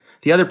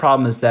The other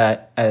problem is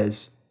that,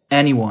 as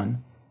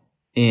anyone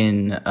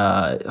in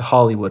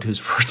Hollywood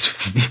who's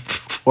worked with me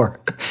before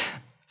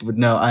would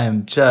know, I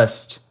am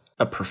just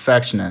a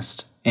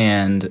perfectionist.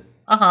 And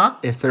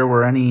if there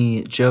were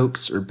any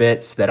jokes or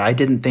bits that I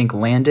didn't think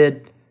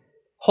landed,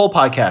 whole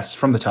podcast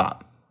from the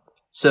top.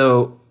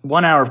 So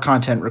 1 hour of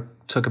content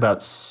took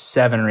about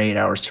 7 or 8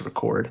 hours to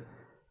record.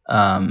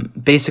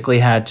 Basically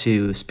had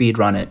to speed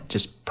run it,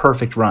 just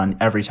perfect run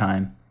every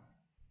time.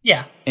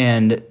 Yeah.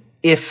 And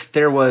if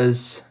there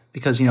was,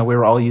 because, we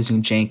were all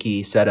using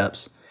janky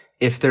setups,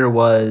 if there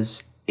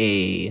was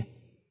a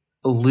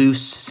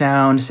loose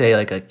sound, say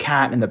like a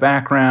cat in the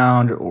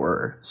background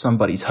or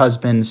somebody's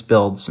husband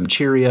spilled some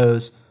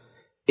Cheerios,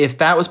 if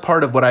that was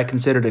part of what I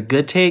considered a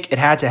good take, it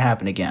had to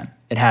happen again.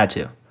 It had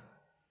to.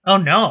 Oh,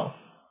 no.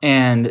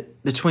 And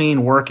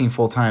between working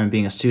full-time and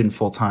being a student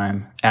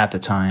full-time at the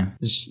time,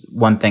 just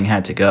one thing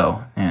had to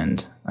go.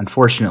 And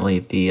unfortunately,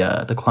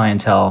 the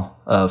clientele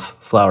of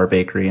Flour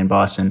Bakery in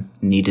Boston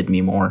needed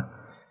me more.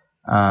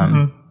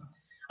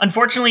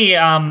 Unfortunately,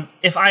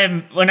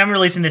 when I'm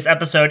releasing this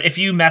episode, if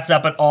you mess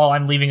up at all,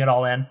 I'm leaving it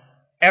all in.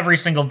 Every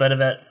single bit of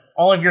it.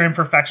 All of your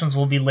imperfections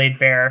will be laid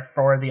bare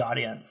for the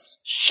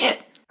audience.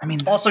 Shit. I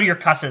mean, also your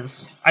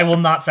cusses. I will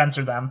not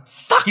censor them.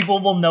 Fuck. People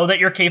will know that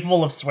you're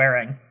capable of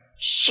swearing.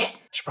 Shit.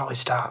 Should probably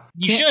stop.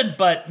 You should,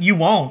 but you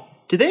won't.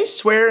 Do they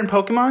swear in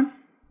Pokemon?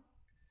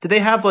 Do they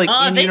have, like,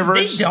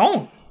 in-universe? They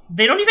don't.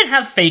 They don't even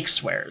have fake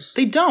swears.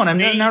 They don't.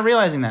 I'm not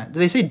realizing that. Do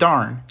they say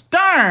darn?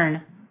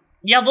 Darn!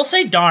 Yeah, they'll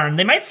say darn.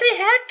 They might say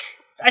heck.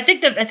 I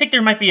think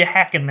there might be a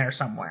heck in there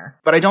somewhere.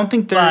 But I don't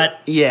think they're...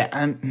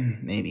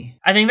 maybe.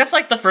 I think that's,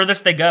 like, the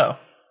furthest they go.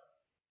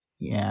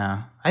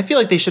 Yeah. I feel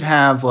like they should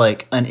have,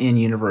 like, an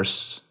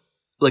in-universe,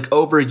 like,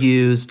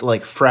 overused,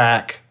 like,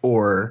 frack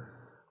or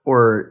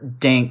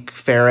dank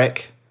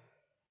ferric.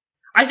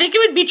 I think it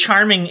would be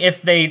charming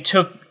if they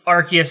took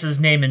Arceus's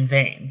name in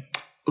vain.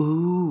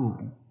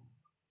 Ooh.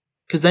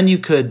 Because then you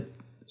could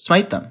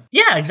smite them.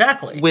 Yeah,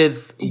 exactly.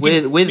 With you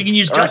can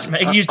use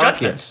judgment.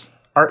 Arceus.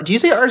 Do you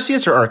say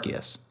Arceus or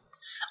Arceus?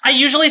 I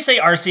usually say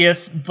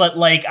Arceus, but,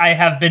 like, I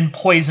have been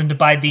poisoned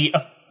by the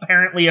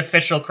apparently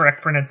official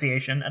correct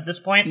pronunciation at this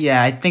point.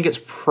 Yeah, I think it's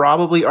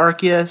probably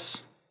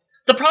Arceus.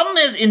 The problem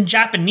is in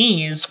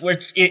Japanese,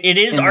 which it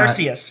is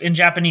Arceus in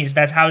Japanese.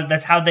 That's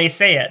how they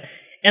say it.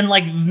 And,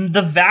 like,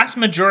 the vast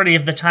majority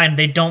of the time,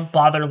 they don't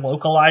bother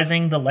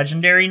localizing the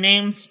legendary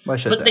names. Why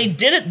should they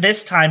did it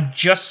this time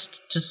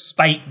just to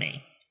spite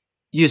me.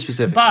 You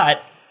specifically.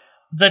 But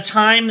the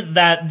time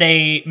that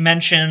they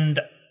mentioned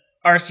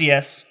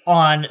Arceus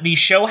on the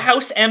show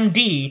House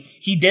MD,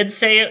 he did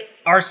say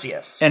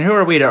Arceus. And who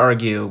are we to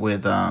argue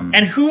with?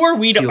 And who are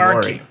we to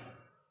argue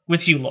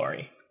with Hugh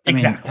Laurie?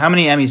 Exactly. How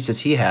many Emmys does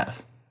he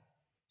have?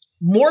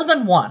 More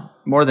than one.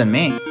 More than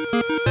me.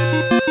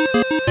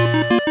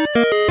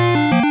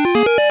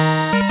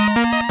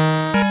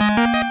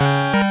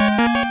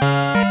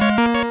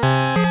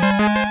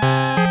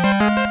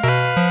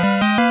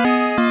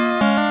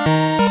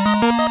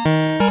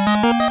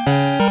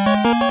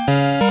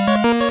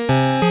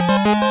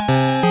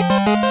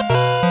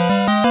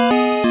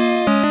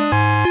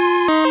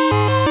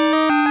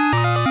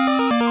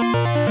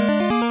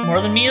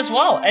 As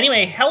well.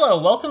 Anyway,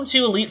 hello, welcome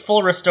to Elite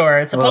Full Restore.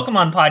 It's a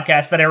Pokemon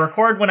podcast that I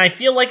record when I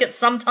feel like it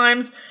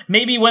sometimes,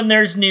 maybe when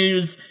there's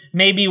news,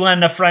 maybe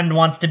when a friend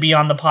wants to be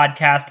on the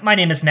podcast. My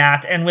name is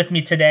Matt, and with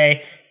me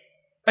today,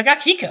 I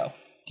got Kiko.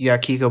 You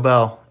got Kiko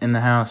Bell in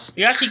the house.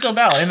 You got Kiko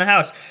Bell in the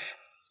house.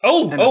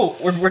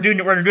 We're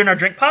doing our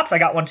drink pops. I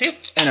got one too.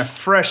 And a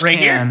fresh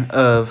can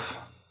of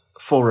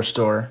Full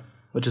Restore,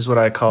 which is what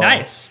I call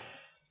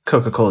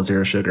Coca-Cola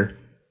Zero Sugar.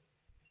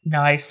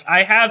 Nice.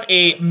 I have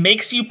a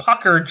Makes You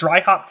Pucker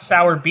dry hopped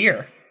sour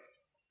beer.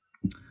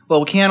 Well,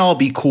 we can't all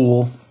be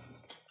cool.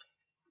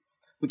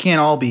 We can't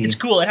all be... It's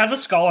cool. It has a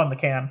skull on the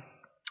can.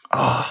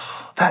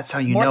 Oh, that's how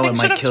you know it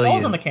might kill you.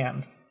 Skulls on the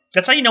can.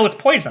 That's how you know it's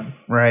poison.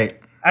 Right.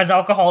 As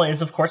alcohol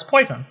is, of course,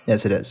 poison.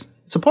 Yes, it is.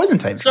 It's a poison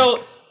type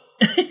drink.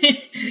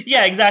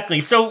 Yeah,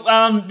 exactly. So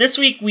this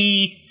week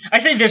I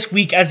say this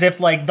week as if,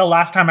 like, the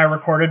last time I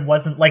recorded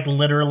wasn't, like,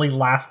 literally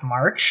last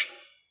March.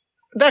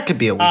 That could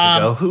be a week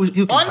ago. Who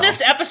can on tell?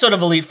 This episode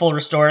of Elite Full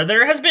Restore,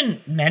 there has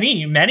been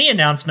many, many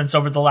announcements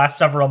over the last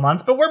several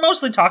months, but we're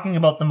mostly talking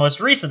about the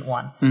most recent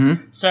one.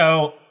 Mm-hmm.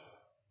 So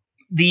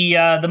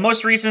the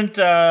most recent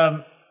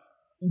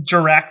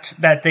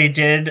direct that they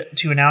did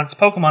to announce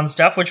Pokemon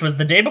stuff, which was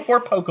the day before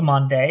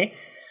Pokemon Day,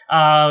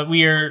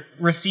 we are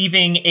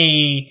receiving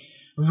a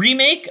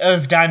remake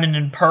of Diamond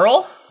and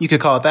Pearl. You could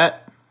call it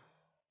that.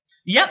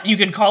 Yep, you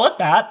could call it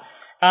that.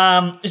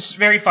 It's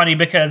very funny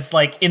because,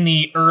 like, in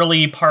the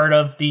early part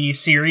of the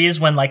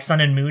series when, like,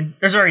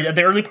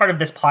 the early part of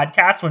this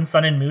podcast when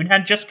Sun and Moon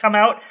had just come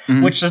out,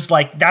 which is,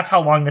 like, that's how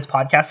long this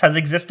podcast has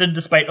existed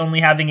despite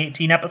only having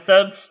 18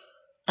 episodes.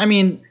 I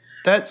mean,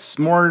 that's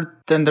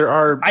more than there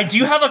are... I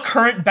do have a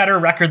current better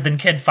record than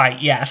Kid Fight,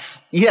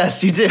 yes.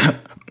 Yes, you do.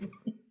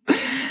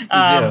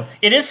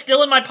 It is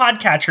still in my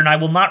podcatcher and I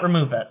will not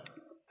remove it.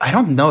 I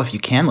don't know if you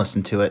can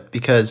listen to it,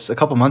 because a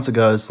couple months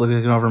ago I was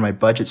looking over my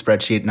budget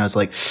spreadsheet and I was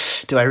like,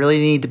 do I really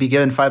need to be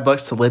given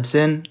 $5 to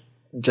Libsyn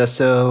just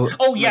so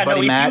my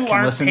buddy Matt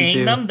can listen to? If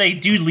you aren't paying them, they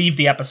do leave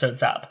the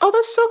episodes up. Oh,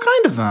 that's so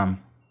kind of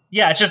them.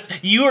 Yeah, it's just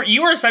you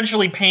are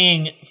essentially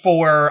paying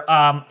for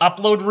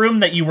upload room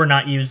that you were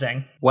not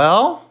using.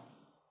 Well,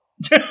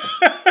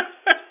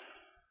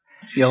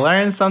 you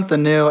learn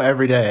something new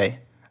every day.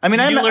 I mean,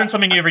 you learn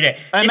something new every day.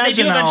 If they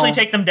do eventually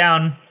take them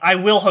down, I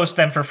will host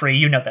them for free.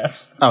 You know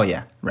this. Oh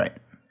yeah, right.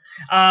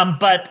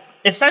 But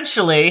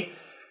essentially,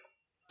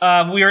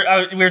 we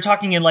were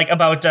talking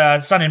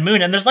about Sun and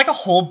Moon, and there's like a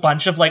whole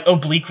bunch of like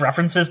oblique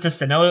references to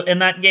Sinnoh in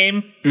that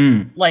game.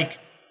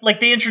 Like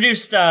they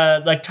introduced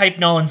like Type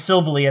Null and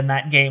Sylvie in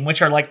that game,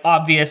 which are like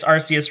obvious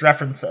Arceus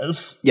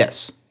references.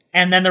 Yes.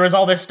 And then there was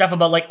all this stuff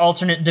about like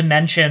alternate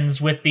dimensions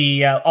with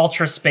the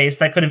Ultra Space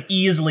that could have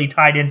easily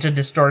tied into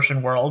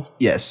Distortion World.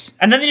 Yes.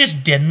 And then they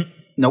just didn't.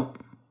 Nope.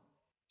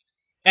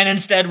 And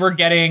instead we're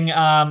getting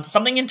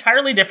something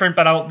entirely different,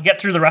 but I'll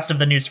get through the rest of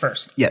the news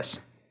first.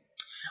 Yes.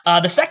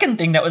 The second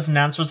thing that was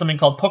announced was something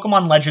called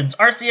Pokemon Legends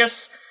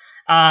Arceus,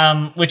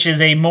 which is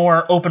a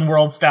more open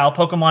world style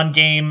Pokemon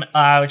game,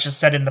 which is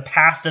set in the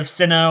past of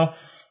Sinnoh.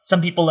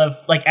 Some people have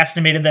like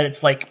estimated that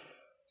it's like,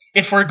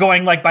 if we're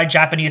going like by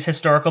Japanese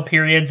historical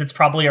periods, it's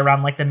probably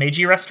around like the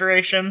Meiji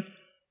Restoration.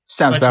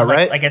 Sounds about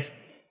right. I guess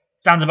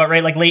sounds about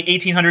right, like late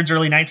 1800s,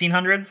 early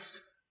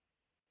 1900s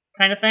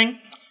kind of thing.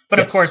 But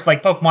yes. Of course,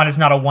 like Pokemon is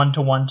not a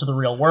one-to-one to the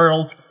real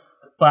world,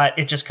 but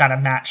it just kind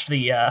of matched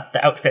the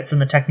outfits and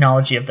the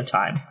technology of the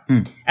time.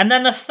 And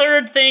then the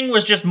third thing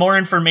was just more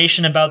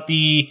information about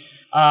the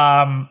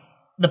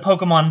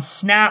Pokemon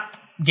Snap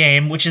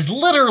game, which is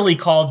literally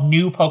called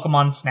New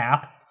Pokemon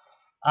Snap.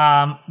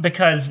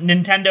 Because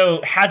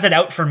Nintendo has it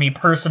out for me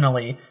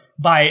personally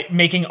by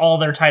making all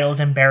their titles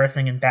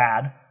embarrassing and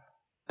bad.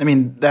 I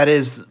mean, that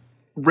is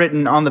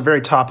written on the very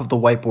top of the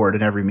whiteboard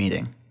in every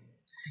meeting.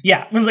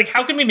 Yeah, I was like,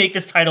 how can we make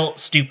this title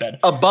stupid?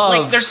 Above,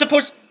 like there's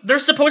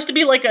supposed to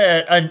be like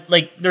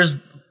there's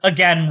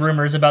again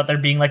rumors about there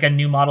being like a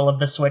new model of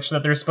the Switch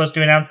that they're supposed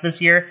to announce this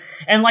year,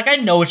 and like I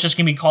know it's just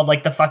gonna be called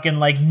like the fucking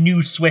like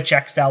new Switch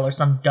XL or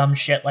some dumb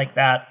shit like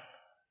that.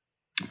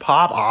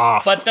 Pop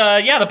off. But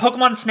yeah, the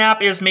Pokemon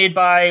Snap is made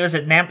by is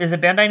it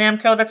Bandai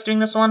Namco that's doing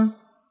this one?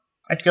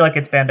 I feel like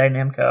it's Bandai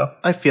Namco.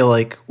 I feel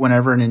like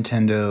whenever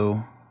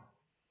Nintendo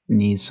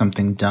needs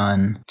something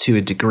done to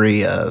a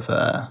degree of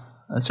a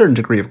certain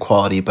degree of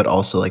quality, but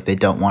also like they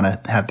don't want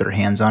to have their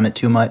hands on it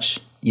too much.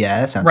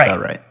 Yeah, that sounds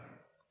about right.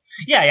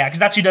 Yeah, because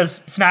that's who does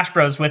Smash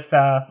Bros. With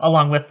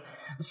along with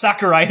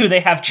Sakurai, who they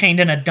have chained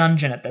in a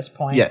dungeon at this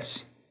point.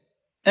 Yes,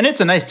 and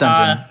it's a nice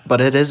dungeon, but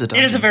it is a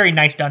dungeon. It is a very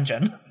nice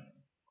dungeon.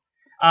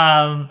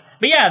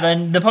 But yeah,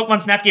 the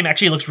Pokemon Snap game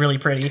actually looks really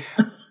pretty.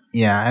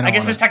 Yeah, I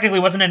guess this technically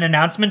wasn't an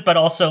announcement, but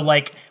also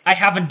like I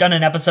haven't done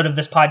an episode of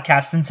this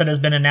podcast since it has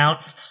been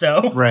announced.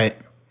 So right.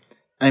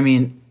 I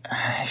mean,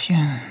 if you,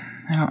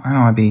 I don't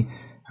want to be,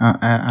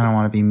 I don't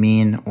want to be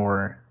mean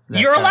or.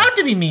 You're allowed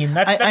to be mean.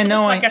 That's I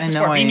know. What this podcast is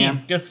for. Be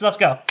mean. Let's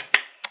go.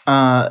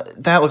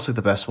 That looks like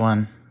the best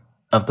one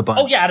of the bunch.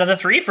 Oh yeah, out of the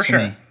three for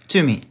sure.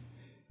 To me,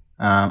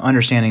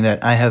 understanding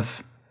that I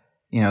have.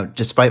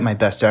 Despite my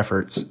best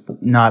efforts,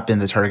 not been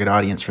the target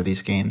audience for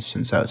these games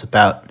since I was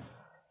about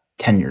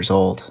 10 years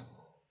old.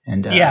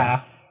 And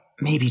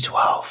maybe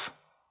 12.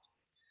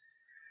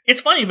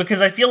 It's funny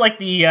because I feel like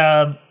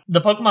the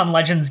Pokemon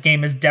Legends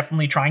game is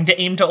definitely trying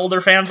to aim to older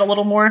fans a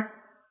little more.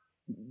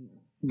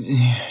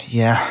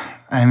 Yeah,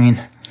 I mean,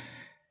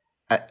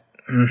 I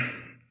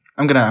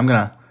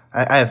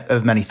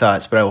have many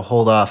thoughts, but I will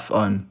hold off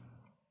on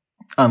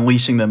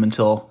unleashing them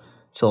until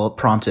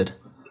prompted.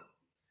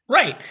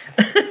 Right.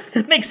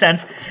 Makes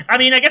sense. I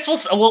mean, I guess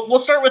we'll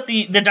start with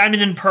the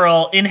Diamond and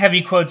Pearl in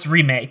heavy quotes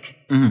remake.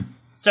 Mm-hmm.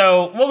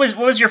 So, what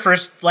was your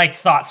first like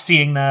thoughts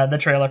seeing the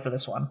trailer for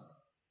this one?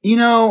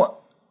 I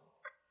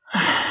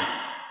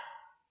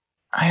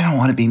don't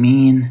want to be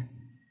mean.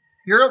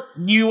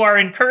 You are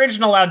encouraged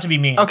and allowed to be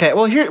mean. Okay,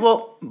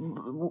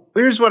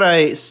 here's what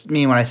I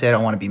mean when I say I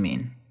don't want to be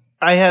mean.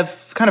 I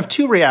have kind of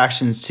two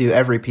reactions to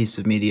every piece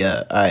of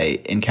media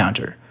I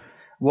encounter.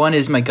 One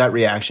is my gut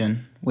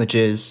reaction, which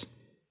is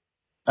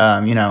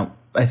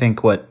I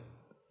think what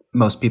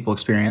most people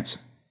experience.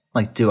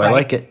 Like, do I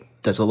like it?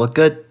 Does it look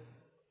good?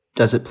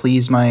 Does it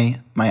please my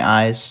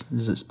eyes?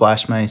 Does it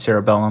splash my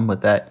cerebellum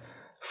with that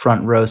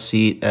front row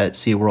seat at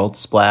SeaWorld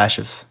splash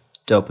of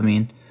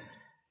dopamine?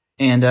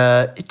 And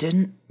it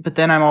didn't. But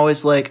then I'm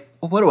always like,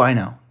 well, what do I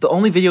know? The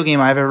only video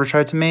game I've ever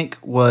tried to make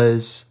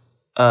was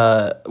in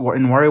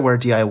WarioWare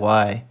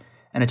DIY.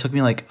 And it took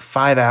me like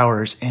 5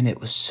 hours, and it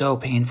was so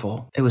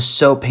painful. It was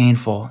so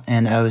painful.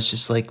 And I was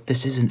just like,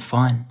 this isn't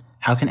fun.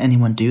 How can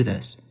anyone do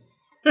this?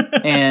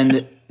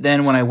 And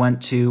then when I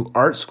went to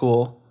art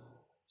school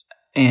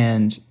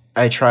and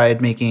I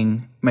tried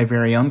making my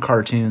very own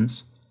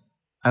cartoons,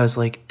 I was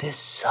like, this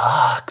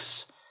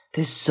sucks.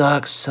 This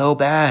sucks so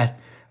bad.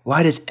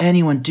 Why does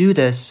anyone do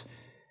this?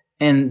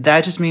 And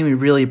that just made me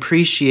really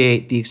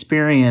appreciate the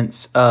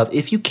experience of,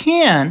 if you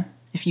can,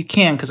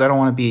 because I don't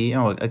want to be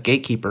a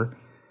gatekeeper,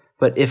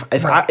 But if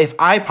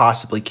I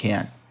possibly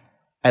can,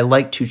 I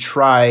like to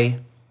try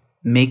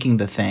making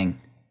the thing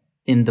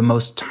in the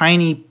most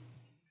tiny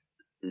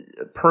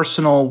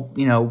personal,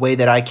 way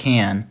that I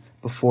can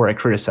before I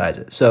criticize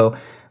it. So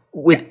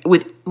with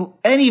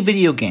any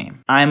video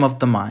game, I'm of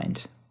the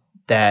mind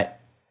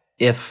that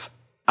if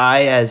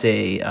I, as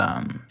a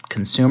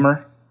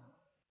consumer,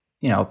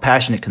 a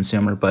passionate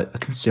consumer, but a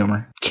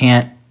consumer,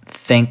 can't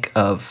think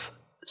of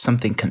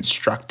something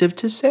constructive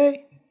to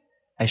say,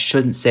 I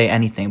shouldn't say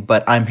anything.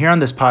 But I'm here on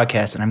this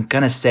podcast, and I'm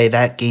going to say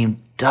that game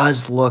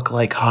does look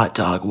like hot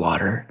dog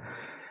water.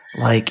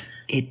 Like,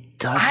 it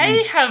doesn't.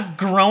 I have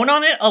grown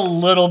on it a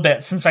little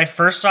bit since I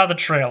first saw the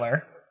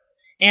trailer.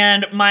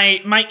 And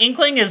my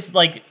inkling is,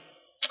 like,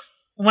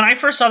 when I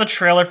first saw the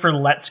trailer for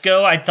Let's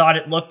Go, I thought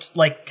it looked,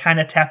 like, kind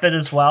of tepid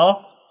as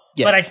well.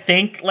 Yeah. But I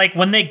think, like,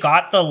 when they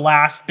got the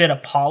last bit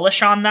of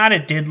polish on that,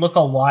 it did look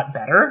a lot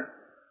better.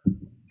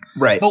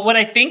 Right. But what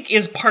I think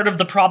is part of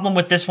the problem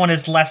with this one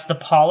is less the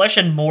polish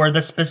and more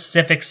the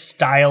specific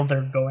style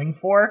they're going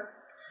for.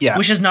 Yeah.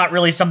 Which is not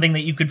really something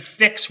that you could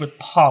fix with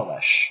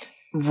polish.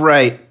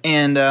 Right.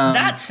 And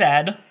that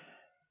said,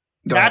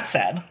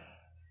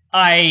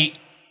 I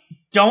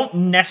don't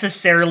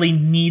necessarily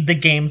need the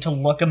game to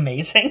look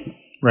amazing.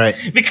 Right.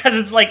 Because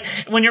it's like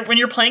when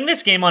you're playing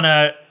this game on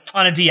a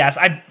DS,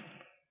 I'm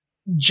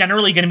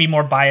generally going to be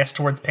more biased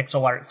towards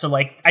pixel art. So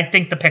like I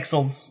think the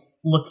pixels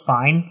look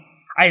fine.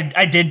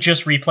 I did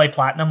just replay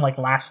Platinum like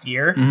last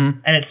year,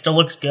 and it still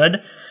looks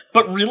good.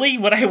 But really,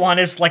 what I want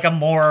is like a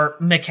more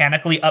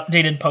mechanically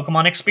updated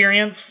Pokemon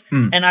experience,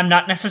 and I'm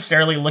not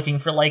necessarily looking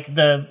for like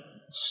the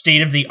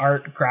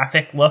state-of-the-art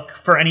graphic look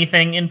for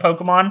anything in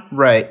Pokemon.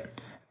 Right.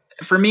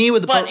 For me,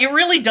 with the it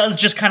really does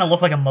just kind of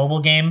look like a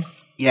mobile game.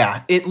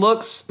 Yeah, it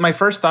looks. My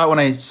first thought when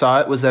I saw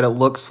it was that it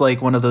looks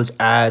like one of those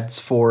ads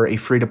for a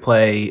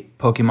free-to-play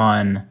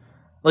Pokemon,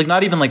 like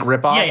not even like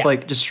rip-off,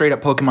 like just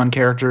straight-up Pokemon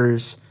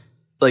characters.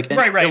 Like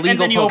right. And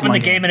then you Pokemon open the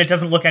game and it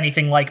doesn't look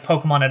anything like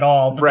Pokemon at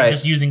all. But they're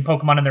just using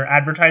Pokemon in their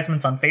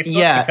advertisements on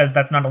Facebook because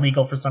that's not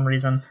illegal for some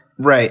reason.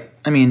 Right.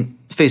 I mean,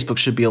 Facebook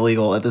should be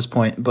illegal at this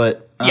point,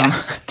 but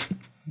yes,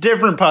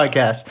 different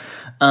podcast.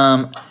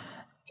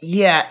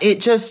 It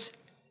just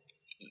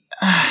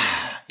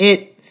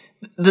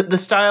the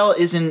style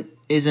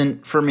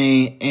isn't for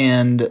me,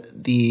 and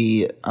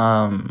the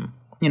I'm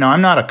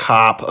not a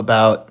cop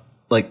about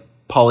like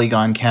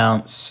polygon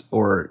counts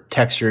or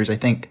textures. I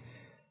think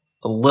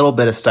a little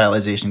bit of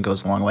stylization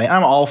goes a long way.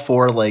 I'm all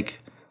for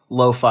like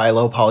lo-fi,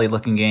 low poly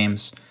looking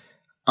games.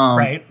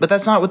 Right. But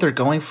that's not what they're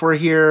going for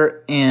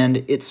here. And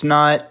it's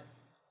not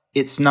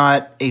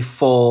a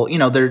full,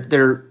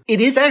 it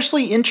is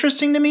actually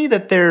interesting to me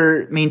that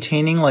they're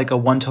maintaining like a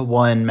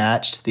 1-to-1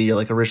 match to the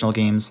like original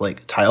game's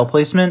like tile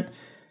placement.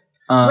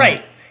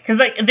 Right. Because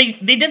like they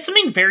did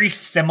something very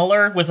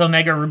similar with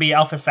Omega Ruby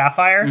Alpha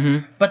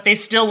Sapphire, but they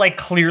still like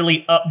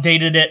clearly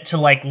updated it to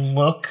like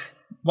look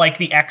like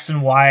the X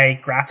and Y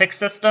graphic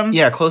system.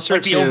 Yeah, closer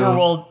like to... The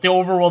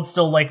overworld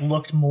still, like,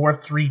 looked more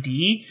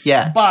 3D.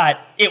 Yeah. But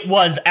it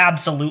was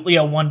absolutely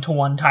a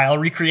 1-to-1 tile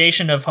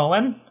recreation of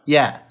Hoenn.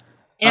 Yeah.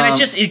 And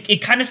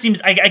it kind of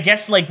seems... I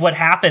guess, like, what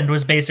happened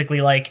was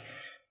basically, like...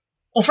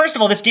 Well, first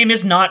of all, this game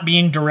is not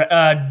being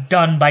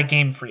done by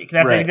Game Freak.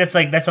 That's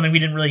something we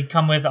didn't really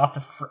come with off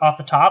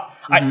the top.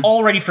 I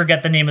already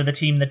forget the name of the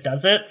team that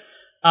does it.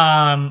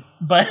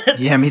 But...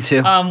 Yeah, me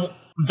too.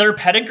 Their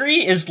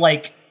pedigree is,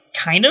 like...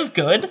 kind of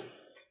good.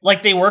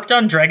 Like they worked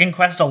on Dragon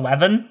Quest XI.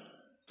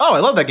 Oh, I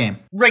love that game.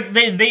 Like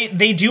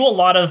they do a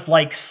lot of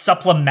like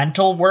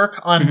supplemental work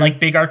on like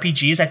big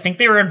RPGs. I think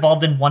they were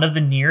involved in one of the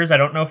Niers. I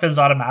don't know if it was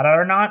Automata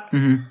or not.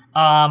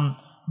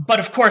 But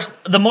of course,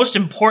 the most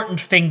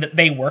important thing that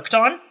they worked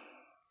on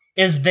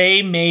is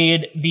they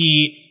made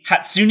the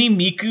Hatsune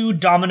Miku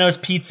Domino's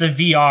Pizza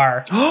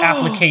VR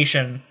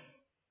application.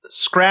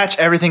 Scratch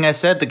everything I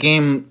said. The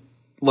game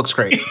looks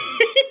great.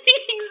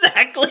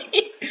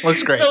 Exactly.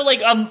 Looks great. So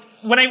like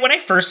when I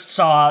first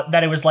saw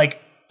that it was like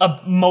a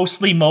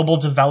mostly mobile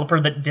developer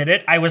that did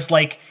it, I was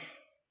like,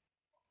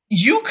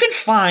 you could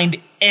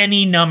find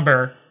any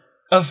number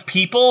of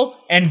people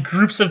and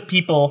groups of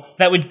people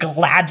that would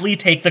gladly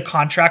take the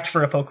contract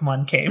for a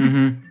Pokemon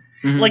game.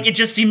 Like it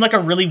just seemed like a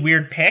really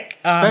weird pick.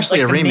 Especially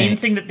like a remake.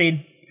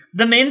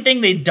 The main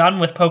thing they'd done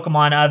with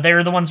Pokemon,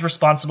 they're the ones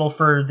responsible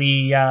for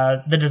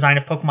the design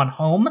of Pokemon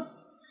Home,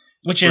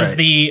 which is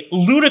the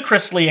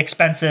ludicrously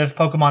expensive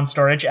Pokemon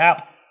storage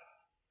app.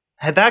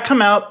 Had that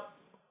come out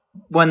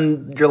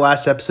when your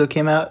last episode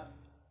came out?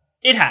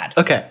 It had.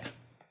 Okay.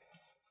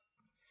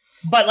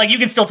 But like you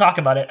can still talk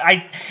about it.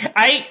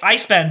 I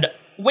spend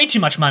way too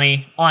much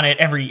money on it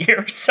every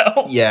year,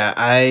 so yeah,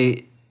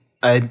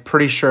 I'm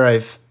pretty sure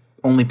I've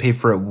only paid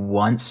for it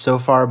once so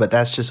far, but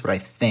that's just what I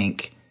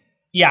think.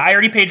 Yeah, I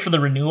already paid for the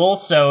renewal,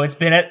 so it's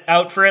been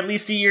out for at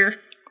least a year.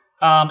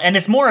 And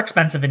it's more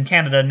expensive in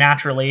Canada,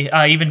 naturally,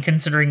 even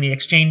considering the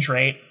exchange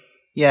rate.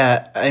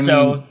 Yeah, I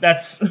mean,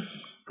 that's.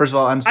 First of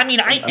all, I'm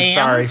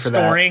sorry for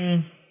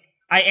that.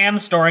 I am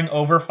storing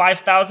over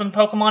 5,000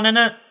 Pokemon in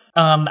it,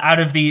 out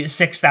of the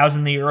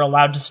 6,000 that you're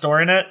allowed to store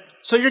in it.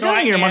 So you're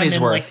getting your money's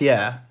worth,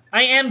 yeah.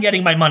 I am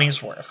getting my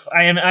money's worth.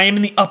 I am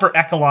in the upper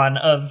echelon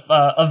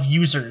of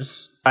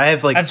users. I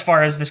have like, as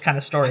far as this kind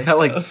of story, I got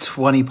like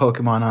 20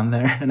 Pokemon on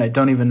there, and I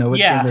don't even know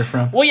which game they're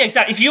from. Well, yeah,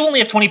 exactly. If you only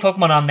have 20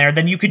 Pokemon on there,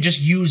 then you could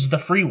just use the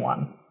free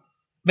one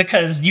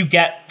because you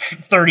get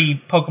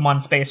 30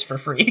 Pokemon space for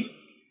free.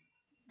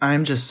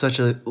 I'm just such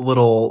a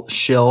little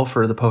shill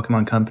for the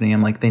Pokemon Company.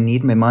 I'm like, they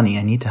need my money.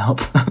 I need to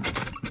help them.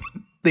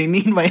 They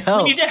need my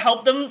help. You need to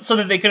help them so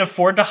that they can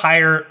afford to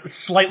hire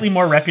slightly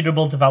more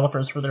reputable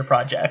developers for their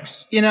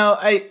projects. You know,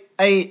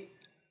 I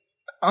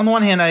on the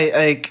one hand,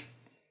 I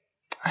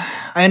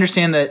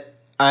understand that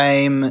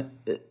I'm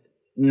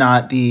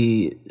not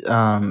the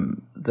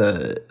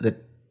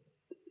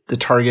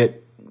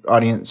target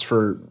audience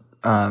for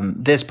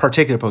this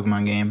particular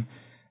Pokemon game.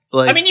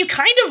 Like, I mean, you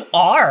kind of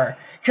are.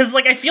 Because,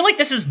 like, I feel like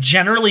this is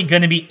generally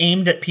going to be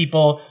aimed at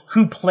people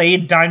who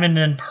played Diamond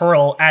and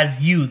Pearl as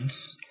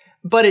youths.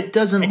 But it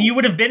doesn't... And you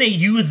would have been a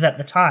youth at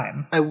the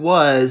time. I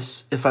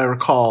was, if I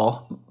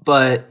recall.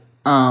 But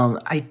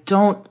I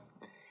don't...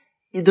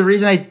 The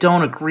reason I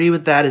don't agree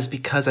with that is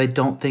because I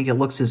don't think it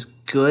looks as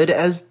good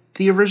as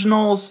the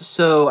originals.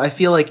 So I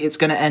feel like it's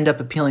going to end up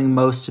appealing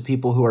most to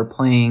people who are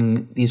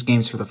playing these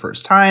games for the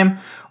first time.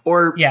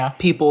 Or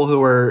people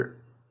who are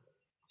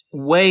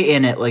way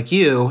in it like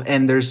you.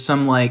 And there's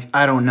some, like,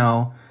 I don't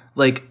know,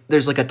 like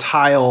there's like a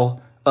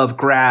tile of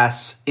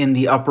grass in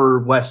the upper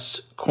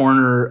west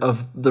corner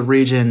of the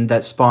region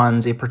that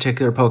spawns a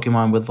particular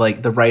Pokemon with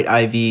like the right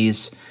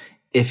IVs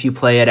if you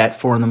play it at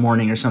 4 a.m.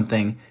 or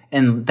something,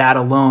 and that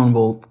alone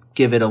will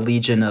give it a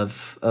legion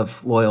of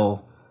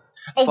loyal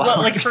followers.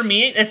 Well, like for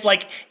me, it's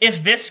like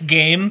if this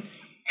game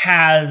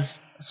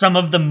has some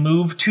of the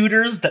move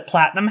tutors that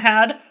Platinum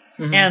had,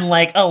 and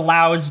like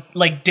allows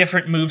like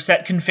different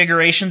moveset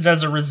configurations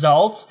as a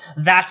result,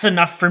 that's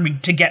enough for me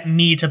to get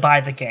me to buy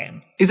the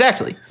game.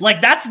 Exactly.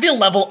 Like that's the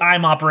level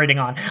I'm operating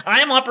on.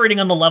 I'm operating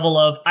on the level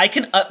of I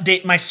can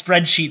update my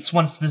spreadsheets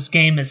once this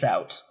game is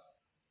out.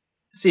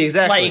 See,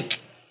 exactly. Like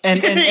and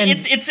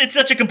it's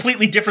such a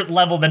completely different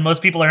level than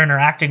most people are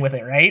interacting with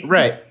it, right?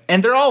 Right.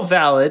 And they're all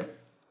valid.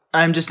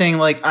 I'm just saying,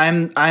 like,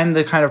 I'm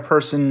the kind of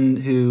person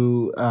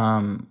who,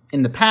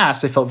 in the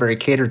past, I felt very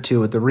catered to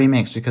with the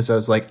remakes because I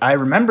was like, I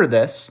remember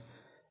this,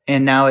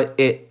 and now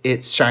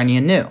it's shiny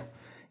and new,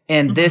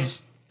 and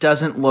this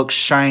doesn't look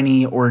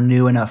shiny or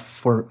new enough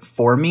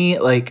for me.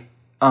 Like,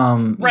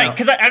 right?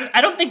 Because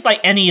I don't think by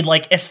any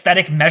like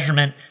aesthetic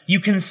measurement you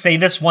can say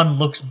this one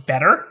looks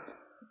better.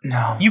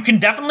 No, you can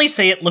definitely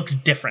say it looks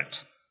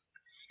different.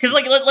 Because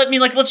like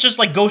let's just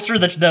like go through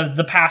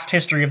the past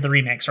history of the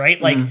remakes, right?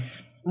 Like.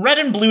 Red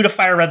and Blue to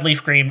Fire Red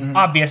Leaf Green,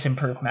 obvious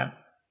improvement.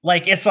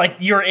 Like it's like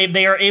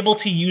they are able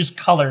to use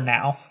color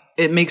now.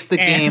 It makes the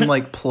game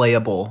like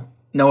playable.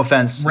 No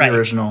offense to the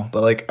original,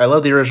 but like I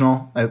love the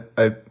original.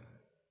 I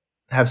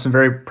have some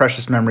very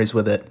precious memories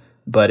with it,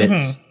 but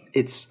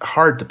it's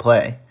hard to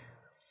play.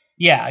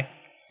 Yeah.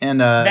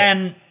 And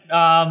then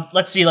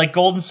let's see, like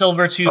Gold and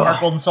Silver to Heart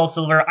Gold and Soul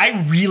Silver.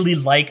 I really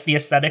like the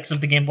aesthetics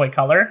of the Game Boy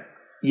Color.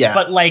 Yeah.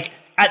 But like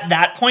at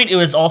that point, it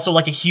was also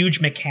like a huge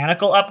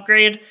mechanical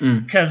upgrade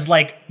because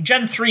like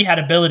Gen 3 had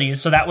abilities,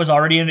 so that was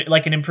already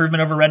like an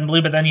improvement over Red and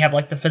Blue, but then you have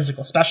like the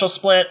physical special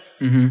split.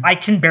 I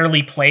can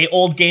barely play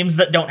old games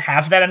that don't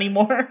have that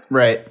anymore.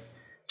 Right.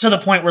 To the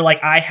point where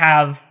like I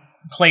have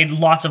played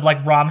lots of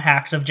like ROM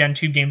hacks of Gen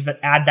 2 games that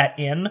add that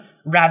in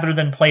rather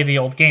than play the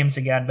old games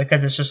again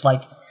because it's just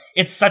like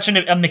it's such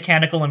a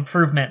mechanical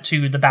improvement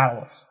to the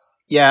battles.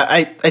 Yeah,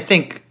 I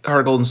think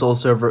Heart Gold and Soul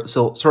Silver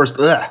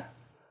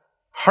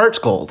Heart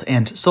Gold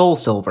and Soul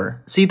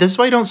Silver. See, this is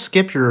why you don't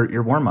skip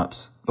your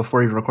warm-ups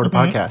before you record a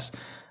podcast.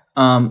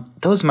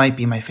 Those might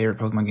be my favorite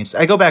Pokemon games.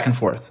 I go back and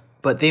forth,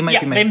 but they might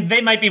be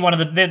they might be one of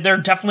the they're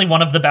definitely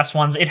one of the best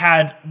ones. It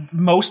had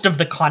most of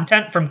the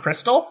content from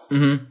Crystal,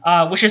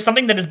 which is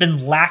something that has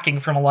been lacking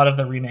from a lot of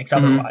the remakes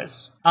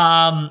otherwise.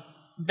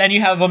 Then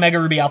you have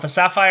Omega Ruby Alpha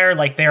Sapphire,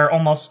 like they're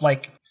almost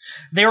like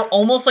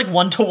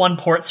one-to-one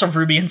ports of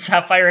Ruby and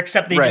Sapphire,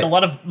 except they did a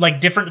lot of like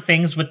different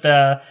things with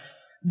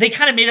they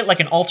kind of made it like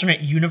an alternate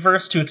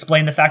universe to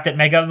explain the fact that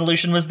Mega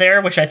Evolution was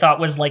there, which I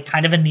thought was like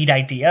kind of a neat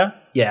idea.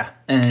 Yeah.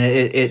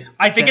 And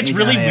I think it's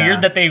really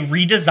weird that they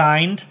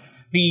redesigned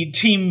the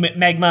Team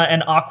Magma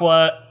and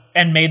Aqua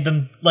and made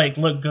them like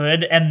look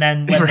good, and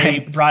then when they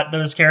brought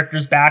those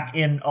characters back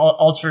in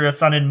Ultra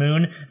Sun and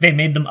Moon, they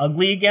made them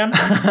ugly again.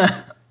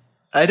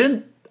 I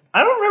don't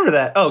remember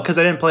that. Oh, because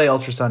I didn't play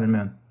Ultra Sun and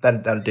Moon.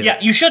 That'd do. Yeah,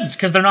 you should,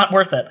 because they're not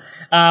worth it.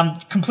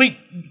 Complete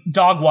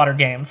dog water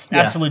games,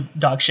 absolute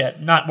dog shit,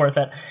 not worth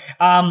it.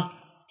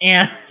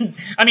 And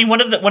I mean,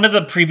 one of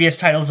the previous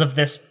titles of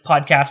this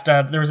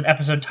podcast, there was an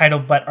episode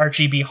titled "Let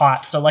Archie Be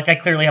Hot," so like I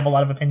clearly have a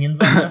lot of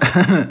opinions on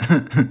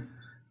this.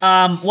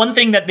 One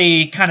thing that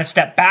they kind of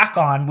stepped back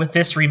on with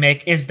this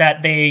remake is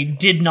that they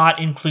did not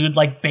include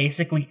like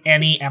basically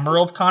any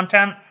Emerald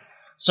content.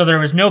 So there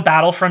was no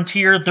Battle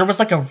Frontier. There was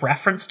like a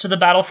reference to the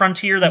Battle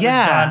Frontier that was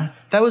done.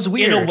 That was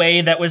weird. In a way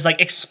that was like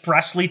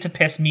expressly to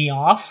piss me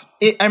off.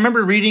 I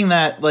remember reading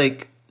that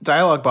like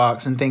dialogue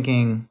box and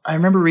thinking, I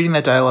remember reading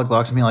that dialogue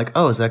box and being like,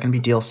 oh, is that going to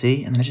be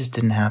DLC? And then it just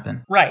didn't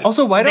happen. Right.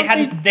 Also, why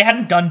don't they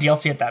hadn't done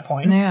DLC at that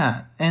point.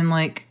 Yeah. And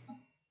like,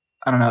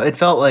 I don't know. It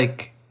felt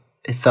like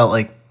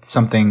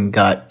something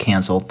got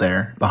canceled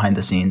there behind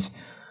the scenes.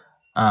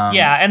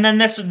 Yeah, and then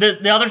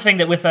the other thing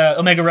that with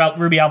Omega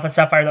Ruby Alpha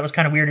Sapphire that was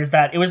kind of weird is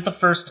that it was the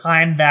first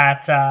time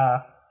that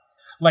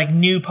like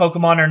new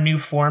Pokemon or new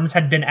forms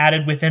had been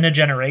added within a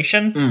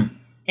generation.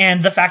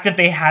 And the fact that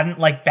they hadn't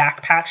like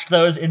backpatched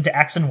those into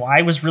X and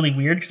Y was really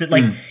weird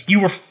because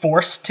you were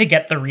forced to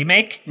get the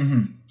remake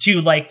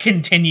to like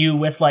continue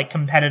with like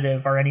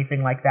competitive or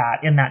anything like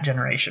that in that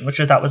generation, which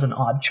I thought was an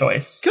odd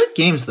choice. Good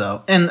games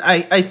though, and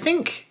I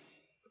think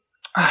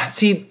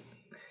see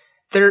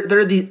there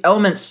are the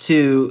elements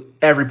to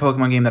every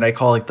Pokemon game that I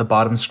call like the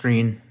bottom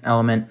screen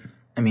element.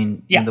 I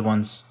mean, the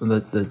ones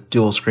the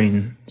dual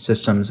screen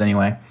systems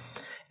anyway.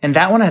 And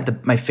that one I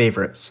had my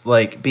favorites,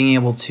 like being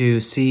able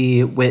to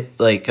see which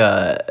what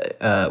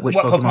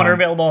Pokemon are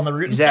available on the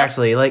route.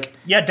 Exactly, like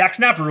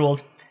Daxnav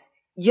ruled.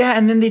 Yeah,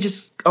 and then they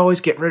just always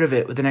get rid of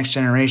it with the next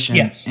generation.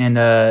 Yes, and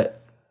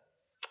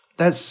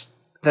that's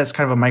kind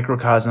of a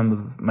microcosm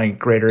of my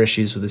greater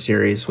issues with the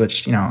series,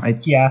 which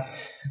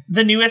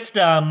the newest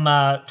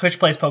Twitch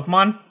Plays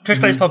Pokemon. Twitch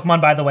Plays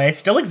Pokemon, by the way,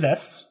 still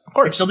exists. Of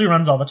course, it still do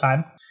runs all the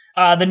time.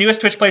 The newest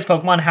Twitch Plays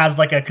Pokemon has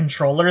like a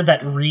controller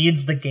that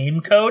reads the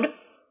game code.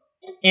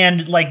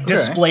 And like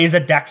displays a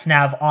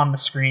Dexnav on the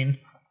screen.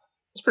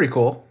 It's pretty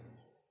cool.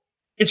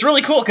 It's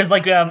really cool because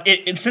like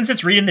since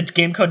it's reading the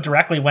game code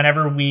directly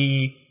whenever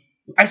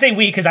I say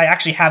we because I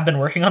actually have been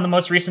working on the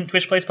most recent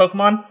Twitch Plays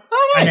Pokemon.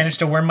 Oh, nice. I managed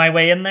to worm my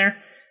way in there.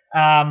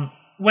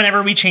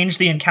 Whenever we change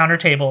the encounter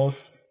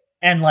tables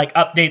and like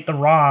update the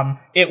ROM,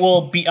 it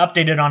will be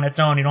updated on its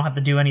own. You don't have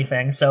to do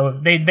anything. So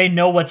they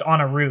know what's on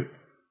a route.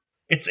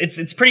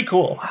 It's pretty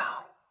cool. Wow.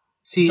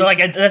 See, so like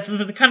that's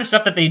the kind of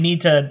stuff that they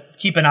need to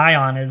keep an eye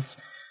on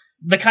is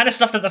the kind of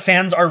stuff that the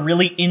fans are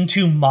really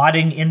into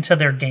modding into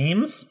their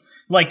games.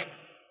 Like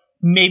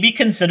maybe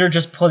consider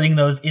just putting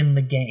those in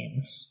the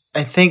games.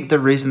 I think the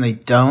reason they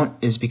don't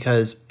is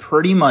because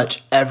pretty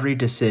much every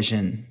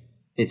decision,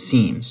 it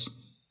seems,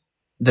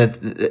 that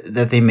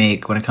they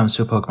make when it comes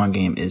to a Pokemon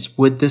game is,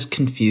 would this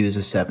confuse a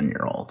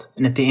 7-year-old?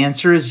 And if the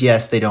answer is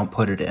yes, they don't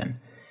put it in.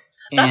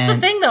 That's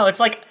the thing, though. It's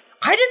like,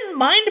 I didn't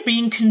mind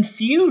being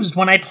confused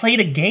when I played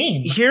a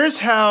game. Here's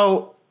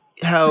how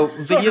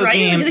video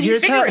games.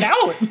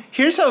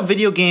 Here's how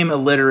video game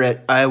illiterate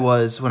I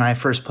was when I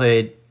first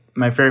played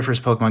my very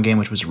first Pokemon game,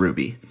 which was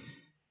Ruby.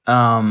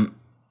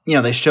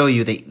 They show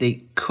you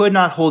they could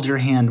not hold your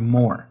hand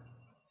more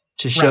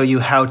to show you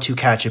how to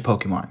catch a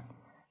Pokemon.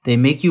 They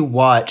make you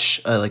watch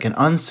like an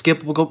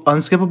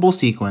unskippable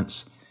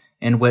sequence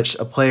in which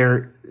a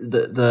player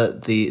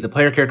the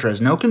player character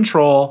has no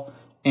control.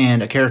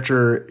 And a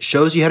character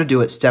shows you how to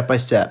do it step by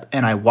step.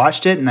 And I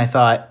watched it and I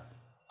thought,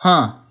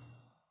 huh.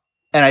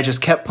 And I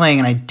just kept playing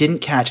and I didn't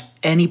catch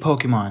any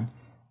Pokemon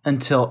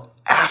until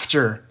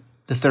after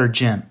the third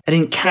gym. I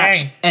didn't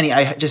catch any.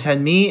 I just had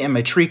me and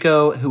my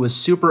Trico, who was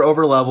super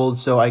overleveled.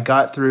 So I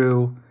got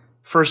through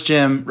first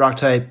gym, rock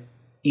type,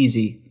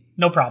 easy.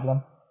 No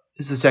problem.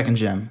 This is the second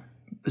gym.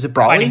 Is it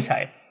Brawly? Fighting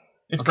type.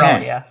 It's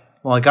Brawly, yeah.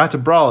 Well, I got to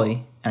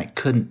Brawly and I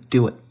couldn't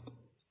do it.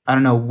 I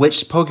don't know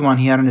which Pokemon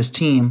he had on his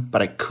team,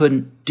 but I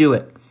couldn't do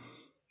it.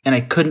 And I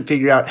couldn't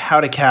figure out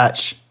how to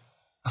catch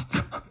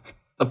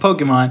a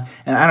Pokemon.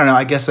 And I don't know,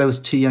 I guess I was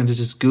too young to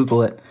just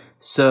Google it.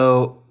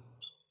 So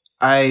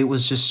I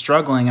was just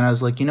struggling, and I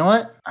was like, you know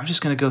what? I'm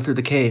just going to go through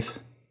the cave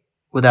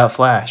without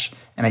Flash.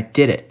 And I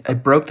did it. I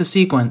broke the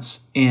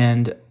sequence,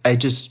 and I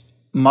just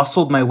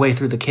muscled my way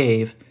through the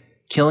cave,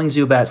 killing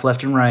Zubats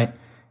left and right,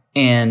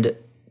 and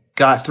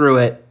got through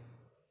it,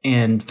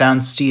 and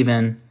found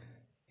Steven,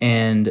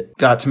 and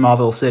got to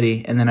Mauville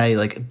City, and then I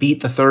like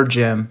beat the third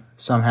gym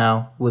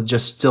somehow with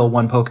just still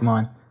one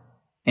Pokemon.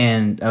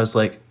 And I was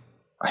like,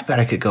 I bet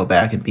I could go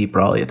back and beat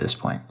Brawly at this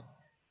point.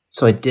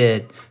 So I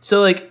did. So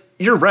like,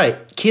 you're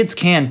right. Kids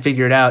can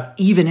figure it out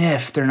even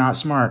if they're not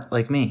smart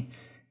like me.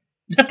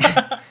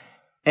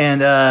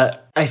 And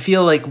I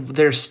feel like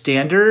their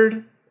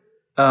standard,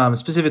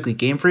 specifically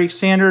Game Freak's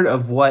standard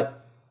of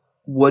what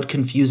would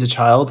confuse a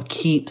child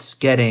keeps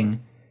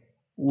getting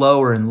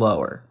lower and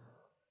lower.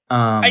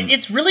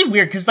 It's really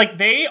weird because like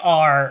they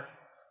are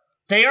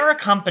a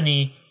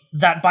company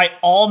that by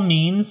all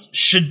means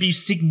should be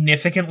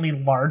significantly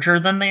larger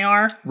than they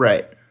are.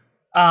 Right.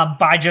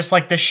 By just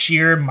like the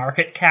sheer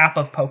market cap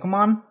of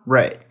Pokemon.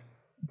 Right.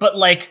 But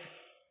like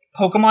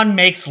Pokemon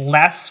makes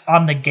less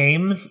on the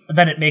games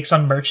than it makes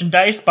on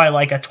merchandise by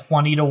like a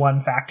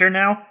 20-to-1 factor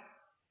now.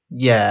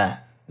 Yeah.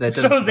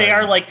 So they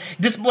are like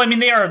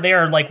they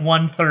are like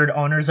 1/3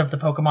 owners of the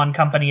Pokemon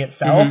company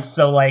itself. Mm-hmm.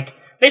 So like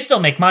they still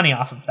make money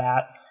off of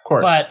that. Of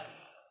course. But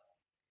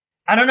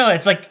I don't know,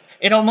 it's like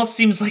it almost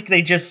seems like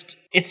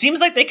it seems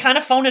like they kind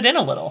of phone it in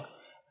a little.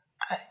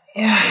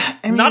 Yeah,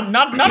 I mean,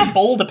 not a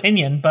bold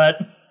opinion, but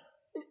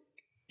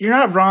you're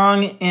not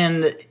wrong,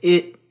 and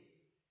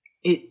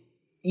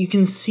you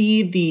can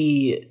see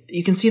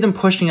them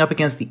pushing up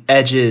against the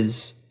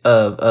edges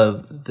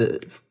of the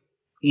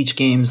each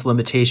game's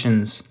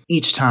limitations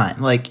each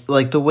time. Like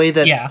the way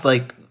that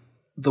like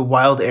the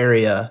wild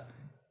area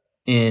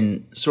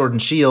in Sword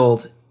and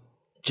Shield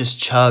just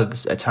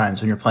chugs at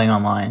times when you're playing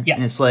online. Yeah.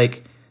 And it's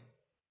like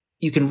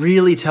you can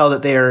really tell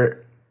that they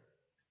are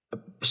a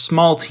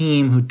small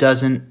team who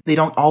they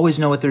don't always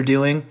know what they're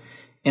doing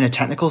in a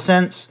technical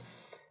sense.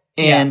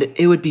 And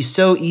it would be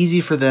so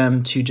easy for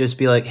them to just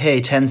be like,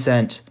 hey,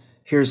 Tencent,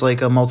 here's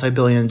like a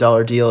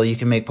multi-billion-dollar deal. You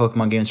can make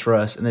Pokemon games for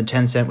us. And then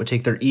Tencent would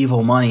take their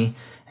evil money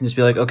and just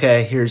be like,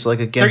 okay, here's like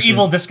a Genshin. Their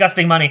evil,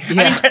 disgusting money.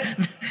 Yeah. I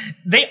mean,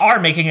 they are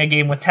making a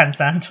game with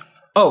Tencent.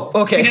 Oh,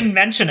 okay. We didn't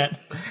mention it.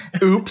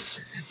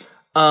 Oops.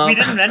 We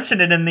didn't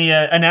mention it in the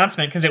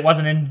announcement because it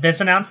wasn't in this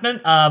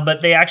announcement,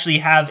 but they actually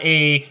have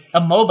a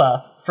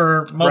MOBA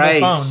for mobile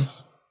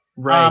phones,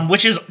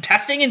 which is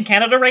testing in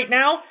Canada right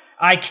now.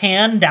 I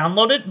can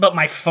download it, but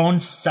my phone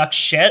sucks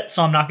shit,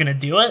 so I'm not going to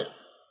do it.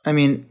 I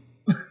mean,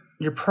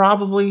 it's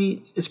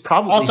probably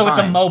also fine, it's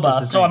a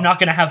MOBA, so I'm not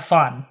going to have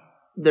fun.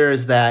 There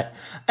is that.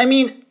 I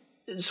mean,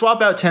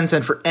 swap out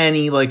Tencent for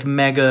any like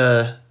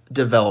mega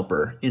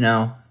developer, you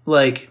know,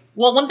 like.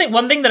 Well,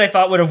 one thing that I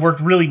thought would have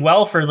worked really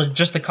well for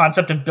just the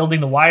concept of building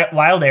the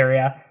wild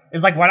area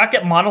is like, why not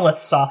get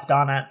Monolith Soft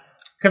on it?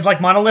 Because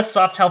like Monolith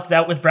Soft helped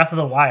out with Breath of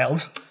the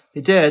Wild. They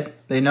did.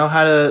 They know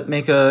how to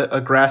make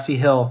a grassy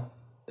hill.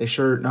 They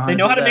sure know how to do that.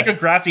 They know how to make a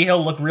grassy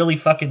hill look really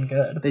fucking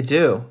good. They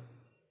do.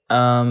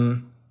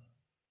 One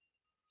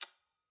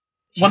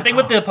thing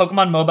with the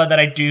Pokemon MOBA that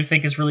I do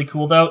think is really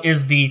cool, though,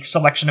 is the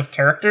selection of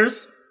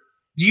characters.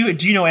 Do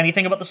you know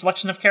anything about the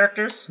selection of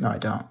characters? No, I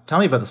don't. Tell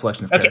me about the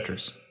selection of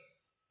characters.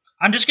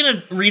 I'm just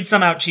gonna read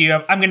some out to you.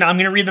 I'm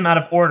gonna read them out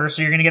of order,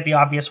 so you're gonna get the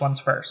obvious ones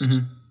first.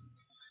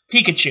 Mm-hmm.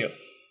 Pikachu.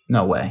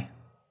 No way.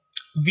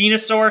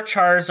 Venusaur,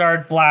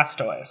 Charizard,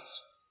 Blastoise.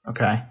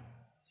 Okay.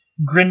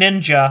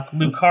 Greninja,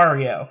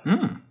 Lucario.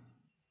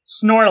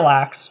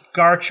 Snorlax,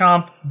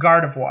 Garchomp,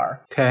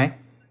 Gardevoir. Okay.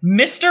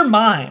 Mr.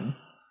 Mime.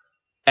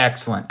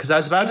 Excellent. Because I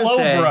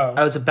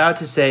was about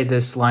to say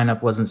this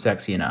lineup wasn't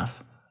sexy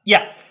enough.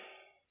 Yeah.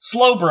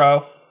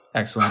 Slowbro.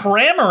 Excellent.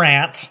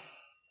 Cramorant.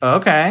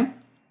 Okay.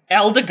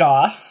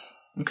 Eldegoss.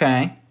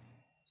 Okay.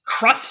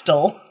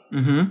 Crustle.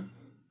 Mm-hmm.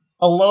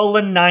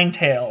 Alolan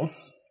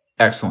Ninetales.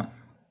 Excellent.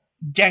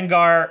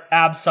 Gengar,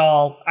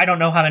 Absol. I don't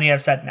know how many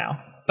I've said now,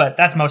 but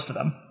that's most of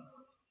them.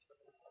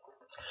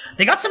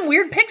 They got some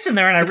weird picks in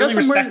there, and I really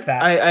respect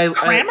that.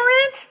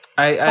 Cramorant?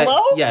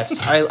 Hello?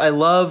 Yes. I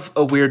love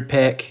a weird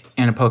pick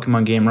in a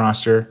Pokemon game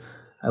roster.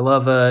 I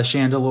love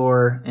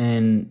Chandelure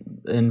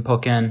in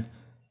Pokken.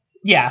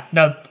 Yeah,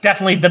 no,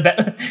 definitely the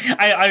best.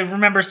 I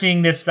remember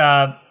seeing this.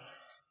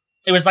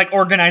 It was like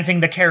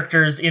organizing the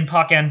characters in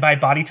Pokken by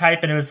body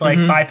type, and it was like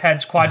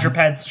bipeds,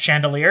 quadrupeds,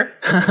 Chandelier.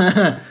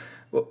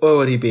 What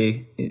would he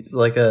be? He's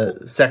like a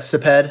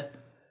sextiped?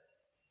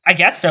 I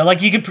guess so.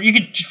 Like you could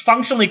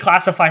functionally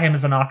classify him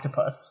as an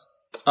octopus.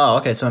 Oh,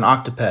 okay, so an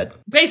octoped.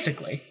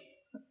 Basically.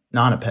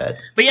 Non-a-ped.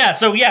 But yeah,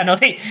 so yeah, no,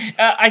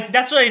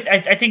 that's what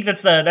I think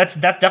that's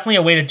definitely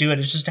a way to do it,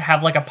 is just to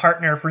have like a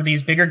partner for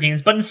these bigger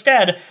games. But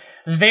instead,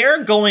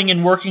 they're going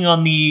and working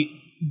on the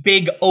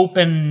big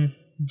open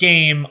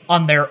game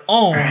on their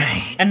own,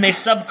 and they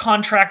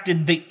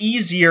subcontracted the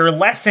easier,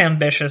 less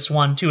ambitious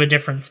one to a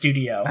different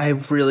studio. I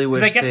really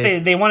wish. I guess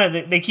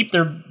they keep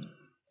their.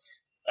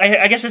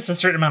 I guess it's a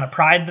certain amount of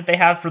pride that they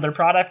have for their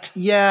product.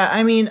 Yeah,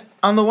 I mean,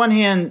 on the one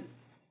hand,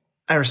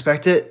 I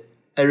respect it.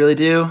 I really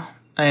do.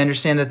 I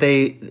understand that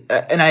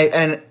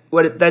and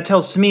what that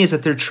tells to me is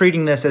that they're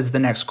treating this as the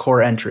next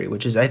core entry,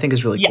 which I think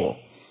is really cool.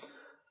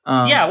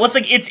 Well, it's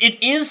like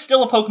it is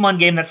still a Pokemon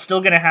game that's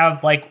still going to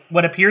have like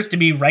what appears to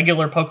be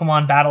regular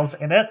Pokemon battles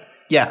in it.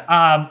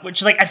 Yeah.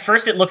 Which like at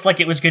first it looked like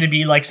it was going to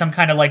be like some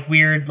kind of like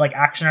weird like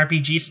action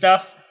RPG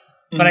stuff,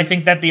 but I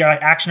think that the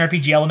action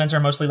RPG elements are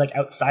mostly like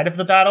outside of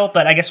the battle.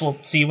 But I guess we'll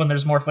see when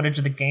there's more footage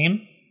of the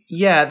game.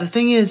 Yeah. The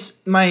thing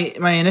is, my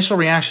initial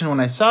reaction when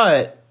I saw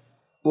it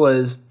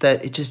was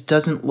that it just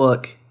doesn't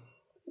look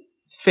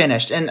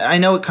finished, and I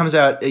know it comes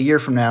out a year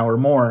from now or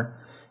more,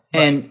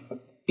 and.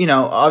 You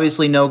know,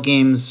 obviously no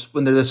games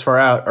when they're this far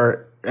out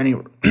are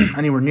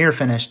anywhere near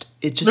finished.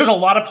 There's a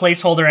lot of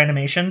placeholder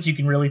animations, you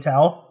can really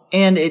tell.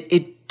 And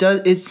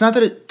it's not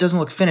that it doesn't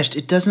look finished,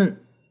 it doesn't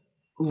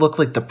look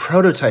like the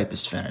prototype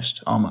is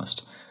finished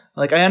almost.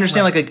 Like I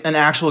understand like an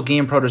actual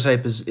game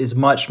prototype is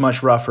much,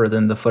 much rougher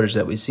than the footage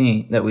that we've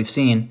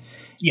seen.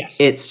 Yes.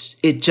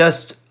 It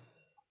just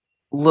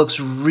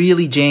looks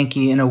really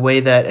janky in a way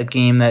that a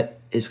game that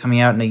is coming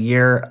out in a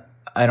year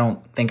I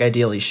don't think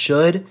ideally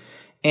should.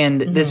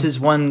 And this is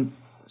one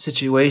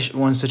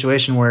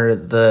situation where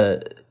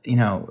the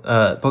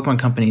Pokemon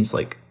companies,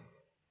 like,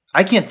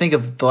 I can't think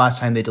of the last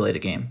time they delayed a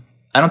game.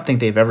 I don't think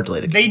they've ever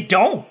delayed a game. They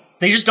don't.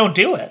 They just don't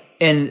do it.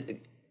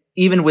 And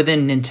even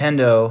within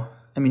Nintendo,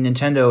 I mean,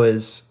 Nintendo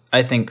is,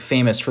 I think,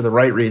 famous for the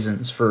right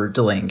reasons for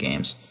delaying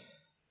games.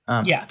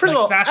 First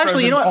of all,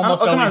 actually, you know what? I'll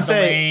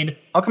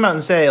come out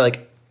and say,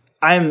 like,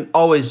 I'm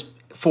always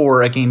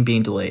for a game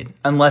being delayed,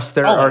 unless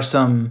there are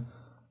some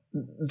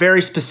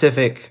very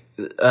specific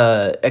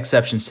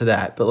exceptions to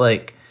that. But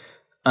like,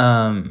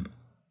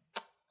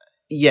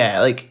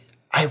 yeah, like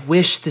I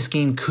wish this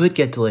game could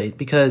get delayed,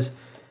 because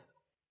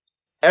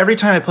every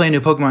time I play a new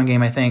Pokemon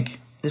game, I think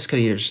this could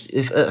have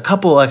if a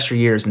couple extra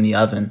years in the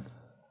oven,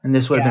 and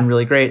this would have been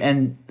really great.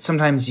 And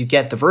sometimes you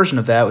get the version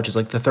of that, which is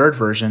like the third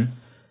version,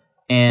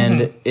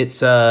 and it's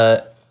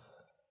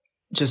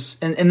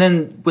just and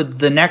then with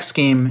the next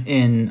game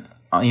in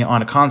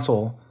on a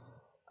console,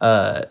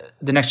 the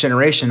next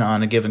generation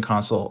on a given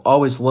console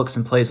always looks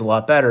and plays a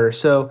lot better.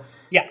 So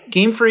yeah,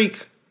 Game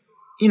Freak,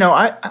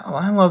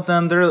 I love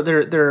them.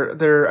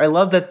 They're I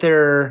love that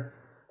they're,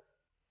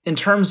 in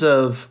terms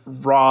of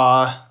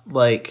raw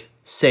like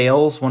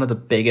sales, one of the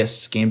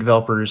biggest game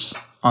developers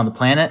on the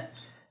planet.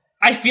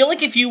 I feel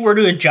like if you were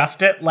to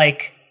adjust it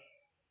like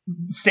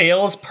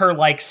sales per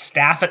like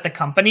staff at the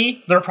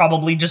company, they're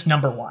probably just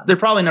number one. They're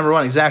probably number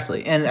one,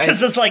 exactly. And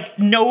because it's like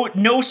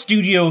no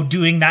studio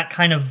doing that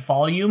kind of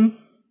volume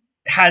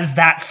has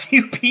that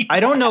few people. I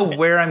don't know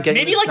where I'm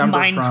getting maybe this like number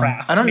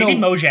Minecraft. from. I don't maybe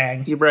know.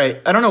 Mojang. You're right.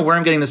 I don't know where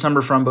I'm getting this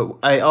number from, but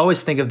I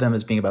always think of them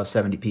as being about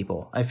 70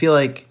 people. I feel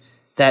like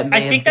that. I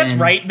think that's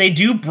right. They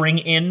do bring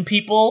in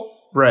people.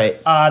 Right.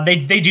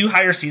 They do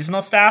hire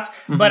seasonal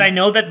staff, but I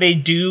know that they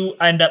do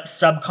end up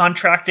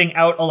subcontracting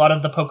out a lot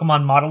of the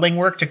Pokemon modeling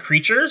work to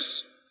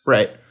Creatures.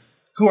 Right.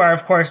 Who are,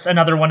 of course,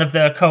 another one of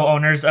the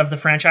co-owners of the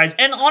franchise.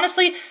 And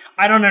honestly,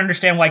 I don't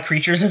understand why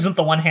Creatures isn't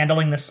the one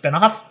handling this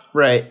spinoff.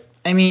 Right.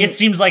 I mean, it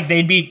seems like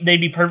they'd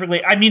be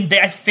perfectly. I mean,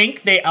 I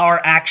think they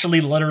are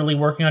actually literally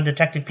working on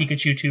Detective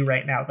Pikachu 2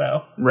 right now,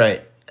 though.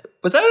 Right.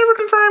 Was that ever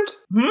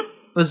confirmed?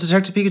 Was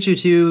Detective Pikachu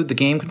 2 the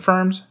game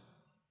confirmed?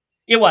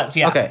 It was,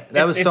 yeah. Okay,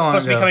 that was so long ago.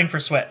 It's supposed to be coming for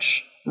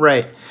Switch.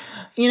 Right.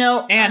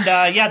 And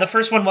the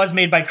first one was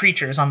made by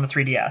Creatures on the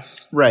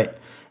 3DS. Right.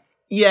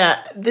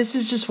 Yeah, this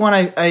is just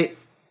one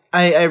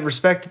I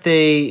respect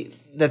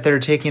that they're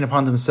taking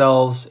upon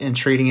themselves and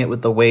treating it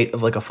with the weight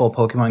of like a full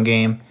Pokemon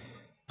game.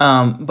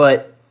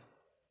 But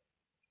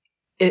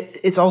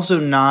it's also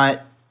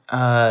not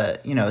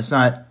it's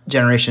not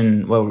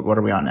generation what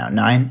are we on now?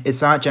 9?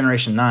 It's not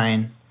generation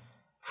 9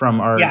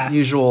 from our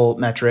usual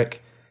metric.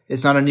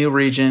 It's not a new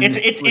region. It's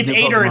 8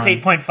 Pokemon. Or it's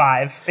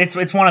 8.5.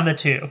 It's one of the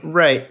two.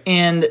 Right.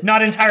 And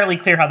not entirely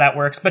clear how that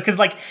works, because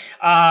Let's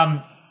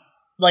Go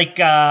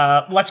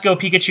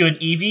Pikachu and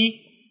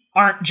Eevee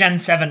aren't Gen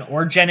 7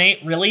 or Gen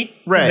 8 really,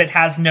 because it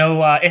has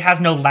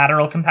no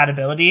lateral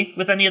compatibility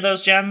with any of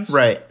those gens.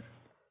 Right.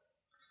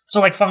 So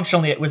like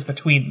functionally it was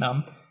between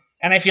them.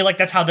 And I feel like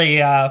that's how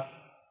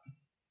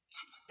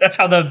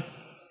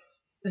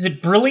is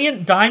it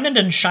Brilliant Diamond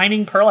and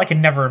Shining Pearl? I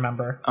can never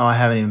remember. Oh, I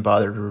haven't even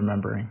bothered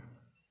remembering.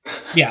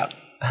 Yeah.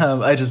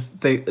 I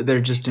just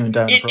they're just doing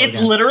Diamond Pearl it's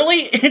again.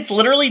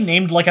 literally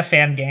named like a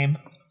fan game.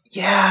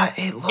 Yeah,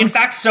 it looks... In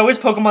fact, so is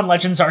Pokemon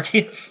Legends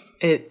Arceus.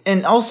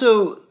 And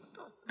also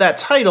that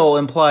title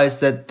implies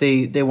that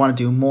they want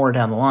to do more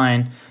down the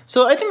line.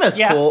 So I think that's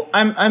cool.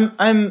 I'm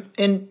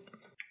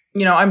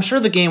sure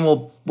the game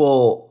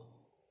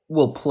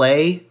will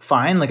play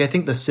fine. Like I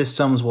think the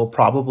systems will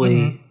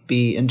probably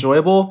be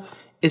enjoyable.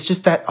 It's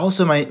just that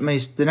also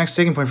the next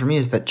sticking point for me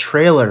is that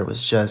trailer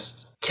was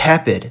just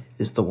tepid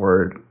is the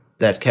word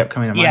that kept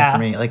coming to mind for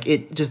me. Like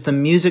it just the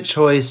music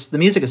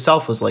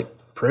itself was like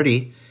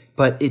pretty,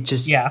 but it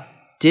just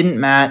didn't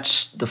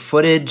match the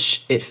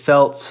footage. It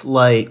felt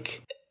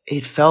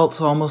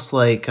almost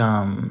like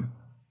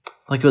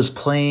it was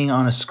playing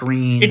on a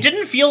screen. It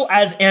didn't feel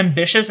as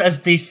ambitious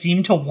as they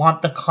seem to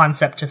want the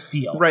concept to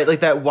feel. Right,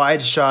 like that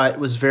wide shot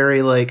was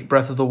very like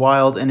Breath of the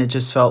Wild, and it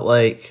just felt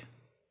like,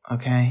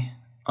 okay,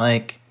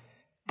 like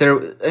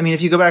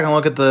if you go back and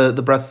look at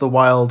the Breath of the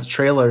Wild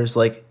trailers,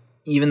 like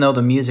even though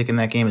the music in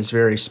that game is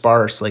very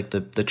sparse, like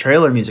the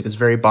trailer music is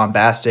very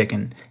bombastic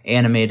and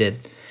animated.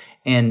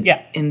 And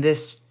in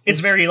this,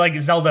 it's very like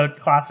Zelda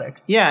classic.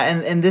 Yeah,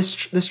 and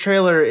this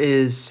trailer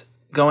is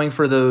going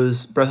for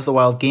those Breath of the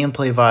Wild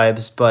gameplay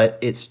vibes, but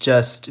it's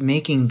just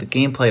making the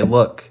gameplay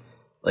look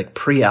like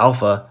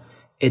pre-alpha.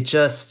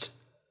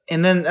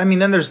 Then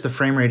there's the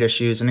frame rate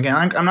issues. And again,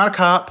 I'm not a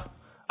cop.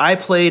 I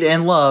played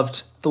and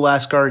loved The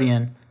Last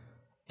Guardian,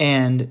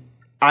 and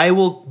I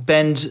will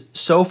bend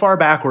so far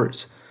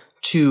backwards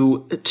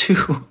to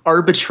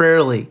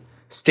arbitrarily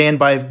stand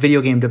by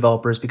video game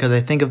developers because I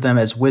think of them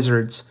as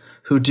wizards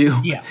who do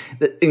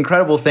the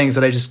incredible things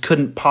that I just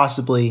couldn't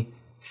possibly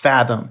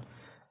fathom.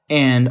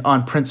 And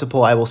on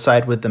principle, I will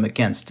side with them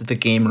against the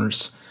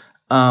gamers.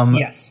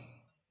 Yes.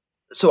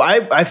 So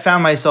I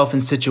found myself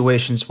in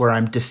situations where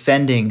I'm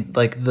defending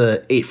like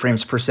the 8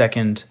 frames per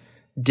second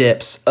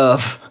dips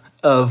of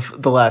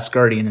The Last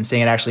Guardian and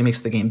saying it actually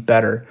makes the game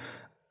better.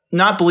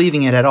 Not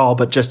believing it at all,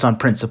 but just on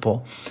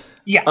principle.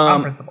 Yeah,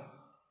 on principle.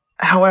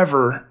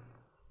 However,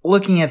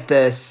 looking at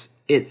this,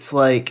 it's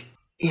like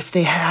if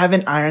they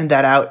haven't ironed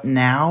that out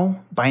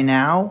by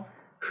now,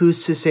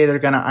 who's to say they're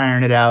going to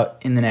iron it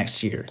out in the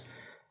next year?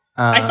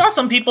 I saw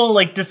some people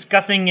like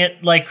discussing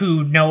it, like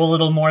who know a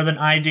little more than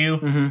I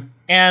do,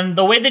 and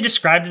the way they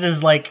described it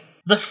is like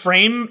the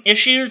frame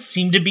issues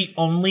seem to be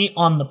only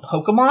on the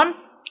Pokemon,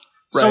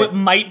 so it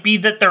might be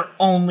that they're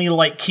only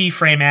like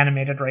keyframe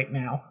animated right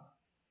now.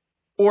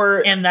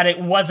 and that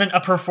it wasn't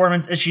a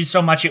performance issue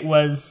so much, it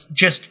was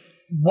just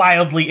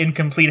wildly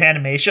incomplete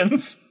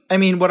animations. I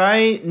mean, what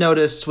I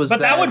noticed was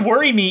that would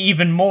worry me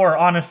even more,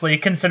 honestly,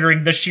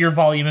 considering the sheer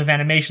volume of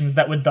animations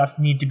that would thus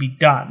need to be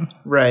done.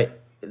 Right.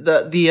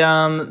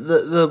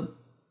 The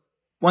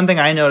one thing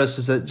I noticed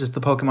is that just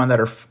the Pokemon that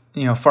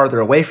are farther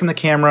away from the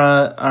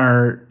camera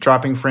are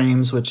dropping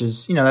frames, which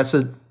is that's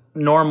a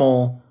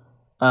normal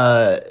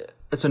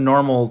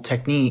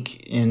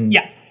technique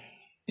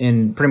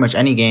in pretty much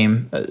any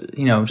game.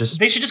 Just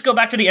they should just go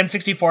back to the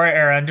N64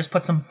 era and just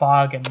put some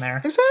fog in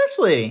there.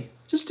 Exactly.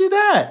 Just do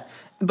that.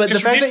 But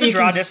just the fact reduce that the you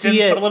draw can distance,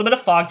 see it, put a little bit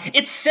of fog.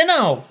 It's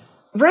Sinnoh.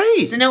 Right.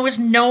 Sinnoh is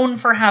known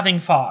for having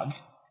fog.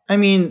 I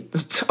mean,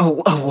 it's a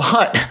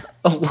lot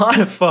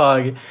of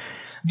fog.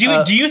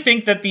 Do you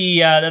think that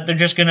that they're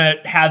just gonna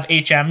have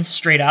HMs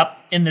straight up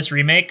in this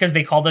remake because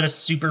they called it a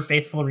super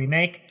faithful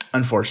remake?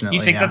 Unfortunately,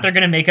 you think that they're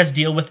gonna make us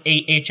deal with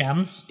 8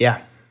 HMs?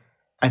 Yeah,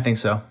 I think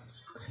so.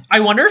 I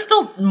wonder if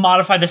they'll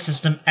modify the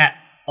system at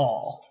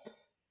all.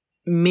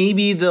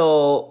 Maybe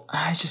they'll.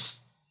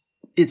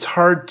 It's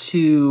hard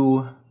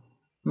to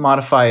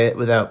modify it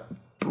without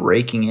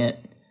breaking it.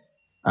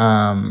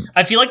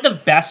 I feel like the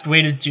best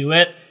way to do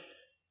it,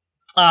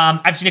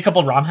 I've seen a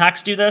couple ROM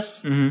hacks do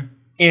this,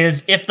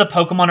 is if the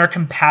Pokemon are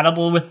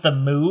compatible with the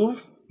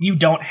move, you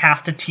don't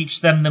have to teach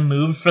them the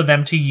move for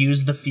them to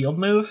use the field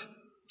move.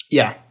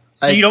 Yeah.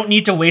 So you don't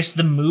need to waste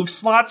the move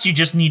slots, you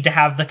just need to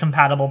have the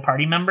compatible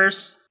party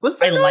members.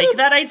 I like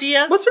that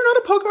idea. Was there not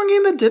a Pokemon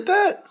game that did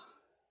that?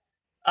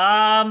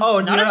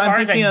 Not as far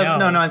as I know.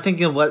 No, I'm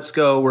thinking of Let's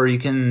Go, where you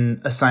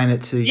can assign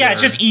it to. Yeah,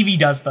 it's just Eevee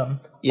does them.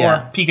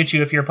 Yeah. Or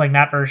Pikachu if you're playing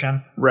that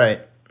version.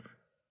 Right.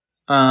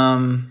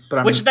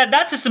 But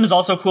that system is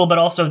also cool, but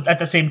also at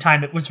the same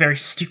time it was very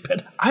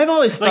stupid. I've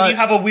always thought you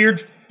have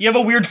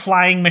a weird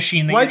flying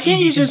machine that why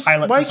can't you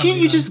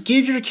just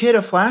give your kid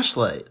a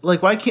flashlight?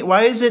 Like why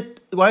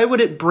would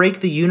it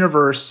break the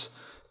universe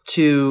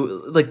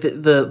to like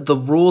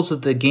the rules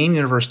of the game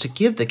universe to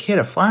give the kid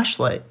a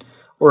flashlight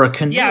or a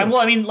canoe? Yeah,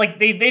 well, I mean, like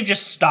they've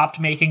just stopped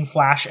making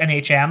Flash and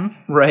HM,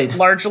 right?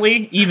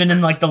 Largely, even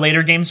in like the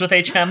later games with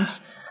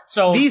HMs.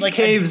 So these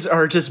caves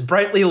are just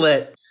brightly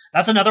lit.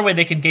 That's another way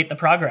they can gate the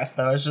progress,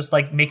 though. Is just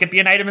like make it be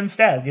an item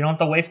instead. You don't have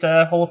to waste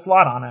a whole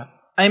slot on it.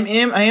 I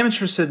am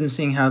interested in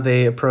seeing how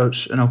they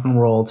approach an open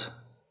world,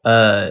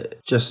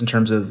 just in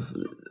terms of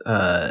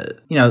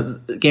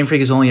Game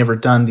Freak has only ever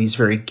done these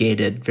very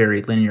gated,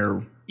 very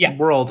linear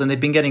worlds, and they've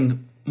been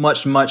getting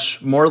much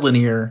more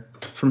linear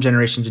from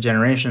generation to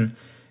generation.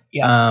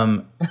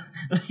 Yeah,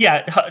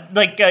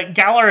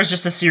 Galar is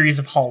just a series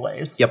of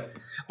hallways. Yep.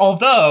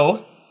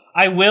 Although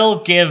I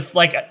will give,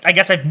 I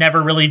guess I've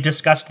never really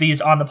discussed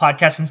these on the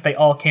podcast since they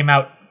all came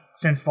out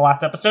since the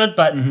last episode,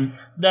 but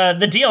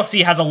the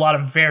DLC has a lot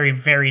of very,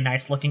 very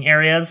nice looking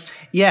areas.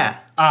 Yeah.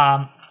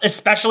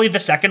 Especially the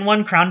second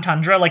one, Crown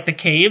Tundra, like the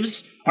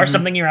caves are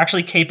something you're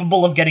actually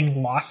capable of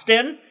getting lost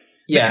in.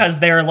 Yeah. Because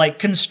they're like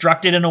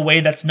constructed in a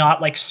way that's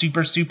not like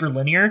super, super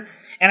linear.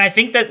 And I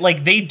think that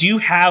like they do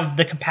have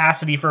the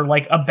capacity for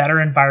like a better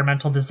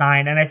environmental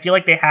design. And I feel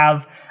like they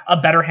have a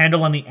better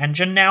handle on the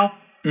engine now.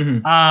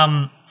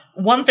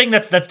 One thing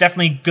that's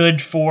definitely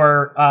good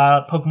for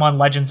Pokemon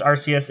Legends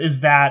Arceus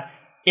is that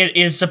it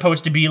is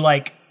supposed to be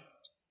like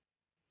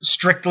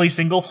strictly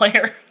single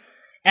player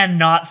and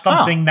not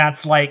something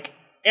that's like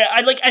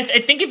I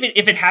think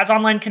if it has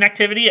online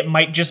connectivity, it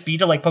might just be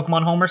to like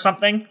Pokemon Home or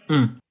something.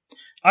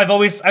 I've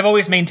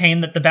always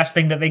maintained that the best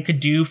thing that they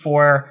could do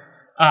for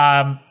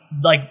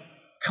like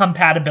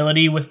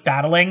compatibility with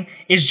battling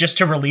is just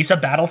to release a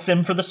battle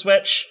sim for the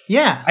Switch.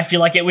 Yeah, I feel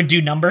like it would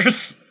do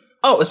numbers.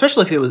 Oh,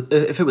 especially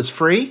if it was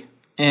free.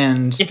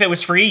 And if it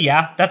was free,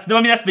 yeah, that's the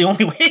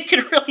only way it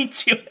could really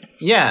do it.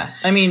 Yeah,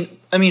 I mean,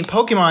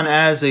 Pokemon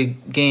as a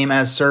game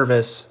as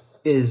service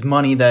is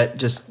money that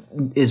just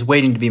is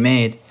waiting to be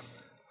made.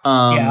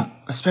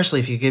 Especially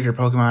if you give your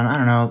Pokemon, I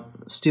don't know,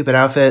 stupid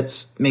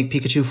outfits, make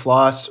Pikachu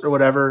floss or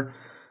whatever.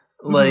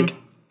 Like,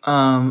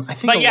 I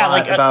think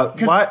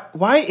about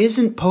why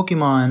isn't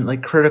Pokemon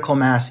like critical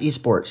mass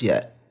esports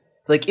yet?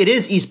 Like, it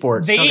is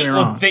esports. Don't get me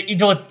wrong.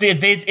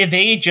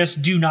 They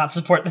just do not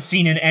support the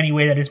scene in any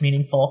way that is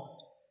meaningful.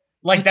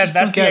 Like that's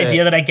the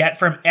idea that I get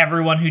from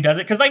everyone who does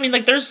it. Because I mean,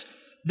 like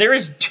there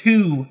is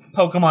 2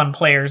 Pokemon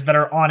players that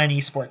are on an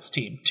esports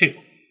team. 2.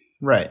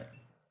 Right.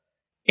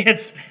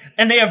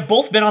 And they have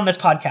both been on this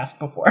podcast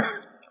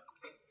before.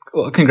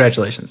 Well,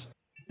 congratulations.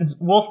 It's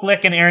Wolf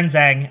Glick and Aaron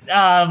Zhang.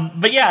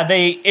 But yeah,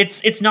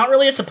 it's not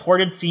really a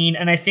supported scene,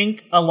 and I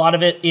think a lot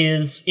of it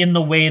is in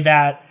the way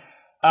that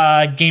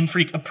Game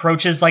Freak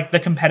approaches like the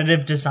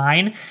competitive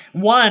design.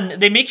 One,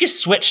 they make you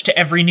switch to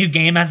every new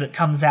game as it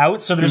comes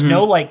out, so there's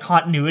no like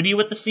continuity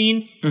with the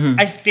scene.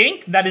 I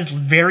think that is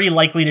very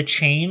likely to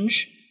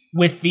change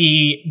with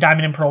the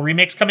Diamond and Pearl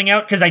remakes coming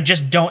out, because I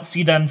just don't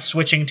see them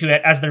switching to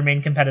it as their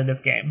main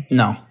competitive game.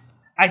 No.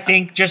 I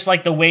think just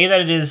like the way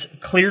that it is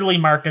clearly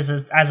marked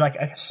as like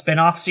a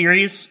spin-off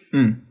series,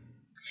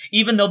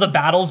 even though the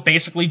battles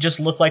basically just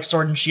look like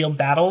Sword and Shield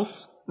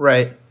battles.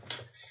 Right.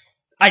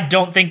 I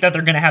don't think that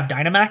they're going to have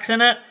Dynamax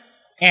in it.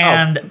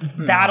 And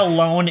that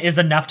alone is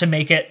enough to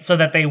make it so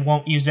that they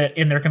won't use it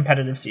in their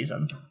competitive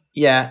season.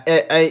 Yeah,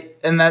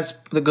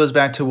 that goes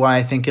back to why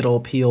I think it'll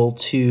appeal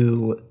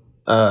to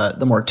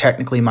the more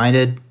technically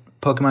minded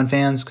Pokemon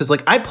fans, because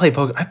like I play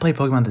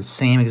Pokemon the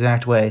same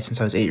exact way since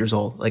I was 8 years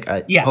old. Like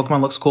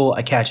Pokemon looks cool,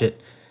 I catch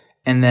it,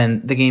 and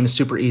then the game is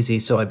super easy,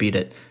 so I beat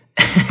it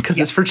because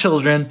it's for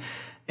children.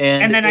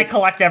 And then I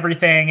collect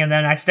everything, and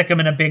then I stick them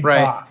in a big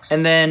box.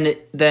 And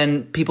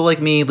then people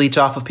like me leech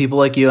off of people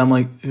like you. I'm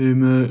like, hey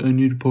man, I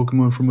need a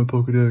Pokemon from my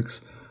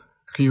Pokedex.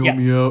 Can you help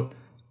me out?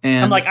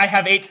 And I'm like, I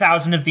have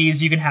 8,000 of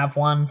these. You can have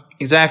one.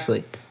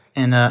 Exactly.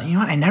 And you know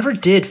what? I never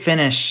did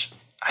finish.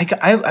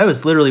 I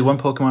was literally one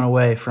Pokemon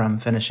away from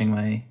finishing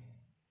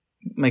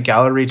my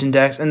Galar region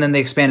dex, and then they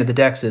expanded the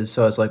dexes,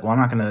 so I was like, well, I'm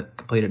not going to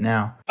complete it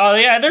now. Oh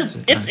yeah,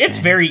 it's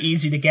very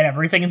easy to get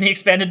everything in the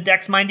expanded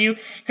dex, mind you,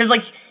 because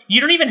like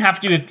you don't even have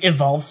to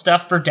evolve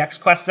stuff for dex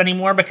quests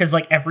anymore, because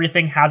like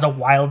everything has a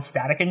wild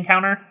static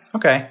encounter.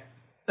 Okay,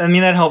 I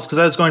mean that helps because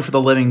I was going for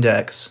the living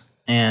dex,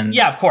 and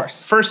yeah, of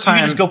course, first time you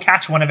can just go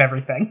catch one of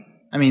everything.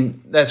 I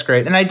mean that's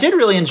great, and I did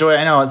really enjoy.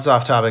 I know it's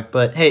off topic,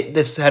 but hey,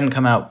 this hadn't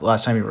come out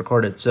last time we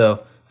recorded,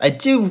 so I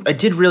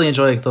did really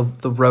enjoy like the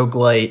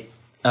roguelite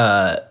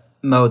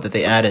mode that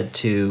they added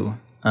to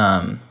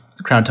Crown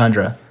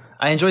Tundra.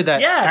 I enjoyed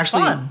that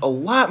actually fun. A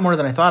lot more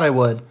than I thought I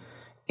would.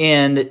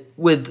 And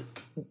with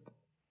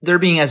there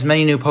being as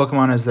many new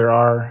Pokemon as there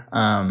are,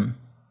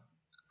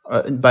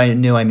 by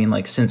new I mean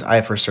like since I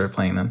first started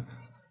playing them,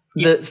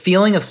 the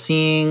feeling of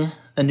seeing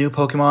a new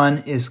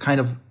Pokemon is kind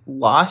of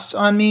lost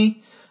on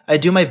me. I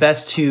do my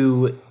best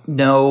to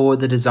know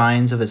the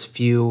designs of as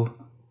few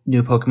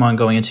new Pokemon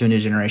going into a new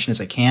generation as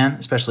I can,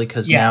 especially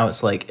because now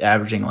it's like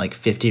averaging like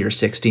 50 or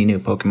 60 new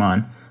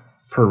Pokemon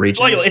per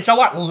region. Well, it's a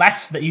lot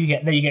less that you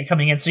get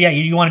coming in. So yeah,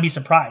 you want to be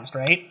surprised,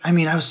 right? I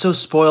mean, I was so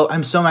spoiled.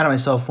 I'm so mad at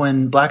myself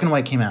when Black and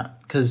White came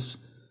out,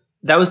 because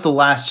that was the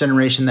last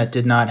generation that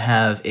did not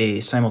have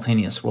a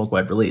simultaneous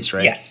worldwide release,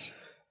 right? Yes.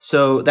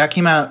 So that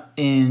came out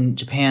in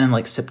Japan in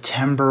like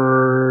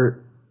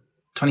September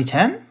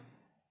 2010?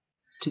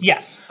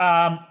 Yes.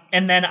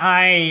 And then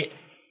I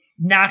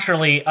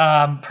naturally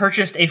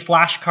purchased a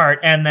flash cart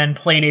and then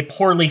played a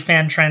poorly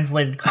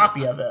fan-translated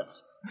copy of it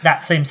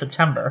that same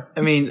September.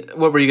 I mean,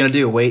 what were you going to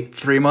do? Wait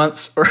 3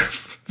 months? Or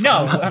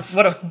no.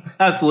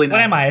 Absolutely not.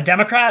 What am I, a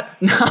Democrat?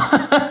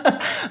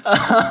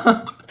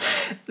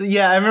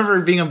 Yeah, I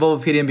remember being on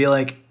Bulbapedia and be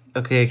like,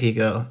 okay,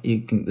 Kiko,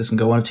 this can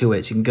go one of two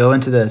ways. You can go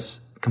into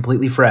this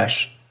completely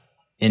fresh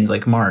in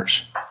like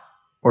March,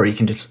 or you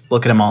can just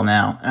look at them all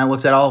now. And I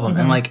looked at all of them,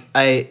 and like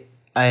I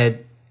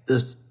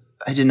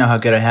didn't know how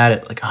good I had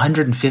it. Like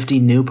 150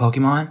 new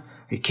Pokemon? Are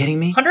you kidding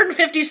me?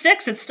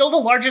 156. It's still the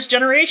largest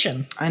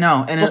generation. I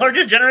know, and the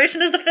largest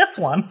generation is the 5th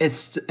one.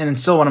 It's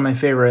still one of my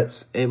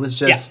favorites. It was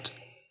just,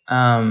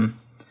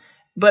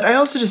 but I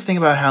also just think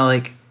about how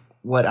like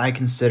what I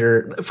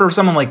consider for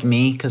someone like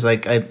me, because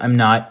like I'm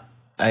not.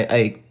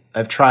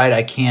 I've tried.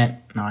 I can't.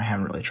 No, I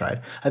haven't really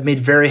tried. I've made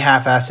very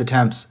half-assed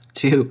attempts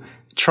to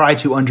try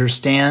to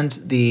understand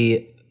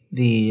the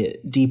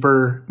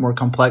deeper, more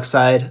complex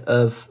side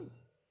of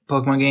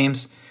Pokemon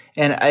games,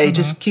 and I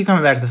just keep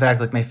coming back to the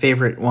fact like my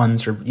favorite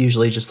ones are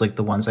usually just like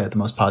the ones I have the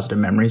most positive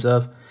memories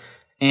of,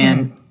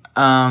 and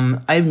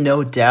I have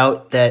no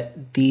doubt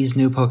that these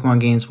new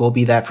Pokemon games will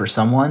be that for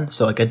someone.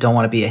 So like I don't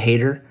want to be a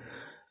hater.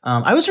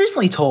 I was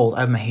recently told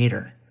I'm a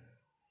hater,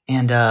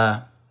 and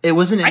it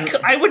wasn't.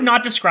 I would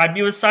not describe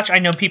you as such. I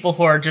know people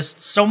who are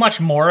just so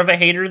much more of a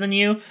hater than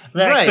you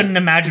that I couldn't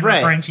imagine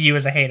referring to you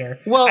as a hater.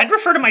 Well, I'd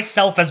refer to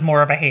myself as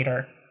more of a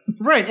hater.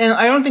 Right, and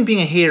I don't think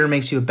being a hater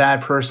makes you a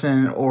bad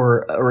person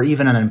or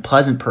even an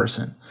unpleasant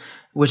person,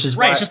 which is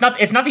right. It's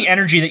not the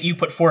energy that you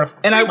put forth.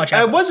 And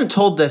I wasn't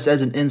told this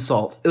as an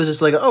insult. It was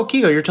just like, oh,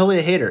 Kiko, you're totally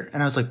a hater,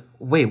 and I was like,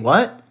 wait,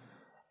 what?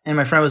 And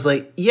my friend was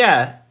like,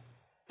 yeah,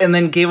 and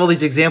then gave all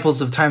these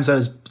examples of times I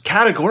was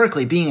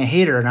categorically being a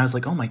hater, and I was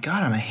like, oh my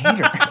god, I'm a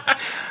hater.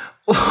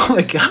 Oh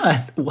my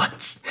god,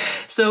 what?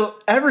 So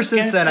ever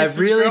since then, I've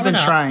really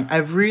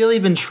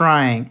been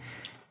trying.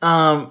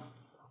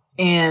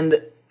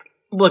 And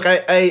look,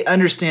 I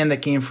understand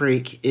that Game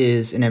Freak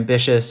is an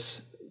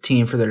ambitious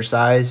team for their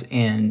size,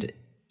 and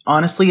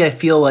honestly, I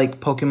feel like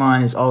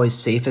Pokemon is always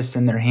safest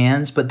in their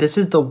hands, but this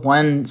is the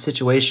one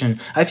situation.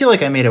 I feel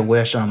like I made a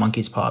wish on a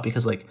monkey's paw,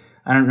 because like,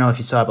 I don't know if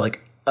you saw it, but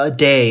like a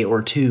day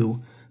or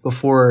two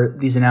before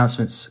these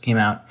announcements came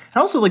out.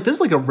 And also, like, this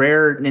is like a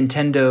rare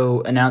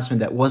Nintendo announcement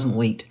that wasn't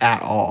leaked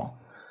at all.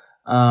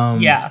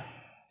 Yeah.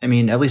 I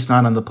mean, at least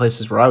not on the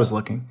places where I was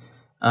looking.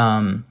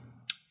 I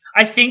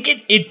think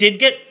it did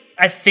get...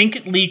 I think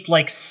it leaked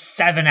like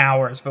 7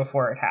 hours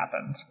before it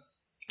happened.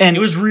 And it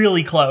was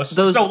really close.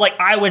 So, like,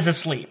 I was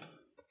asleep.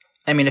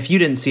 I mean, if you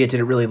didn't see it, did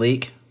it really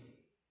leak?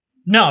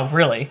 No,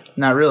 really.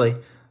 Not really.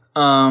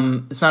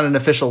 It's not an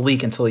official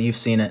leak until you've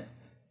seen it.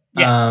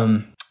 Yeah.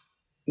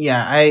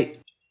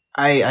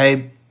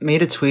 I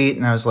made a tweet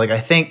and I was like, I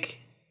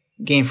think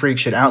Game Freak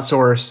should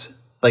outsource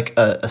like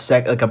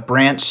a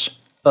branch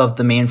of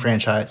the main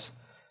franchise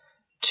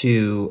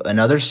to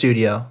another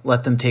studio,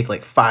 let them take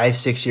like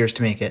 5-6 years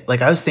to make it.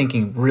 Like I was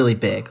thinking really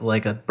big,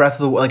 like an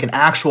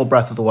actual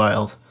Breath of the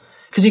Wild,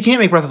 because you can't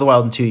make Breath of the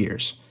Wild in 2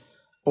 years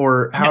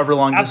or however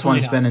long this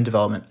one's been in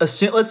development.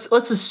 Let's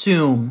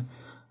assume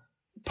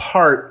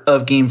part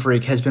of Game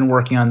Freak has been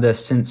working on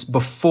this since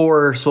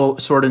before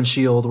Sword and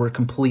Shield were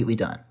completely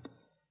done.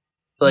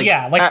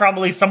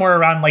 Probably somewhere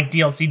around like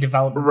DLC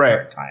development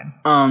start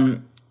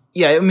time.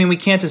 Yeah, I mean, we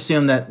can't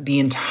assume that the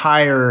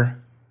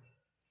entirety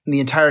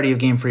of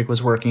Game Freak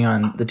was working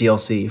on the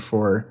DLC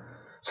for.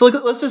 So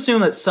let's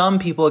assume that some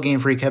people at Game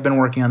Freak have been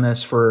working on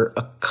this for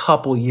a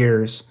couple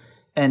years,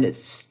 and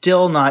it's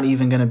still not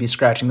even going to be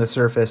scratching the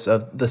surface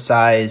of the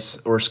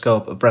size or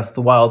scope of Breath of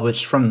the Wild,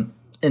 which from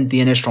in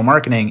the initial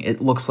marketing, it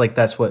looks like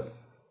that's what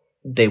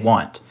they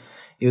want.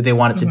 They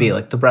want it to be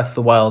like the Breath of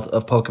the Wild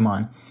of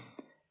Pokemon.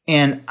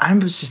 And I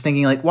was just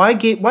thinking, like, why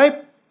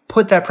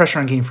put that pressure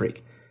on Game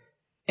Freak?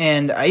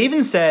 And I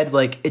even said,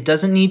 like, it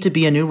doesn't need to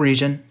be a new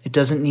region. It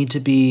doesn't need to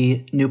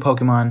be new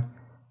Pokemon.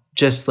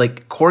 Just,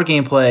 like, core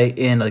gameplay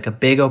in, like, a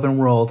big open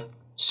world,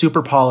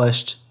 super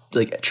polished,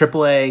 like,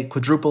 AAA,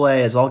 quadruple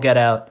A as all get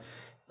out.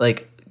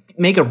 Like,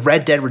 make a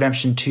Red Dead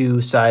Redemption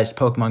 2 sized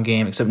Pokemon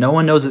game, except no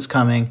one knows it's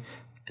coming.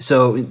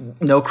 So,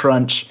 no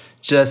crunch.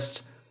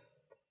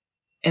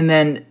 And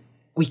then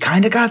we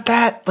kind of got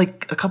that,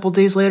 like, a couple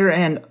days later,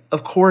 and,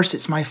 of course,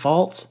 it's my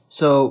fault.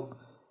 So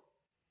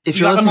if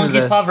you're listening to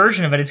this, you got the Monkey's Paw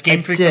version of it. It's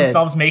Game Freak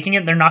themselves making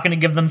it. They're not going to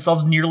give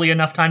themselves nearly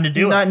enough time to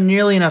do it. Not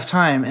nearly enough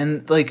time.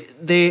 And like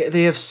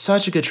they have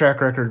such a good track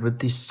record with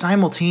these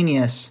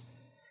simultaneous.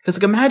 Because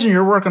like imagine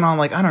you're working on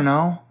like, I don't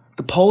know,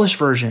 the Polish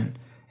version,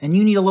 and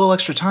you need a little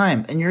extra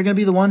time, and you're going to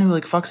be the one who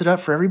like fucks it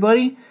up for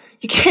everybody.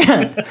 You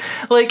can't.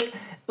 like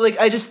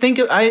I just think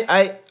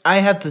I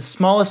had the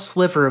smallest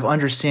sliver of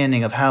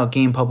understanding of how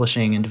game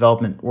publishing and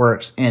development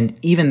works, and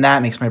even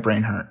that makes my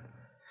brain hurt.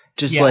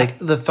 Like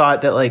the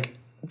thought that like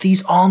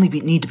these all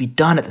need to be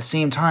done at the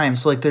same time.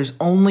 So like there's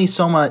only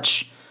so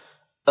much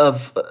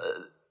of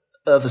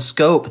a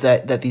scope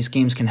that these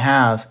games can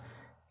have.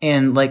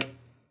 And like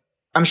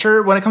I'm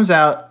sure when it comes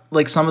out,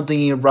 like some of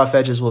the rough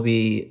edges will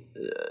be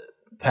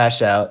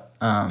patched out.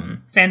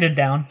 Sanded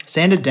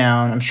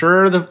down. I'm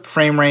sure the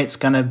frame rate's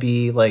gonna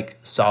be like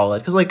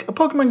solid. Because like a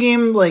Pokemon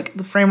game, like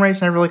the frame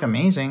rate's never like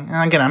amazing.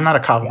 And again, I'm not a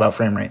cop about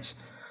frame rates.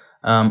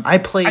 I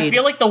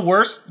feel like the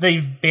worst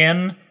they've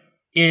been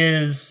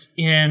is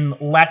in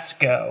Let's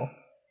Go.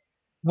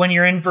 When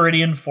you're in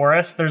Viridian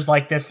Forest, there's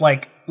like this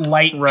like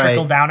light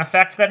trickle down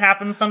effect that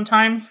happens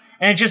sometimes,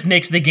 and it just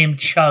makes the game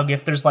chug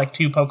if there's like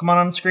two Pokemon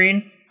on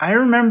screen. I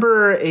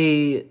remember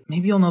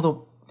maybe you'll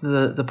know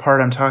the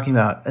part I'm talking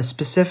about, a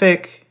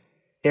specific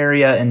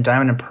area in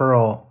Diamond and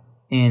Pearl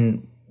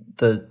in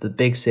the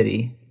big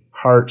city,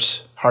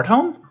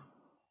 Hearthome?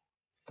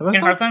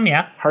 In Hearthome,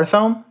 yeah.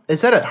 Hearthome?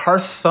 Is that a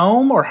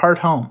Hearthome or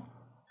Hearthome?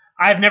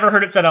 I've never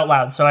heard it said out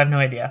loud, so I have no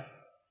idea.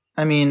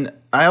 I mean,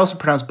 I also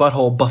pronounce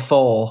butthole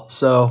Bathol,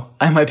 so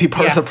I might be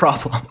part of the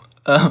problem.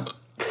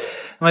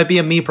 It might be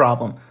a me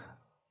problem.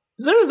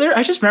 Is there?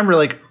 I just remember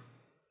like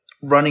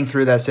running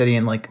through that city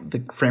and like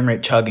the frame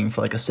rate chugging for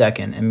like a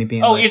second, and me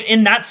being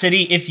in that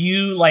city, if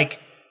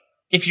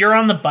you're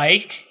on the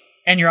bike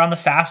and you're on the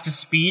fastest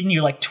speed and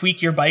you like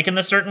tweak your bike in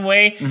a certain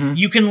way,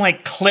 you can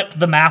like clip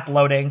the map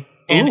loading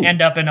and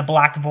end up in a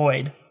black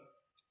void.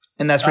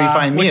 And that's where you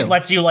find Mew.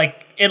 Which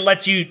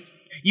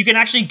you can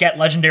actually get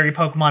legendary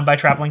Pokemon by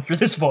traveling through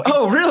this void.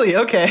 Oh, really?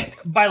 Okay.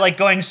 By like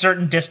going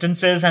certain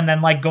distances and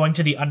then like going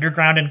to the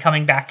underground and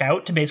coming back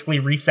out to basically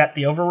reset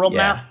the overworld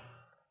map.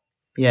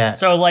 Yeah.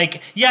 So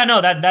like,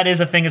 that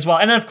is a thing as well.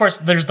 And then of course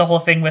there's the whole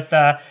thing with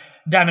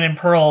Diamond and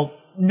Pearl,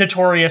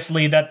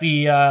 notoriously that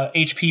the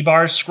HP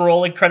bars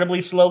scroll incredibly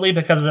slowly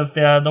because of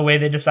the way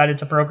they decided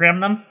to program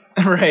them.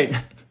 Right.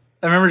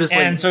 I remember just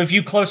and so if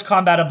you close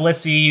combat a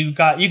Blissey,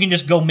 you can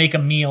just go make a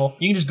meal.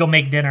 You can just go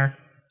make dinner.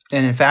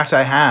 And in fact,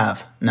 I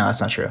have. No,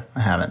 that's not true. I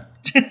haven't.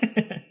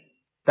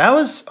 That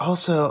was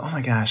also, oh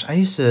my gosh, now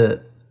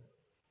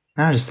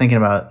I'm just thinking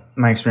about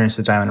my experience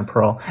with Diamond and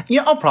Pearl.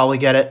 I'll probably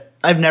get it.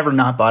 I've never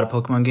not bought a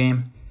Pokemon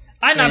game.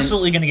 I'm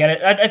absolutely going to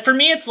get it. For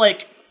me, it's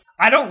like,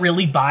 I don't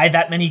really buy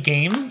that many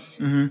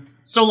games. Mm-hmm.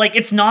 So like,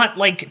 it's not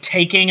like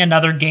taking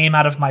another game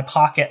out of my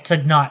pocket to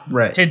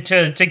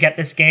get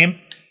this game.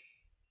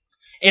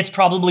 It's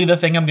probably the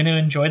thing I'm going to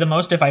enjoy the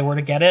most if I were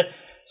to get it.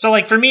 So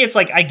like, for me, it's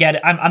like, I get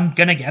it. I'm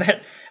going to get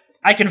it.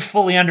 I can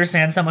fully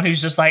understand someone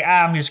who's just like,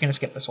 I'm just going to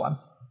skip this one.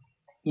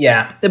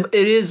 Yeah, it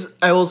is,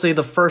 I will say,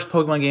 the first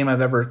Pokemon game I've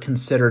ever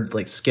considered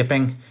like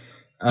skipping.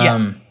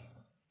 Diamond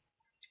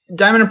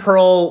and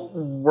Pearl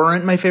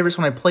weren't my favorites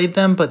when I played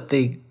them, but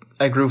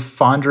I grew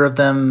fonder of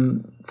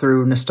them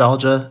through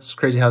nostalgia. It's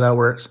crazy how that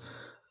works.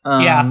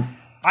 I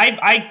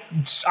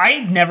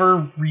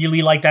never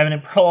really liked Diamond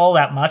and Pearl all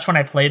that much when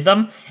I played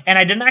them, and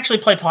I didn't actually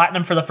play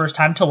Platinum for the first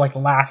time till like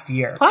last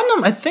year.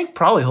 Platinum, I think,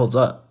 probably holds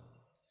up.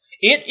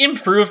 It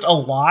improved a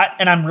lot,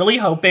 and I'm really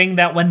hoping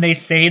that when they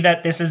say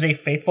that this is a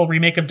faithful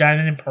remake of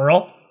Diamond and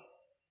Pearl,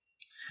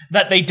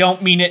 that they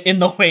don't mean it in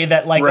the way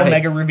that like Right.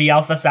 Omega Ruby,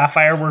 Alpha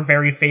Sapphire were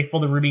very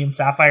faithful to Ruby and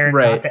Sapphire and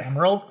Right. not to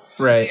Emerald.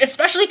 Right.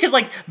 Especially because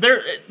like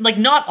they're like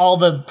not all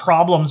the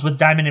problems with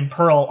Diamond and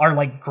Pearl are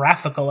like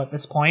graphical at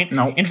this point.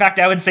 Nope. In fact,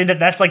 I would say that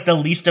that's like the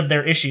least of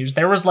their issues.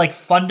 There was like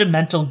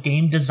fundamental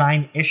game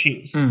design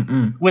issues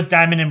with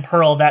Diamond and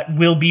Pearl that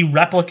will be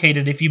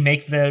replicated if you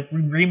make the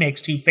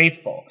remakes too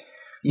faithful.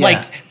 Yeah.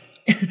 Like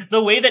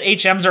the way that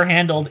HMs are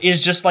handled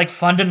is just like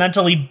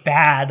fundamentally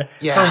bad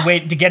Yeah. for way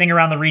to getting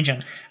around the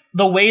region.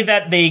 The way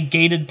that they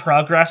gated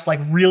progress like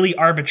really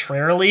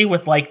arbitrarily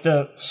with like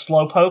the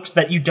slow pokes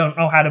that you don't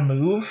know how to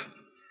move.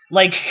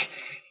 Like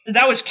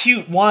that was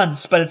cute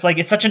once, but it's like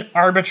it's such an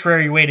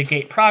arbitrary way to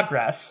gate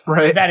progress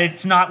Right. that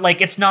it's not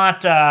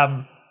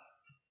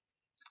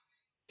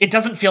it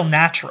doesn't feel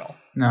natural.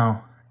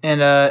 No.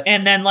 And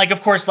And then like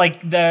of course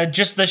like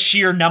the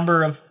sheer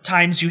number of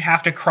times you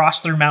have to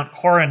cross through Mount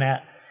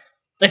Coronet.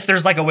 If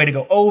there's like a way to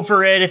go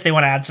over it, if they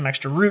want to add some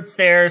extra routes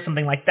there,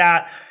 something like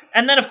that.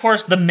 And then, of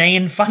course, the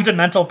main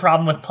fundamental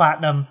problem with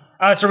Platinum,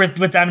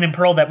 with Diamond and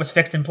Pearl that was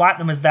fixed in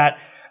Platinum is that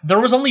there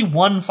was only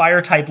one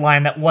fire type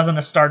line that wasn't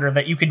a starter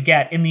that you could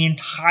get in the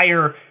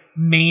entire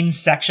main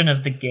section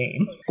of the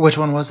game. which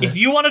one was it? If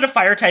you wanted a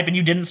fire type and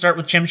you didn't start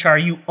with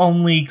Chimchar, you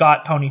only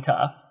got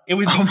Ponyta. It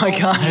was the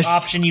only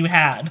option you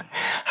had.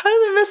 How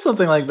did I miss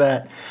something like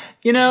that?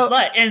 You know,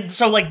 And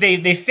so like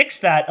they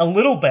fixed that a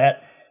little bit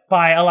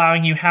by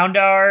allowing you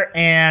Houndour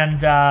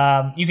and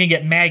you can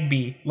get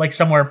Magby like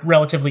somewhere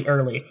relatively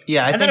early.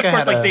 Yeah, I and think then of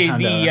course I like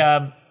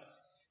had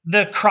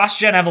the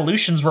cross-gen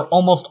evolutions were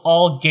almost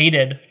all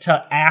gated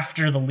to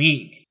after the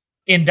League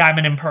in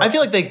Diamond and Pearl. I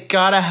feel like they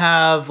gotta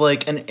have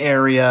like an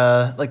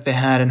area like they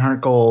had in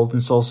Heart Gold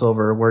and Soul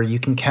Silver where you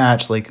can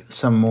catch like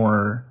some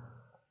more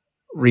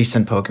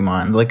recent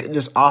Pokemon, like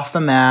just off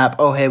the map.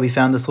 Oh, hey, we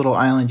found this little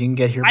island. You can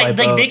get here by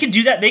boat. They could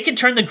do that. They could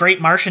turn the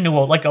Great Marsh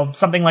into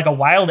something like a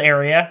wild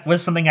area.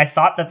 Was something I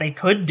thought that they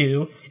could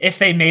do if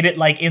they made it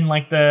like in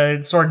like the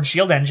Sword and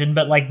Shield engine.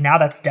 But like now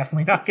that's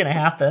definitely not going to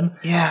happen.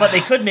 Yeah. But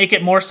they could make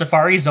it more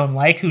Safari Zone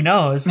like. Who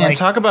knows? Man, like,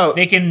 talk about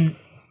they can.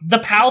 The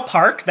PAL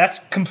Park, that's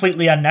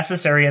completely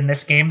unnecessary in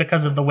this game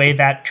because of the way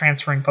that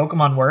transferring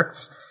Pokemon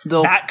works.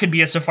 That could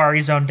be a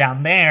Safari Zone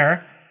down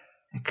there.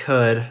 It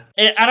could.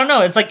 I don't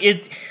know. It's like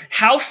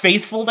how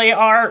faithful they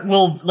are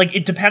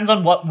it depends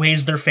on what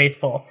ways they're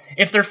faithful.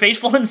 If they're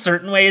faithful in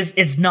certain ways,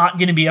 it's not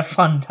going to be a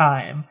fun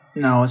time.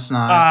 No, it's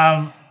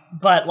not.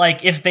 But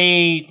like if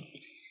they,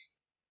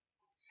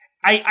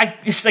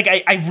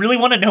 I really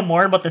want to know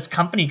more about this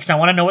company because I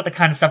want to know what the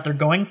kind of stuff they're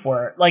going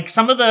for. Like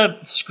some of the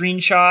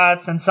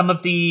screenshots and some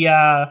of the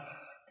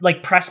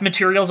like press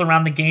materials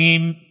around the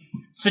game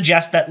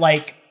suggest that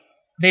like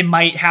they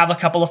might have a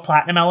couple of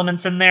platinum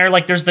elements in there.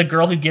 Like there's the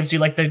girl who gives you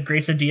like the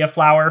Gracidia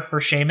flower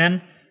for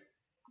Shaman.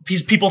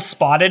 People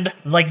spotted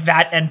like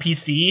that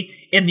NPC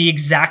in the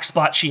exact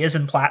spot she is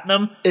in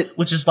Platinum,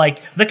 which is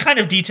like the kind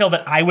of detail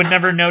that I would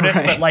never notice.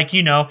 Right. But like,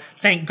 you know,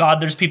 thank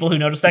God there's people who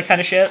notice that kind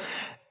of shit.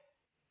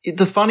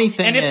 The funny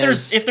thing and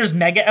if there's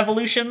mega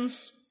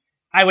evolutions,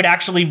 I would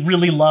actually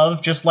really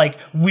love just like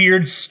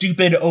weird,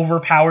 stupid,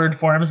 overpowered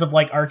forms of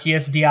like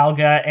Arceus,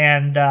 Dialga,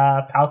 and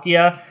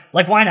Palkia.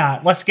 Like, why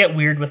not? Let's get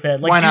weird with it.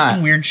 Like, Why not? do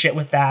some weird shit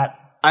with that.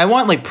 I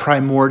want like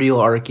primordial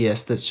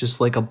Arceus that's just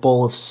like a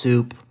bowl of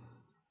soup.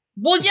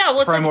 Well, yeah,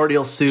 well,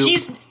 primordial soup.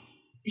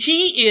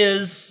 He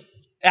is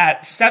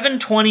at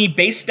 720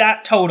 base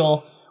stat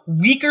total,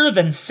 weaker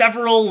than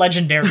several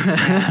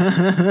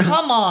legendaries.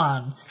 Come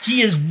on,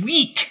 he is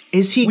weak.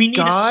 Is he we need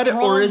God a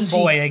strong or is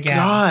boy he again.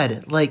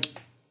 God? Like,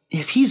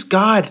 if he's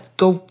God,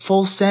 go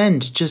full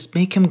send. Just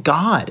make him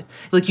God.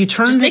 Like you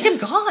turn. Make him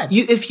God.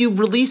 If you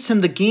release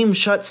him, the game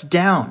shuts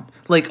down.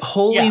 Like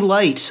holy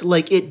light,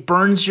 like it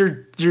burns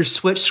your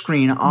Switch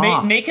screen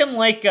off. Make him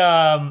like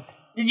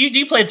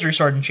you played through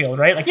Sword and Shield,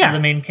 right? Like through the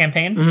main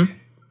campaign. Mm-hmm.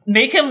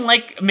 Make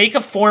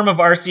a form of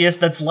Arceus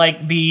that's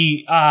like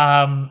the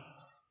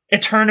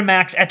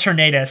Eternamax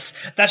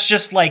Eternatus. That's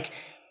just like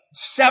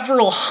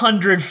several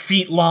 100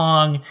 feet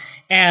long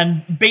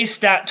and base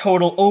stat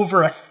total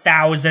over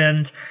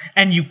 1,000,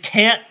 and you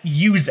can't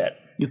use it.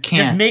 You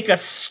can't. Just make a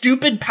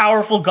stupid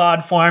powerful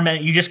god form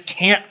and you just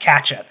can't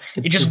catch it.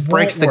 It just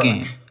breaks the won't work.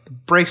 game.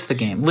 It breaks the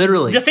game,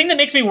 literally. The thing that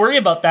makes me worry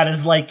about that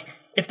is like,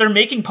 if they're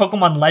making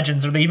Pokemon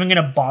Legends, are they even going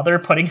to bother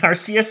putting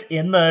Arceus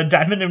in the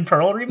Diamond and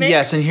Pearl remakes?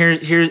 Yes, and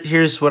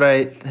here's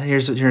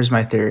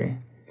my theory.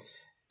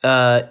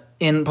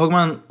 In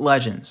Pokemon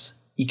Legends,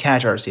 you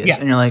catch Arceus,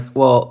 and you're like,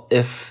 well,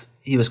 if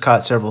he was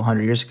caught several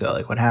hundred years ago,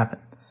 like what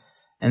happened?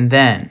 And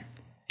then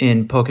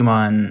in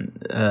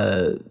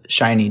Pokemon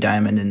Shiny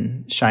Diamond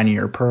and Shiny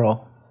or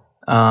Pearl,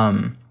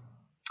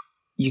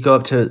 you go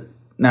up to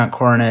Mount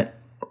Coronet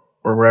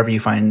or wherever you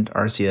find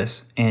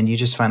Arceus, and you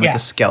just find like a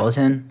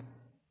skeleton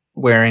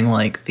wearing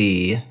like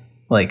the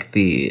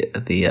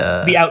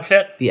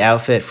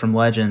outfit from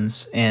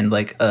Legends and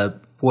like a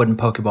wooden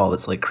Pokeball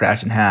that's like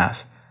cracked in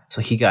half.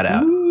 So he got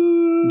out.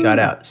 Ooh. He got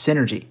out.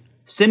 Synergy.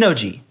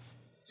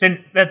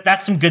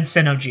 That's some good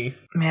synergy.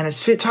 Man,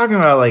 it's talking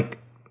about like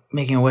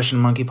making a wish in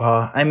Monkey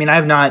Paw. I mean,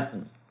 I've not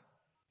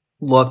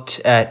looked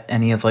at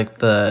any of like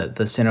the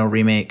Sinnoh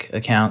remake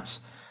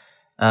accounts.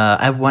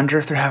 I wonder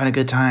if they're having a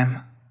good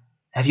time.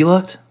 Have you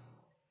looked?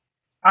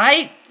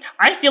 I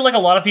feel like a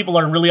lot of people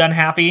are really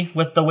unhappy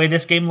with the way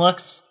this game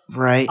looks.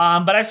 Right.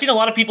 But I've seen a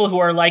lot of people who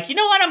are like, you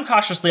know what, I'm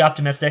cautiously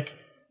optimistic.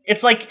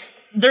 It's like,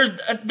 there's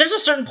a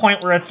certain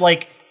point where it's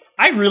like,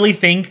 I really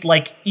think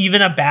like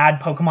even a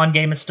bad Pokemon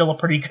game is still a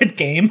pretty good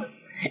game.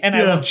 And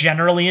I will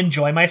generally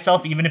enjoy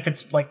myself, even if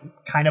it's like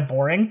kind of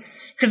boring.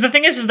 Because the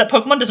thing is that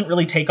Pokemon doesn't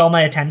really take all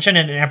my attention,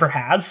 and it never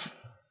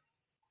has.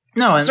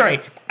 No, sorry.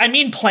 I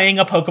mean, playing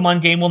a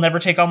Pokemon game will never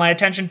take all my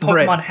attention.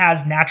 Pokemon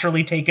has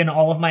naturally taken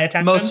all of my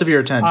attention. Most of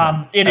your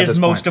attention. It is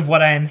most of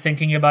what I am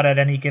thinking about at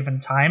any given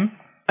time.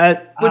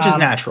 Which is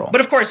natural. But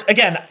of course,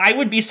 again, I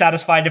would be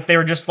satisfied if they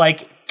were just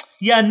like,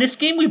 yeah, in this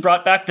game we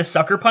brought back the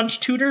Sucker Punch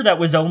tutor that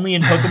was only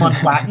in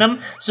Pokemon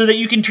Platinum, so that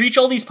you can teach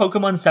all these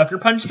Pokemon Sucker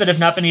Punch that have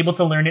not been able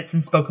to learn it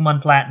since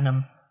Pokemon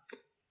Platinum.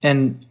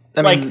 And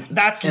I mean,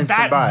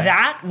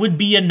 that would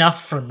be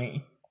enough for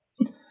me.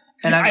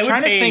 And I'm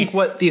trying to think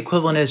what the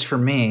equivalent is for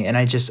me, and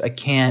I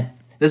can't.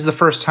 This is the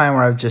first time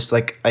where I've just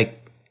like I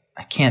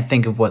can't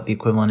think of what the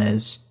equivalent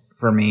is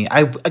for me.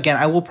 I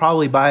will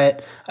probably buy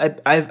it.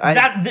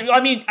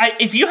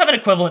 If you have an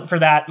equivalent for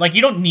that, like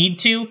you don't need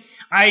to.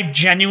 I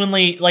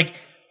genuinely like.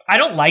 I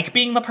don't like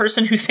being the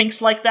person who thinks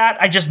like that.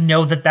 I just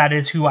know that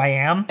is who I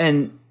am,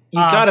 and you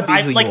gotta be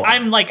who you are.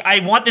 I'm like, I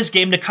want this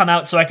game to come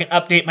out so I can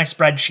update my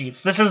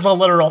spreadsheets. This is the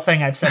literal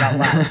thing I've said out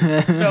loud.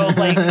 So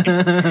like,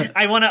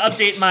 I want to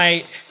update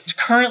my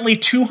currently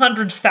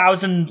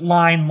 200,000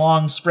 line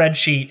long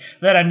spreadsheet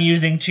that I'm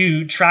using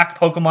to track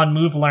Pokemon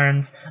move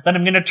learns that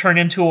I'm going to turn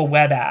into a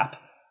web app.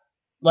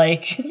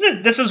 Like,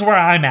 this is where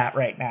I'm at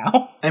right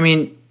now. I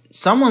mean,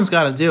 someone's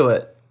got to do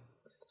it.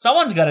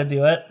 Someone's got to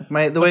do it.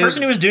 The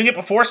person who was doing it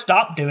before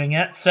stopped doing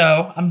it,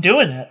 so I'm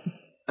doing it.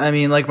 I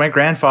mean, like, my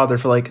grandfather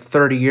for like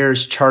 30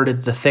 years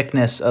charted the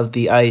thickness of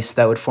the ice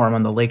that would form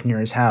on the lake near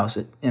his house.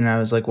 And I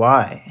was like,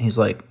 why? And he's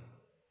like,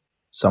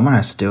 someone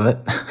has to do it.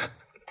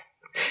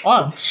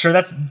 Well, I'm sure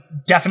that's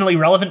definitely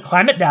relevant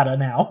climate data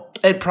now.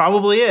 It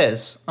probably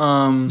is.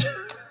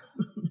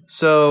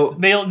 So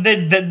they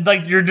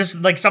like you're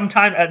just like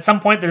at some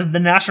point there's the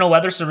National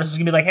Weather Service is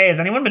gonna be like, hey, has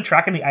anyone been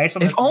tracking the ice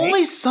on this lake? If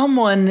only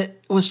someone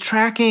was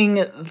tracking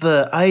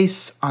the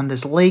ice on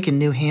this lake in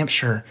New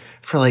Hampshire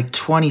for like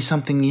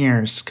 20-something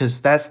years,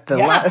 because that's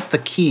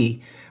the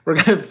key. We're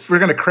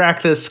gonna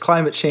crack this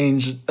climate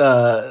change.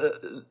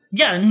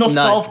 And they'll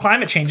solve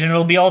climate change, and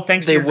it'll be all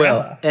thanks to your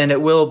grandpa. And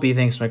it will be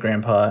thanks to my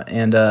grandpa,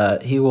 and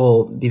he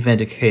will be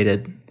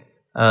vindicated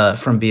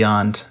from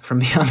beyond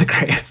the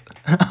grave.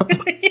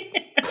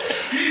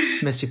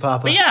 Miss you,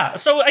 Papa. But yeah,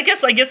 so I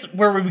guess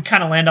where we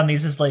kind of land on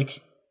these is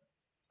like,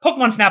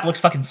 Pokemon Snap looks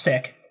fucking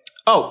sick.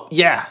 Oh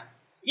yeah,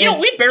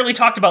 we barely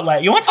talked about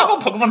that. You want to talk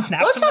about Pokemon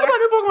Snap? Let's talk about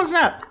new Pokemon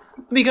Snap.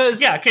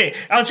 Because okay.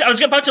 I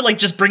was about to like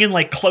just bring in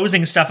like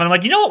closing stuff, and I'm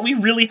like, you know what? We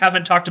really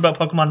haven't talked about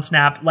Pokemon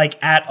Snap like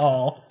at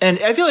all. And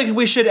I feel like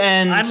we should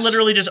end. I'm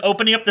literally just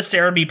opening up the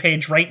Cerebi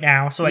page right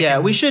now, so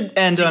we should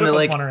end on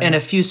an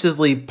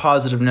effusively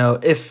positive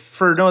note, if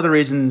for no other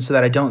reason so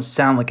that I don't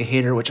sound like a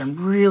hater, which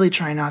I'm really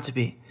trying not to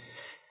be.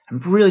 I'm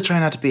really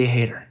trying not to be a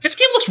hater. This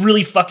game looks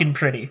really fucking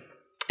pretty.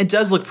 It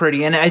does look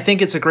pretty, and I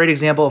think it's a great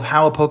example of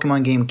how a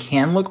Pokemon game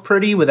can look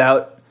pretty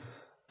without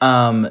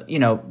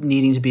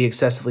needing to be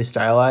excessively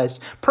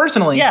stylized.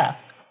 Personally,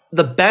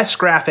 the best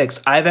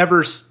graphics I've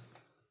ever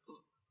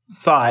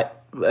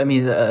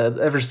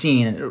ever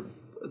seen,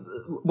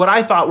 what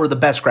I thought were the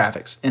best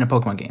graphics in a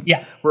Pokemon game,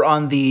 were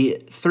on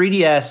the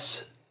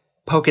 3DS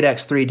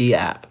Pokedex 3D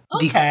app.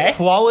 Okay. The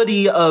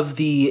quality of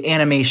the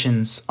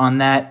animations on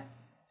that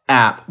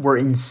app were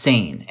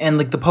insane, and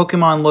like the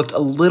Pokemon looked a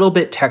little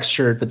bit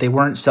textured, but they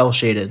weren't cell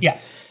shaded. Yeah,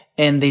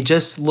 and they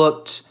just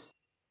looked.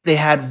 They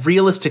had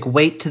realistic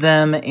weight to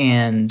them,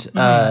 and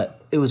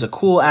it was a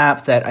cool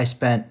app that I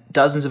spent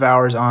dozens of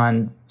hours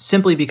on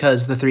simply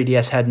because the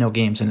 3DS had no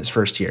games in its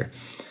first year.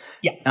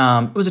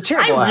 Yeah. It was a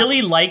terrible app. I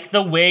really like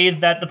the way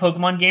that the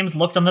Pokemon games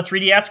looked on the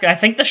 3DS. I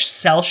think the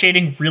cell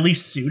shading really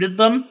suited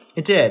them.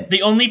 It did.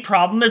 The only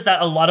problem is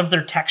that a lot of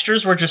their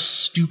textures were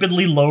just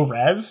stupidly low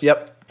res.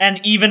 Yep. And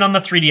even on the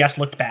 3DS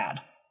looked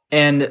bad.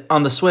 And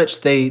on the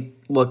Switch, they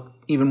look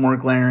even more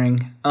glaring.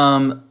 For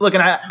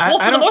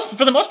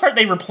the most part,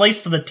 they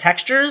replaced the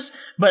textures,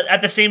 but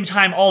at the same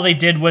time, all they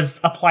did was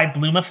apply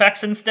bloom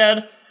effects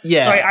instead.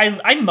 Yeah. So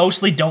I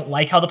mostly don't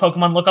like how the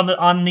Pokemon look on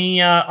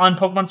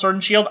Pokemon Sword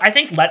and Shield. I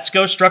think Let's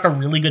Go struck a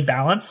really good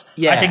balance.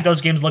 Yeah. I think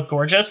those games look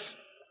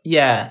gorgeous.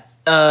 Yeah.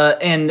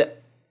 And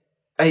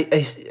I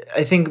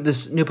think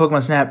this new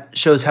Pokemon Snap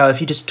shows how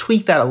if you just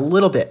tweak that a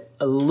little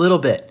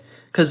bit,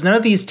 because none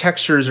of these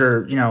textures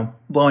are,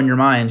 blowing your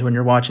mind when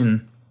you're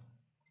watching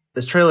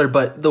this trailer,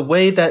 but the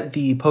way that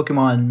the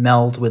Pokemon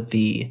meld with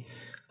the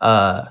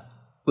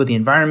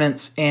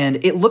environments,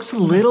 and it looks a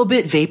little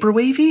bit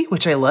vaporwavy,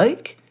 which I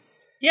like.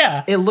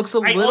 Yeah. It looks a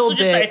little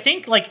bit. I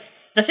think like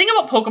the thing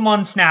about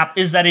Pokemon Snap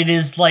is that it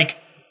is like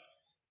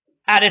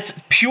at its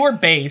pure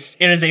base,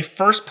 it is a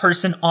first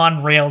person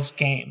on rails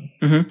game.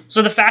 Mm-hmm.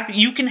 So the fact that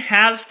you can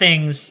have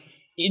things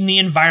in the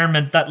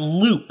environment that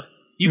loop.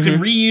 You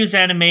can reuse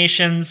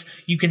animations,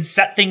 you can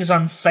set things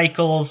on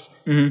cycles,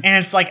 and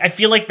it's like, I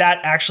feel like that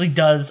actually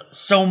does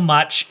so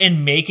much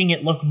in making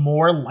it look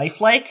more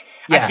lifelike.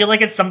 Yeah. I feel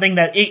like it's something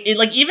that, it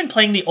like, even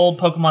playing the old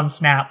Pokemon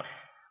Snap,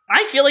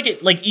 I feel like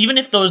it, like, even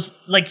if those,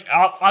 like,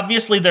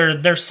 obviously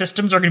their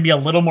systems are going to be a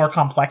little more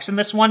complex in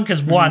this one,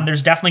 because one,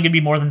 there's definitely going to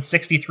be more than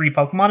 63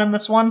 Pokemon in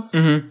this one.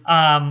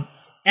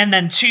 And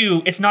then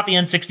two, it's not the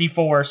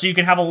N64, so you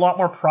can have a lot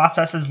more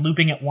processes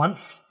looping at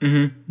once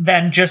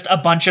than just a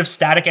bunch of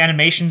static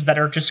animations that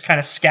are just kind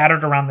of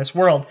scattered around this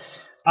world.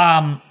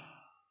 But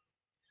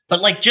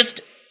like,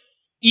 just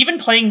even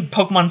playing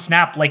Pokemon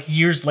Snap like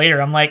years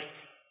later, I'm like,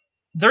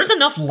 there's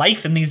enough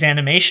life in these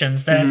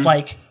animations that it's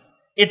like,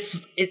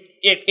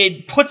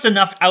 it puts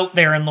enough out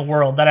there in the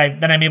world that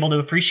I'm able to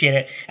appreciate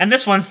it. And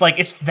this one's like,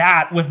 it's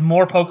that with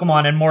more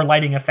Pokemon and more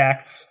lighting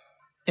effects.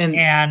 And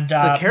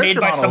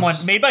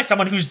made by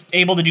someone who's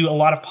able to do a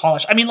lot of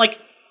polish. I mean, like,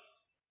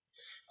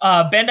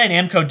 Bandai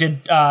Namco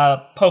did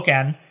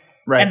Pokken,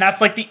 right? And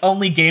that's like the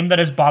only game that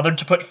has bothered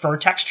to put fur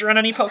texture on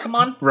any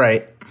Pokemon,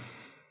 right?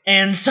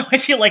 And so I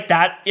feel like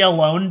that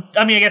alone.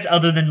 I mean, I guess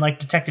other than like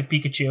Detective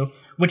Pikachu,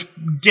 which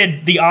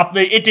did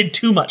it did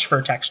too much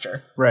fur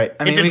texture, right?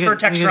 I mean, it did fur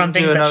texture on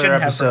things that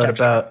shouldn't have fur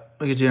texture.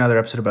 We could do another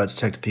episode about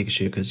Detective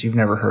Pikachu because you've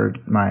never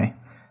heard my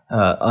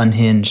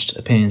unhinged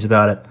opinions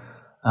about it.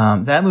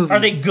 That movie, are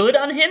they good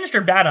unhinged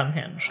or bad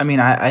unhinged? I mean,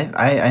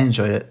 I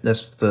enjoyed it.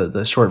 That's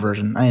the short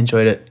version. I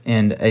enjoyed it,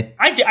 and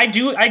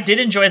I did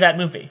enjoy that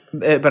movie.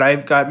 But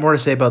I've got more to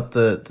say about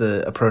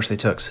the approach they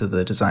took to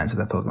the designs of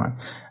that Pokemon,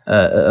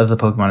 of the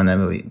Pokemon in that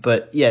movie.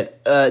 But yeah,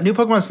 new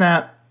Pokemon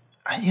Snap,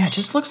 it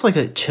just looks like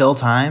a chill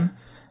time.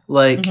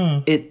 Like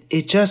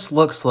it just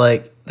looks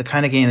like the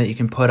kind of game that you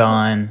can put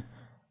on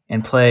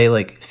and play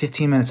like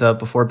 15 minutes up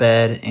before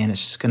bed, and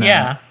it's just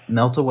gonna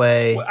melt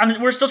away.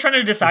 We're still trying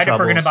to decide if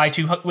we're gonna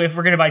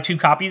buy two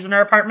copies in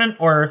our apartment,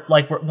 or if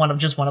like one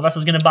of us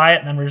is gonna buy it,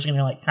 and then we're just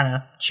gonna like kind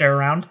of share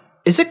around.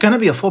 Is it gonna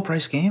be a full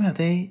price game?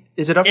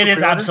 Is it up? It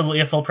is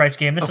absolutely a full price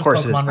game. This is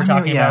Pokemon we're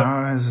talking about.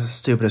 Yeah, it's the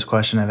stupidest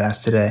question I've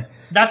asked today.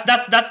 That's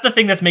the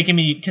thing that's making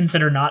me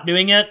consider not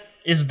doing it.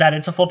 Is that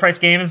it's a full price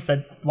game? It's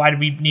that why do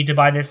we need to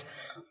buy this?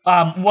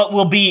 What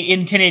will be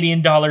in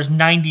Canadian dollars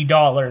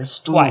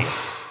 $90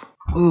 twice.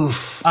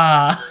 Oof.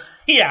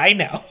 Yeah, I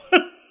know.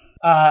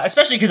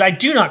 Especially because I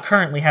do not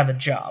currently have a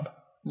job.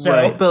 So,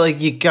 right, but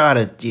like you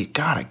gotta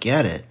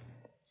get it.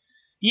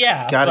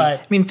 Yeah, but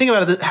I mean, think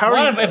about it.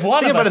 If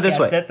one of us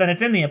gets it, then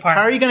it's in the apartment.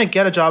 How are you going to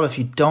get a job if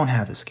you don't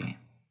have this game?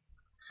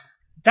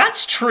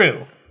 That's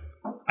true.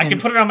 I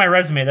can put it on my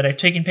resume that I've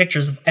taken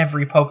pictures of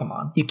every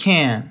Pokemon. You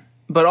can,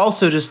 but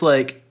also just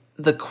like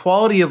the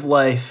quality of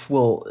life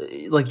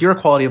your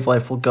quality of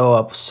life will go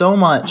up so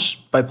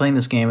much by playing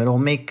this game. It'll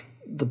make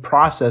the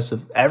process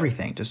of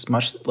everything just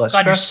much less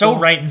stressful. You're so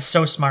right and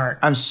so smart.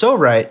 I'm so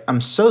right.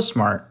 I'm so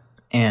smart.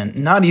 And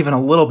not even a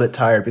little bit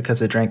tired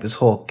because I drank this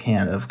whole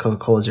can of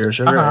Coca-Cola Zero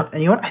Sugar.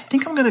 And you know what? I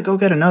think I'm going to go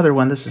get another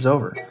when this is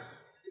over.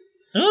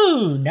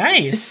 Ooh,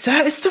 nice.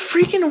 It's the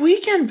freaking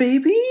weekend,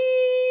 baby.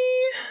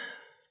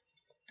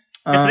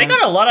 So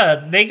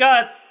they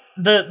got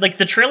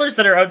the trailers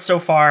that are out so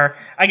far.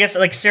 I guess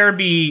like Sarah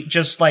B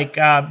just like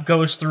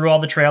goes through all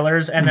the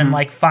trailers and then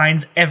like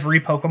finds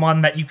every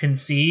Pokemon that you can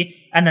see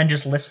and then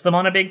just lists them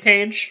on a big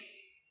page.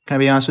 Can I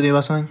be honest with you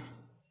about something?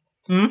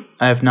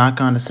 I have not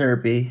gone to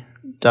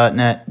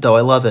SarahB.net, though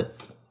I love it,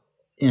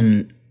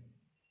 in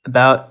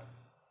about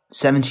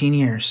 17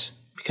 years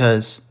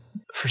because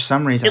for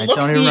some reason I don't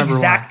even remember why. It looks the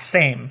exact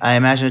same. I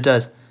imagine it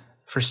does.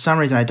 For some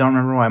reason I don't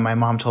remember why my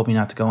mom told me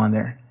not to go on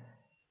there.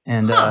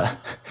 And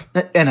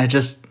and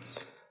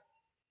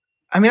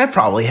I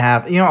probably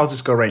have. I'll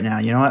just go right now.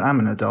 You know what? I'm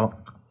an adult.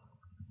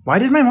 Why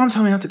did my mom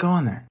tell me not to go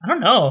on there? I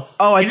don't know.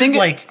 Oh, I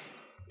think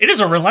it is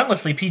a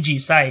relentlessly PG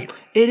site.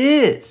 It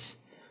is.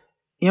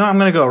 I'm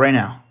going to go right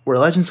now. Where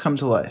Legends Come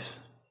to Life.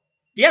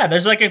 Yeah,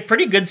 there's like a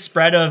pretty good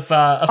spread of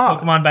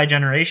Pokemon by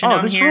generation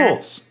down this here.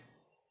 rules.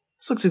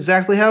 This looks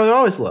exactly how it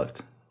always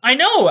looked. I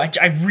know.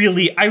 I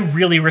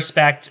really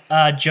respect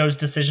Joe's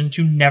decision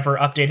to never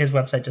update his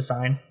website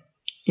design.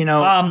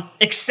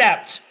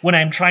 Except when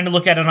I'm trying to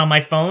look at it on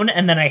my phone,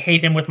 and then I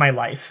hate him with my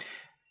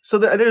life. So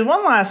there's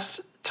one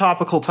last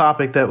topical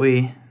topic that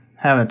we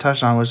haven't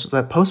touched on, which was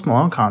that Post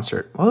Malone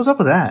concert. What was up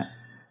with that?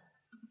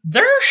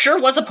 There sure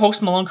was a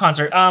Post Malone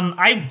concert.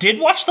 I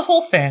did watch the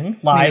whole thing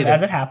live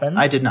as it happened.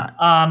 I did not.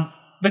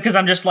 Because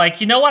I'm just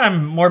like, you know what?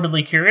 I'm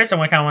morbidly curious. I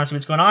kind of want to see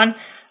what's going on.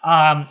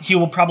 He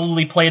will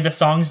probably play the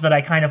songs that I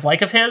kind of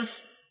like of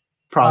his.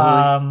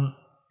 Probably.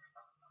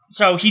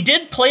 So he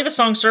did play the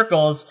song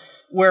Circles,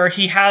 where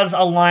he has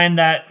a line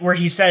where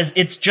he says,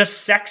 "It's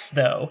just sex,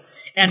 though."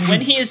 And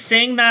when he is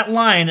saying that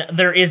line,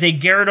 there is a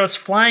Gyarados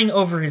flying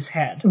over his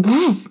head.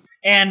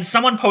 And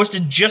someone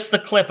posted just the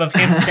clip of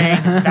him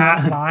saying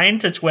that line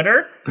to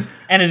Twitter,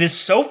 and it is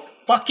so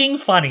fucking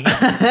funny.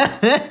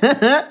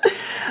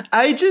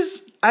 I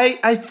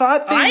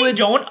thought they would.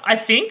 I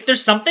think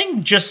there's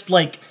something just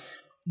like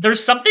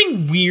there's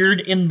something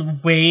weird in the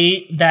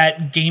way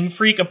that Game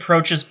Freak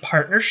approaches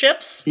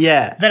partnerships.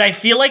 Yeah. That I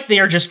feel like they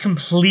are just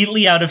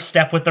completely out of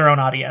step with their own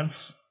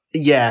audience.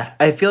 Yeah,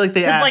 I feel like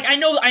they asked... Like,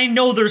 I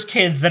know there's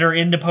kids that are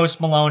into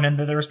Post Malone and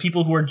that there's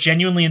people who are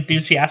genuinely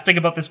enthusiastic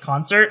about this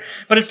concert,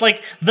 but it's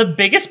like the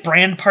biggest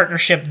brand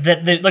partnership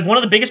like one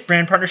of the biggest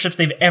brand partnerships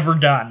they've ever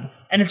done.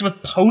 And it's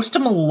with Post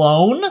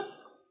Malone?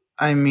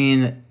 I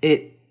mean,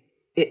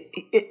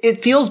 it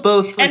feels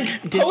both like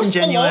and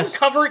disingenuous.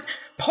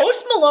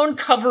 Post Malone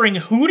covering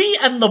Hootie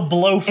and the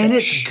Blowfish. And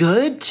it's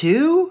good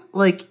too.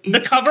 Like,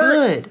 it's the cover,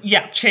 good.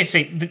 Yeah,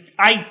 Chasey,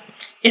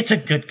 it's a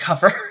good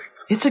cover.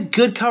 It's a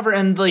good cover,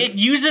 and like it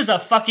uses a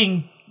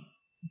fucking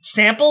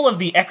sample of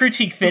the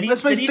Ecruteak City.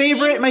 That's my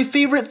favorite. Theme. My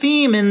favorite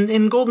theme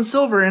in Gold and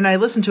Silver. And I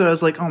listened to it. I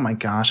was like, oh my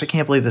gosh, I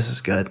can't believe this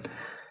is good.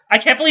 I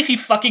can't believe he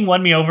fucking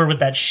won me over with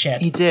that shit.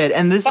 He did,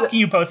 and this. Fuck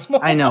you, Post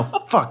Malone. I know.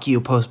 Fuck you,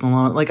 Post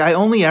Malone. Like I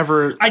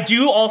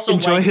do also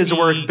enjoy like his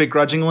work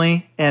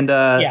begrudgingly, and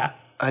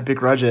I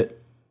begrudge it.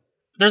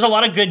 There's a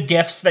lot of good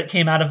gifs that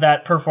came out of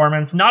that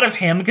performance. Not of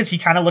him, because he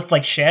kind of looked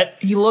like shit.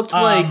 He looked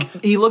like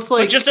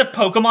but just of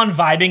Pokemon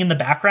vibing in the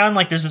background.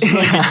 Like there's this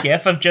really good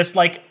gif of just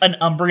like an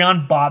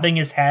Umbreon bobbing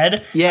his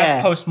head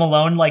as Post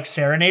Malone like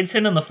serenades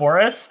him in the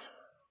forest.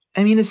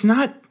 I mean, it's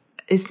not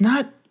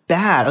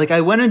bad. Like I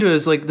went into it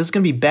as like, this is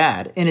gonna be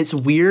bad, and it's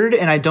weird,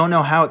 and I don't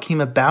know how it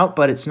came about,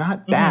 but it's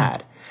not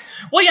bad.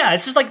 Well, yeah,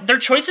 it's just like their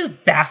choices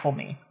baffle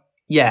me.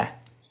 Yeah,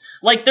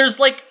 like there's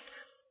like.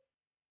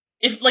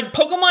 If, like,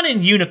 Pokemon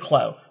and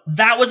Uniqlo,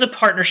 that was a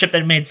partnership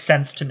that made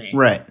sense to me.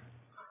 Right.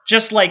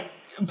 Just, like,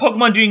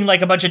 Pokemon doing,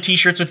 like, a bunch of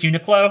t-shirts with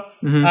Uniqlo.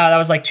 Mm-hmm. That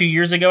was, like, 2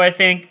 years ago, I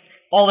think.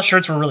 All the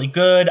shirts were really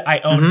good. I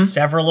owned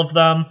several of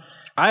them.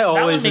 I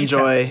always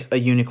enjoy a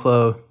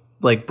Uniqlo,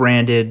 like,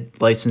 branded,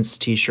 licensed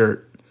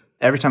t-shirt.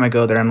 Every time I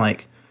go there, I'm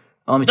like,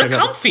 oh, let me check out. They're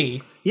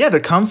comfy. Yeah, they're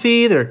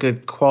comfy. They're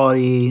good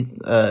quality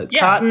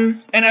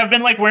cotton. And I've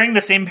been, like, wearing the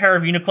same pair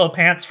of Uniqlo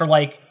pants for,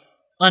 like,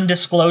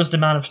 undisclosed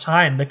amount of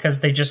time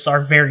because they just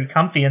are very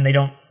comfy and they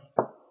don't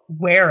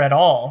wear at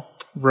all.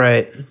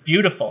 Right. It's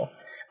beautiful.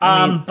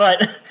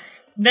 But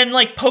then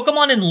like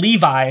Pokemon and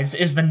Levi's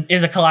is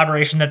a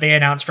collaboration that they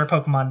announced for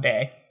Pokemon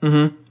Day.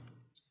 Mm-hmm.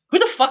 Who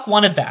the fuck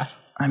wanted that?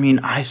 I mean,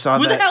 I saw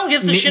Who that. Who the hell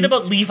gives a shit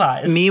about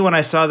Levi's? Me, when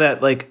I saw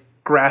that like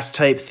grass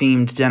type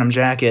themed denim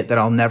jacket that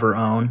I'll never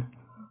own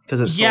because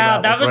it's sold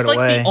out, that was right like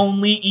away. The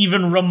only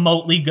even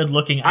remotely good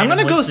looking. I'm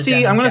gonna go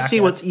see. I'm gonna see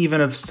what's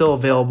even still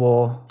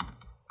available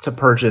to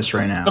purchase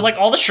right now. But like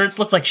all the shirts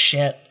look like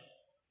shit.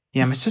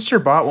 Yeah, my sister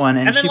bought one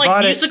and then she like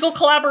bought musical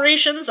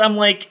collaborations, I'm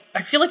like,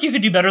 I feel like you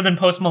could do better than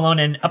Post Malone,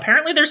 and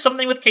apparently there's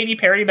something with Katy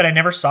Perry, but I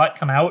never saw it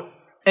come out.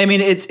 I mean,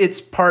 it's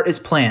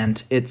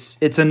planned.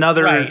 It's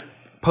another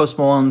Post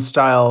Malone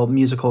style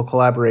musical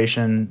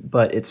collaboration,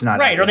 but it's not.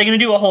 Right. Are they gonna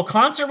do a whole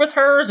concert with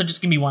her? Is it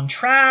just gonna be one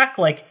track?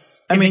 Like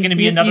is it gonna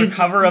be another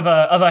cover of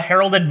a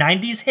heralded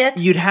 90s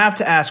hit? You'd have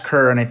to ask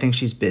her, and I think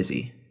she's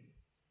busy.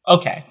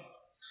 Okay.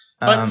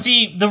 But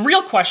see, the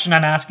real question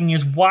I'm asking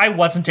is, why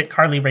wasn't it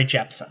Carly Rae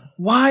Jepsen?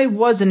 Why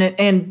wasn't it?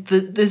 And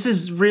this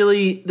is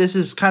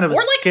kind of a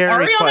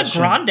scary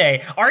question.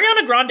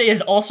 Ariana Grande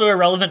is also a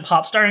relevant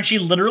pop star, and she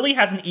literally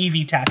has an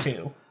Eevee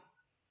tattoo.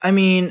 I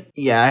mean,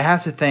 yeah, I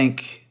have to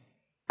think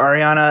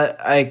Ariana,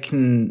 I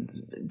can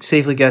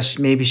safely guess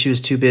maybe she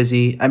was too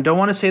busy. I don't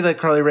want to say that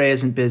Carly Rae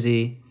isn't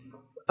busy,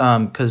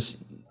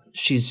 because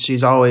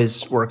she's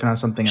always working on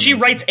something amazing. She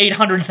writes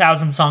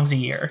 800,000 songs a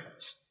year.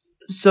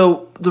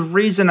 So the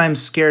reason I'm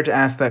scared to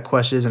ask that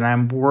question is, and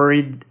I'm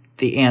worried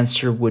the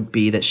answer would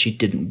be that she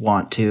didn't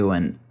want to,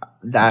 and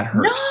that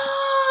hurts.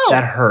 No!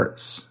 That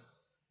hurts.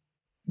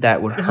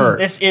 That would hurt.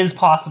 This is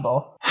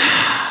possible.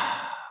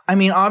 I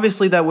mean,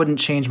 obviously that wouldn't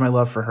change my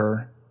love for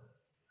her.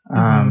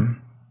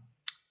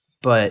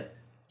 But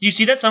do you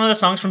see that some of the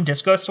songs from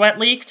Disco Sweat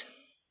leaked?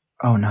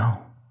 Oh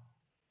no.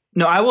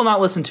 No, I will not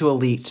listen to a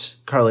leaked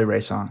Carly Rae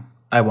song.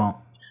 I won't.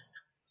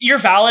 You're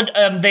valid.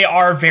 They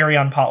are very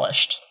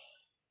unpolished.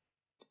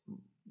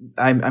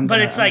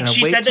 But it's like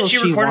she said that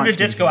she recorded a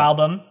disco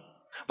album.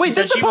 Wait,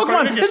 this is a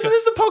Pokemon. This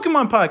is a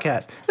Pokemon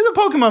podcast. This is a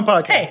Pokemon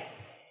podcast. Hey,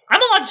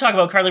 I'm allowed to talk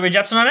about Carly Rae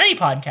Jepsen on any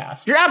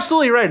podcast. You're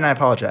absolutely right, and I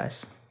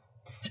apologize.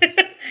 But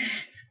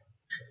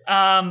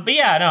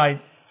yeah, no,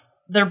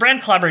 their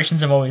brand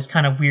collaborations have always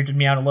kind of weirded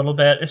me out a little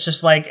bit. It's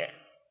just like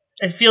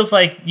it feels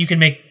like you can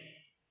make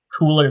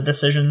cooler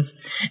decisions,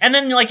 and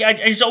then like I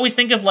just always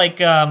think of like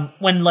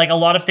when like a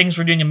lot of things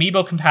were doing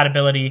amiibo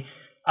compatibility.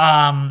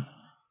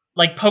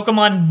 Like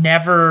Pokemon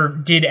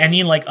never did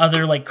any like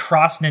other like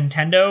cross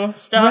Nintendo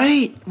stuff.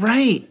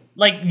 Right.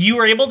 Like you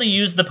were able to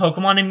use the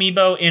Pokemon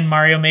amiibo in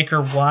Mario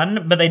Maker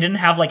 1, but they didn't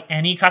have like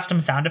any custom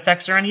sound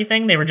effects or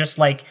anything. They were just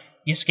like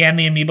you scan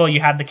the amiibo,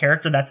 you had the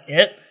character, that's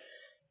it.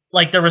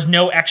 Like there was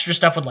no extra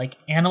stuff with like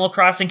Animal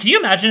Crossing. Can you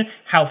imagine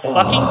how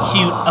fucking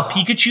cute a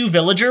Pikachu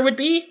villager would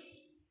be?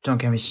 Don't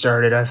get me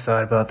started. I've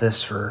thought about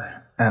this for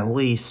at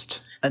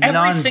least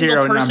every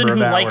single person who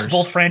likes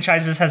both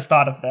franchises has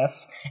thought of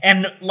this,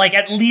 and like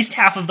at least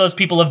half of those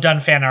people have done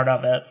fan art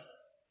of it.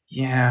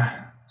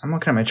 Yeah, I'm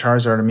looking at my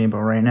Charizard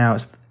amiibo right now.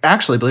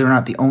 actually, believe it or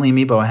not, the only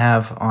amiibo I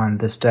have on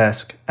this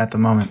desk at the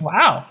moment.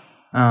 Wow.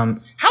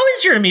 How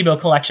is your amiibo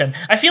collection?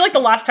 I feel like the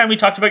last time we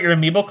talked about your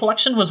amiibo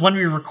collection was when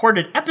we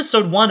recorded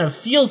episode 1 of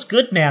Feels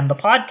Good Man, the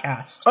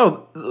podcast.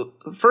 Oh,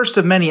 the first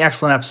of many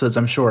excellent episodes,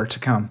 I'm sure, to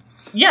come.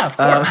 Yeah, of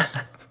course.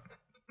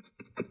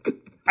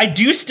 I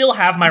do still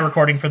have my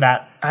recording for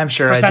that. I'm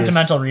sure for I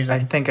sentimental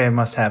reasons. I think I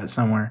must have it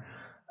somewhere.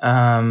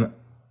 What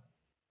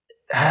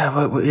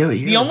year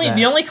was that?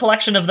 The only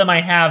collection of them I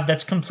have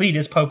that's complete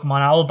is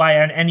Pokemon. I will buy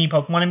any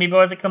Pokemon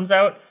amiibo as it comes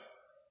out.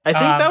 I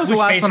think that was the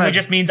last one. Which basically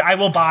just means I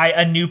will buy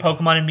a new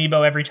Pokemon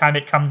amiibo every time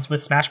it comes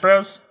with Smash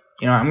Bros.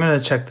 You know, I'm gonna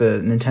check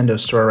the Nintendo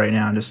store right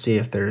now and just see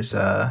if there's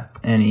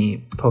any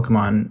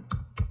Pokemon.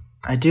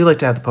 I do like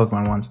to have the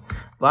Pokemon ones.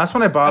 The last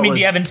one I bought was... do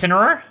you have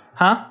Incineroar?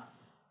 Huh?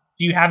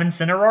 Do you have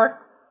Incineroar?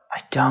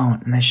 I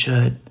don't, and I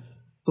should.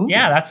 Ooh.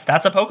 Yeah, that's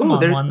a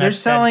Pokemon one. They're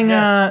selling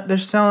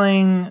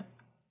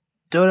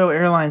Dodo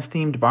Airlines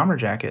themed bomber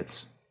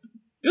jackets.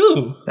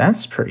 Ooh,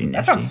 that's pretty nifty.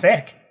 That sounds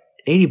sick.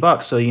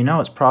 $80, so you know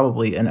it's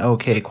probably an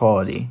okay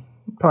quality.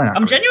 Probably not.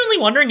 I'm genuinely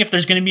wondering if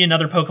there's going to be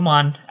another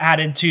Pokemon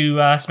added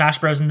to Smash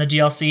Bros. In the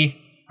DLC.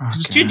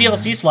 There's 2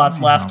 DLC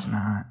slots left.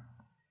 Not.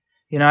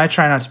 You know, I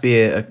try not to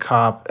be a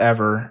cop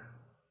ever,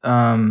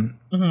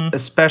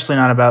 especially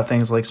not about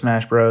things like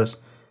Smash Bros.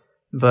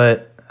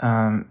 But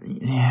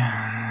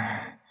yeah.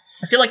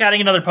 I feel like adding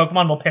another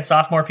Pokemon will piss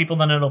off more people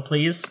than it'll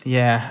please.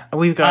 Yeah,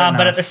 we've got.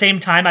 But at the same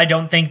time, I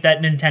don't think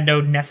that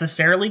Nintendo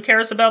necessarily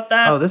cares about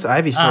that. Oh, this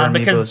Ivysaur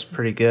amiibo is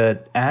pretty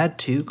good. Add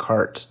to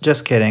cart.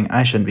 Just kidding.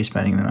 I shouldn't be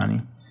spending the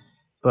money.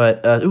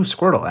 But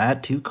Squirtle.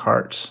 Add to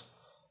cart.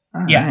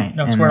 All right.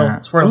 No,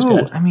 Squirtle's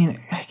good. I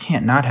mean, I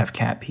can't not have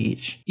Cat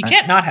Peach. You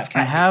can't not have Cat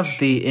Peach. I have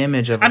the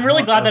image of. I'm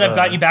really glad that I've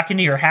got you back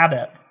into your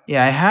habit.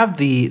 Yeah, I have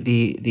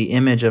the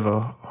image of a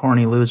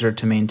horny loser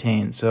to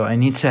maintain, so I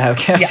need to have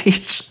Cat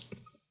Peach.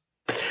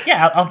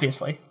 Yeah,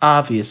 obviously.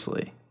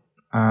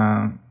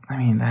 I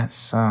mean,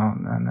 that's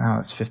now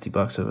it's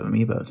 $50 of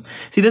amiibos.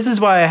 See, this is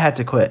why I had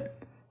to quit.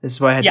 This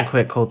is why I had to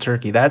quit cold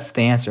turkey. That's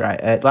the answer.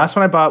 Last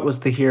one I bought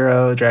was the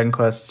Hero, Dragon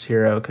Quest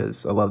Hero,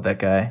 because I love that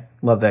guy.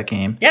 Love that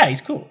game. Yeah,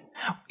 he's cool.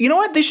 You know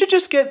what? They should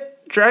just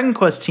get Dragon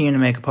Quest team to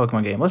make a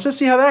Pokemon game. Let's just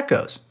see how that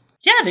goes.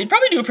 Yeah, they'd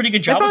probably do a pretty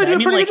good job.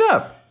 Good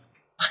job.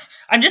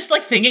 I'm just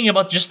thinking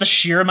about just the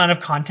sheer amount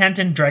of content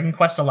in Dragon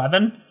Quest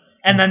 11.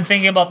 And then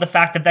thinking about the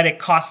fact that it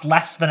costs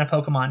less than a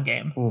Pokemon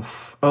game.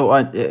 Oof. Oh,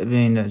 I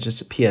mean, just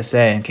a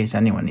PSA in case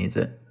anyone needs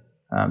it.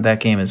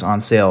 That game is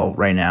on sale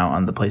right now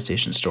on the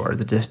PlayStation Store,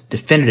 the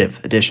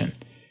definitive edition,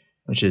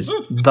 which is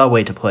the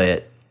way to play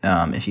it.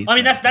 If you,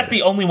 that's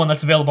the only one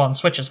that's available on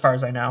Switch, as far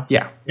as I know.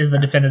 Yeah, is the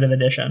definitive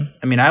edition.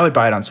 I mean, I would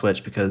buy it on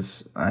Switch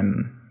because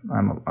I'm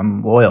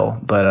loyal,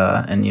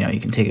 but and you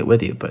can take it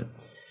with you. But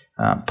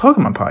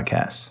Pokemon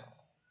podcast.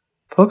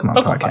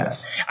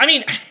 I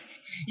mean,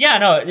 yeah,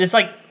 no, it's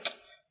like.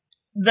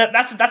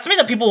 That's something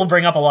that people will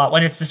bring up a lot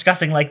when it's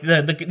discussing like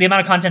the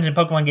amount of content in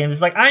Pokemon games.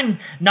 It's like I'm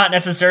not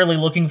necessarily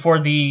looking for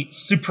the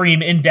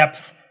supreme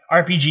in-depth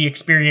RPG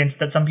experience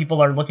that some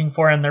people are looking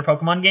for in their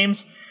Pokemon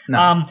games.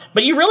 No.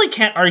 But you really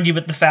can't argue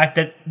with the fact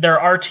that there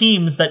are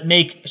teams that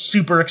make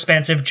super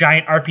expansive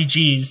giant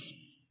RPGs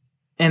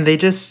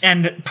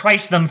and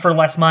price them for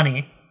less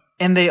money.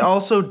 And they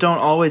also don't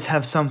always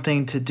have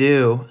something to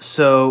do.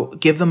 So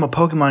give them a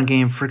Pokemon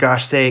game for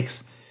gosh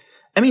sakes.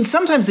 I mean,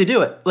 sometimes they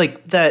do it,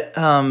 like that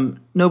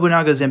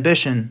Nobunaga's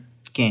Ambition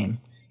game.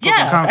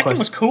 Yeah, that game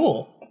was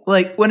cool.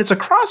 Like, when it's a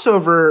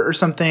crossover or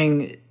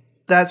something,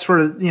 that's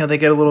where, they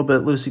get a little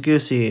bit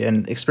loosey-goosey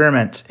and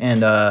experiment.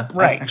 And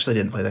I actually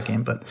didn't play that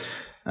game, but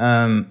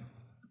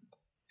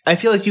I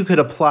feel like you could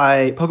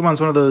apply...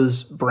 Pokemon's one of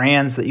those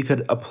brands that you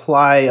could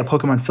apply a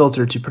Pokemon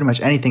filter to pretty much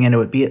anything, and it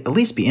would at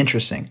least be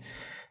interesting.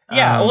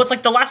 Yeah, well, it's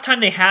like the last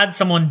time they had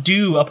someone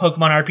do a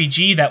Pokemon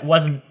RPG that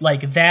wasn't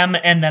like them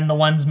and then the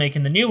ones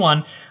making the new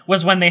one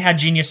was when they had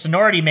Genius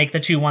Sonority make the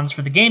 2 ones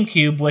for the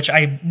GameCube, which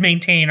I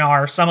maintain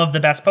are some of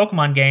the best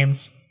Pokemon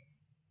games.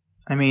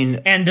 I mean...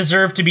 And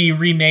deserve to be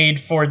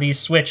remade for the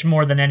Switch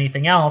more than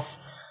anything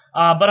else.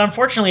 But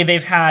unfortunately,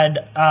 they've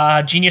had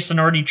Genius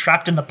Sonority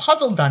trapped in the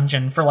puzzle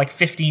dungeon for like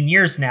 15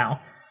 years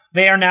now.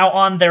 They are now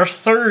on their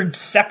 3rd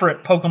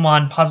separate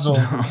Pokemon puzzle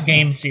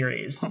game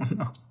series. Oh,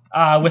 no.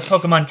 With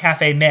Pokemon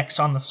Cafe Mix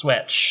on the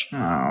Switch.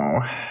 Oh.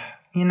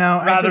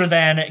 Rather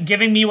than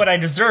giving me what I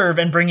deserve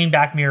and bringing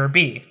back Mirror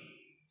B.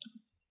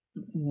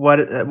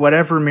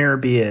 Whatever Mirror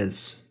B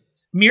is.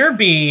 Mirror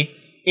B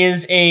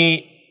is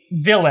a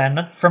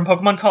villain from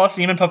Pokemon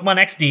Colosseum and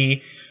Pokemon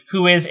XD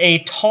who is a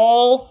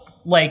tall,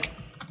 like,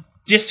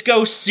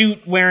 disco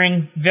suit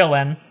wearing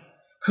villain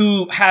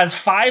who has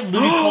 5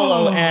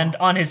 Ludicolo and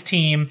on his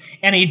team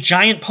and a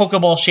giant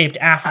Pokeball shaped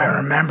afro. I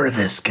remember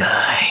this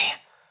guy.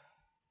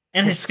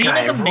 And his theme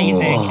is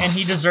amazing, and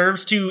he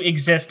deserves to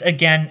exist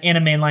again in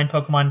a mainline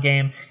Pokemon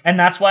game. And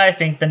that's why I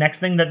think the next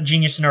thing that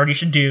Genius Sonority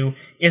should do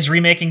is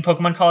remaking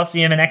Pokemon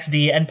Colosseum and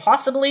XD, and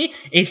possibly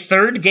a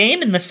 3rd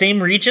game in the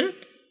same region,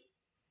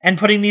 and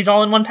putting these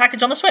all in one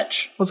package on the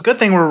Switch. Well, it's a good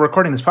thing we're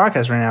recording this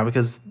podcast right now,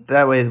 because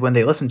that way when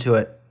they listen to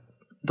it,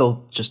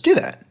 they'll just do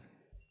that.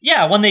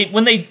 Yeah, when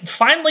they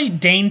finally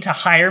deign to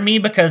hire me,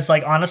 because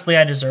like honestly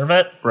I deserve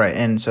it. Right,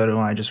 and so do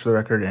I, just for the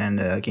record,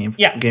 and Game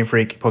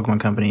Freak, Pokemon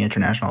Company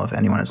International, if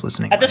anyone is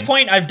listening. At this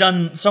point, I've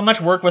done so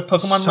much work with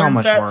Pokemon Learn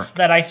sets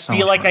that I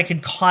feel like I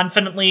could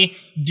confidently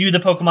do the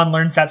Pokemon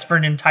Learn sets for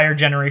an entire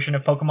generation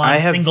of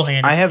Pokemon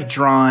single-handed. I have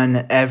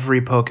drawn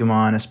every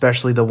Pokemon,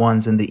 especially the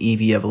ones in the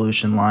Eevee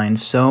Evolution line,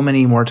 so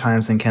many more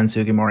times than Ken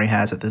Sugimori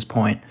has at this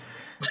point.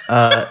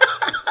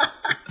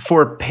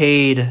 For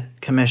paid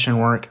commission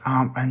work.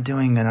 I'm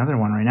doing another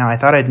one right now. I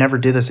thought I'd never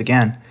do this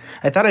again.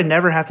 I thought I'd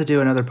never have to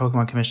do another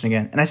Pokemon commission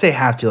again. And I say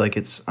have to like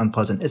it's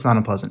unpleasant. It's not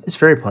unpleasant. It's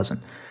very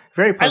pleasant.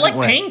 Very pleasant. I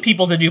like paying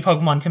people to do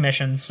Pokemon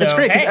commissions. So, it's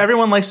great because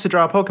everyone likes to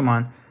draw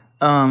Pokemon.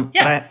 But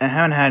I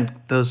haven't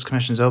had those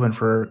commissions open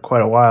for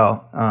quite a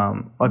while.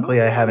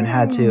 Luckily, I haven't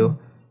had to.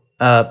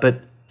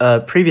 But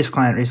a previous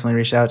client recently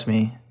reached out to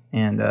me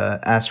and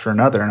asked for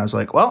another. And I was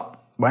like, well,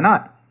 why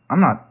not? I'm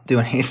not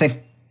doing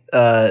anything.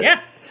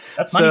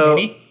 That's money,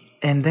 baby.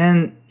 And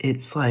then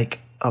it's like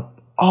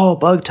all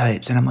bug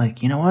types. And I'm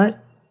like, you know what?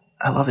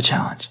 I love a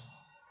challenge.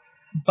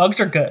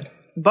 Bugs are good.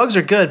 Bugs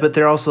are good, but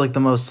they're also like the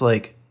most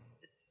like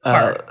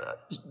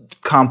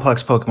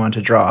complex Pokemon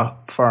to draw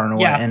far and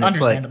away. Yeah, and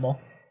understandable.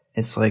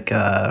 It's like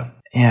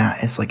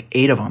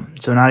 8 of them.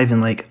 So not even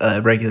like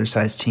a regular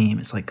sized team.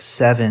 It's like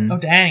 7. Oh,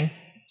 dang.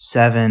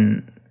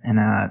 7.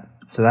 And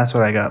so that's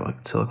what I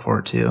got to look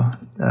forward to.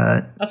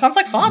 That sounds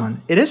like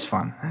fun. It is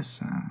fun.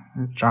 It's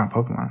drawing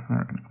Pokemon. I'm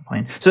not going to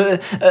complain. So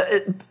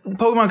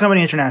Pokemon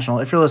Company International,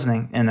 if you're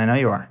listening, and I know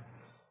you are,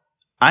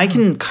 I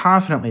can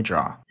confidently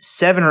draw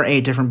 7 or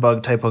 8 different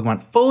bug type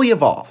Pokemon fully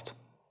evolved.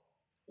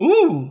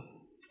 Ooh.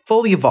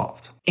 Fully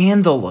evolved.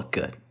 And they'll look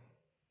good.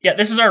 Yeah,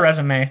 this is our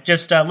resume.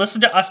 Just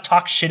listen to us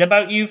talk shit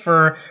about you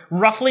for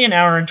roughly an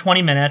hour and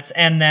 20 minutes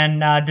and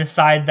then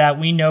decide that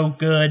we know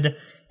good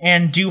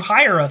and do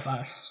hire of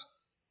us.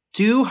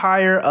 Do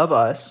hire of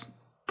us,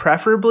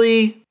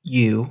 preferably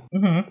you.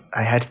 Mm-hmm.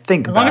 I had to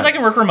think as long as I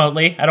can work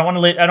remotely. I don't want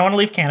to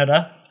leave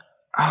Canada.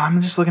 Oh, I'm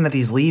just looking at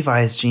these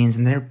Levi's jeans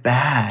and they're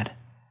bad.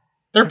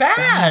 They're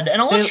bad.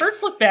 And all the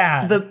shirts look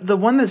bad. The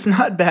one that's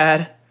not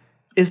bad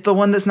is the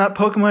one that's not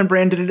Pokemon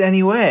branded in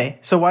any way.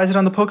 So why is it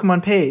on the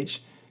Pokemon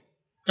page?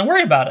 Don't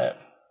worry about it.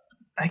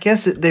 I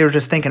guess they were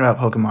just thinking about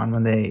Pokemon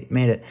when they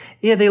made it.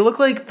 Yeah, they look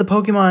like the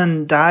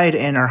Pokemon died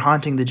and are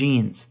haunting the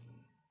jeans.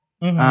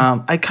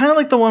 Mm-hmm. I kind of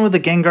like the one with the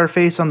Gengar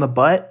face on the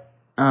butt.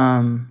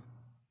 And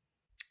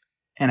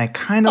I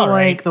kind of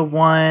like the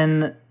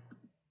one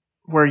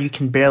where you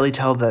can barely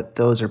tell that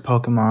those are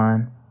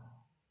Pokemon.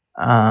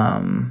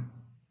 And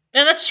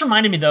that just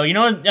reminded me, though, you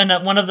know,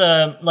 and one of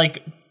the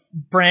like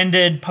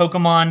branded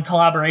Pokemon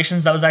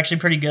collaborations that was actually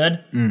pretty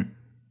good.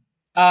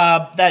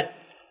 That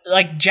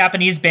like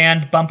Japanese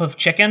band Bump of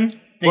Chicken.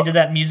 They did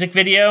that music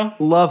video.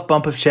 Love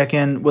Bump of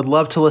Chicken. Would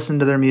love to listen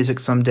to their music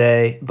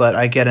someday, but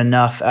I get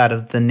enough out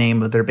of the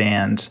name of their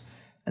band.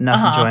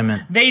 Enough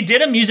enjoyment. They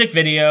did a music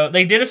video.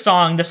 They did a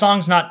song. The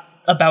song's not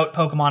about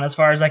Pokemon as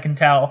far as I can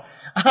tell.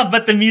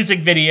 But the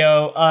music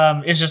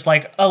video is just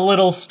like a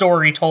little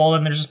story told,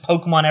 and there's just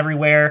Pokemon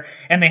everywhere.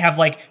 And they have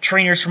like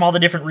trainers from all the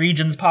different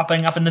regions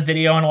popping up in the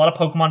video, and a lot of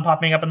Pokemon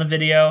popping up in the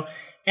video.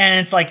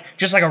 And it's like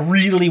just like a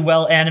really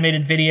well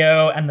animated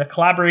video, and the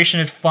collaboration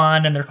is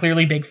fun, and they're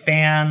clearly big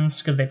fans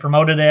because they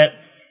promoted it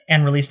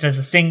and released it as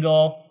a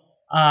single.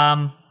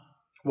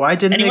 Why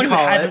didn't anyone they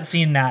call who hasn't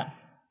seen that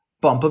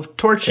Bump of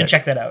Torchic? Should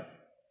check that out.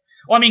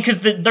 Well, I mean, because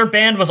their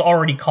band was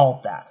already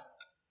called that.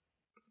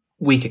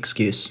 Weak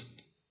excuse.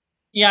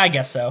 Yeah, I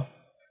guess so.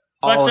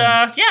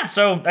 But yeah,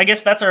 so I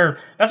guess that's our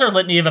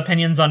litany of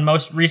opinions on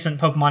most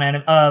recent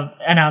Pokemon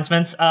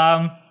announcements.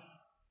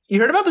 You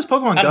heard about this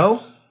Pokemon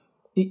Go?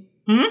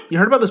 You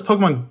heard about this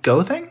Pokemon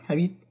Go thing? Have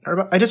you heard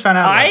about? I just found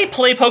out. I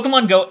play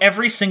Pokemon Go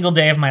every single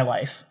day of my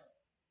life.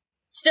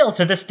 Still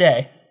to this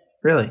day.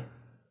 Really?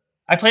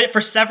 I played it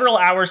for several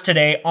hours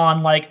today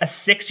on like a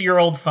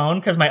 6-year-old phone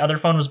because my other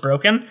phone was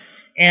broken,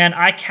 and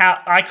I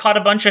caught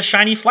a bunch of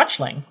shiny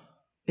Fletchling.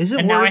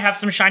 Now I have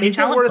some shiny. Is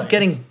it worth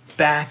getting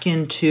back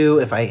into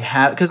if I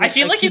have? Because I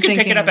feel like you can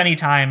pick it up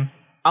anytime.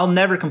 I'll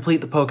never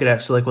complete the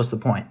Pokedex. So like, what's the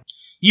point?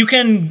 You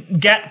can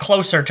get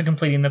closer to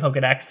completing the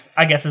Pokedex,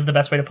 I guess is the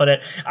best way to put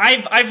it.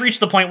 I've reached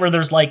the point where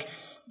there's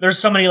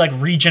so many like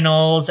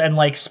regionals and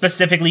like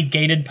specifically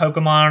gated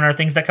Pokemon or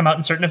things that come out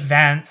in certain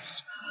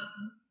events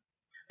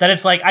that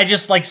it's like I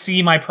just like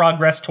see my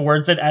progress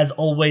towards it as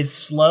always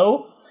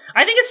slow.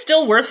 I think it's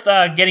still worth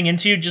getting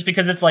into just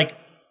because it's like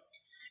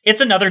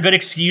it's another good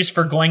excuse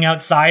for going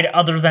outside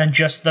other than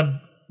just the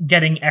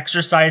getting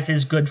exercise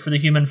is good for the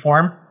human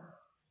form.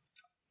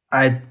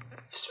 I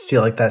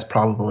feel like that's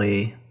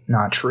probably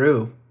not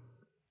true.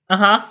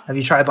 Have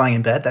you tried lying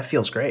in bed? That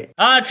feels great.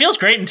 It feels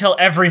great until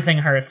everything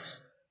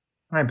hurts.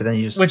 Right, but then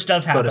you just which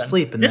does happen. Go to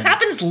sleep. And this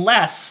happens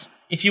less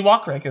if you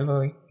walk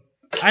regularly.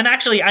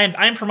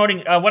 I'm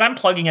promoting what I'm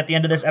plugging at the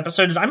end of this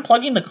episode is I'm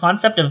plugging the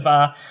concept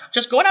of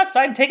just going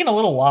outside and taking a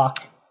little walk.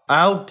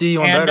 I'll do you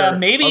one better. And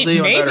maybe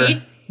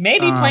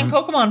playing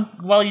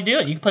Pokemon while you do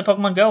it. You can play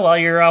Pokemon Go while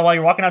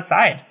you're walking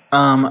outside.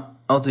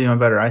 I'll do you one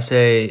better. I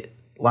say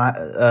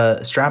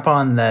strap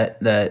on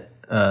that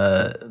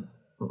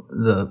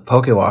the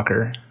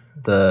Pokewalker,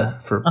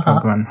 for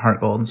Pokemon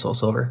Heart Gold and Soul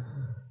Silver.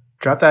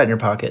 Drop that in your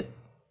pocket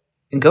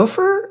and go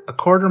for a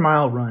 1/4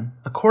 mile run.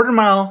 A 1/4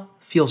 mile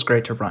feels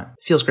great to run.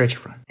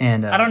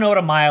 And I don't know what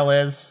a mile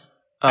is.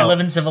 I live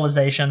in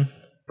civilization.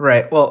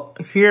 Right. Well,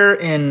 if you're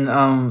in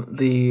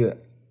the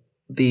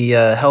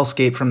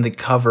hellscape from the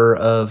cover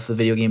of the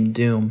video game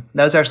Doom,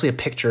 that was actually a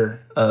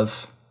picture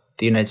of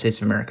the United States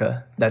of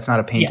America. That's not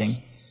a painting.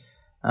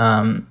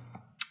 Yes.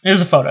 It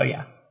is a photo,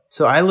 yeah.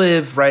 So I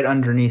live right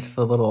underneath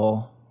the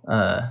little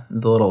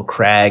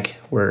crag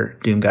where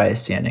Doom Guy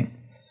is standing.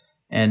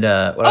 And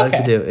what I like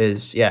to do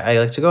is, I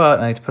like to go out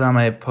and I like to put on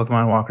my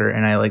Pokemon Walker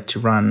and I like to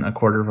run a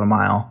 1/4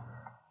 mile,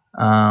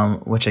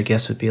 which I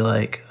guess would be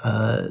like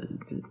a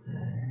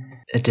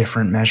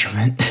different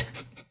measurement.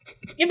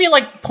 It'd be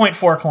like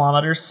 0.4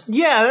 kilometers.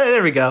 Yeah,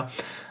 there we go.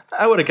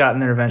 I would have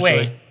gotten there eventually.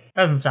 Wait,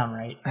 that doesn't sound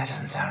right. That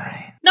doesn't sound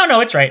right. No,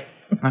 it's right.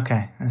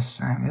 Okay,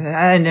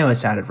 I knew it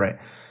sounded right.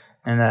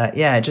 And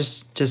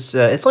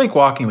it's like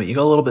walking, but you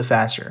go a little bit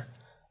faster,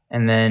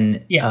 and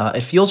then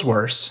it feels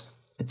worse,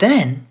 but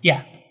then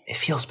it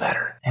feels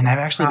better. And I've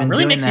actually been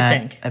really doing makes that.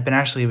 You think. I've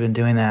been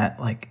doing that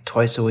like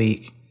twice a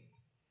week.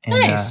 And,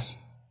 nice.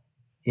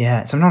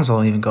 Sometimes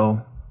I'll even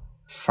go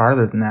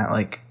farther than that,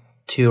 like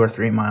 2 or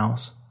 3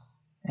 miles.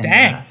 And,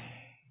 dang.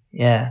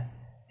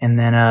 And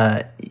then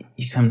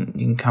you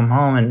can come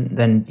home and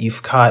then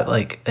you've caught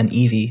like an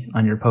Eevee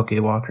on your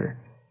Pokewalker.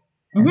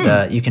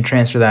 And you can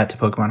transfer that to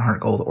Pokemon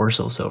Heart Gold or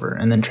Soul Silver,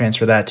 and then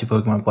transfer that to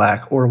Pokemon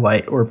Black or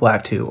White or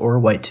Black 2 or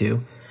White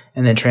 2,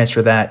 and then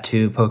transfer that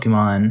to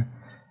Pokemon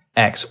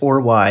X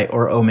or Y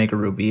or Omega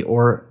Ruby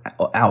or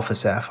Alpha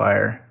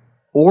Sapphire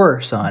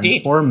or Sun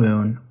or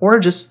Moon or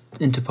just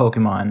into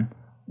Pokemon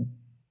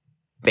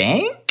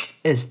Bank?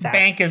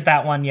 Bank is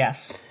that one,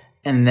 yes.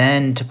 And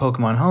then to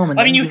Pokemon Home.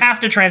 And you have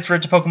to transfer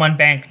it to Pokemon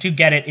Bank to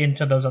get it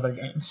into those other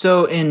games.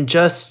 So in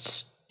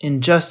just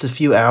a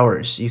few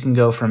hours, you can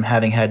go from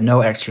having had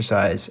no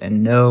exercise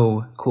and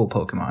no cool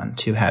Pokemon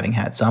to having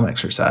had some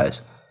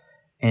exercise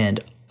and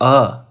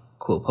a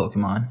cool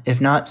Pokemon, if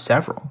not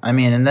several. I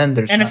mean, and then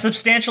there's a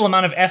substantial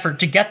amount of effort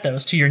to get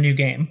those to your new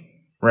game.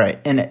 Right.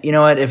 And you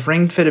know what? If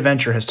Ring Fit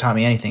Adventure has taught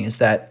me anything, is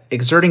that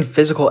exerting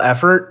physical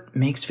effort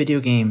makes video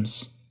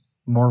games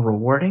more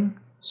rewarding.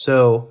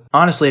 So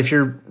honestly, if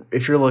you're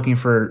looking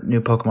for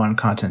new Pokemon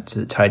content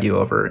to tide you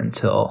over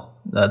until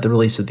the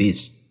release of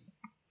these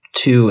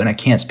 2, and I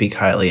can't speak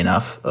highly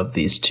enough of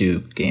these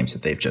 2 games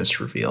that they've just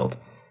revealed.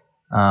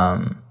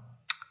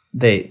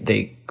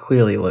 They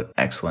clearly look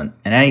excellent,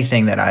 and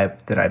anything that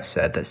I've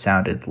said that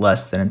sounded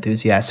less than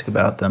enthusiastic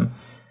about them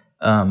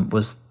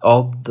was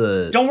all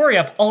the. Don't worry,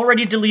 I've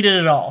already deleted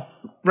it all.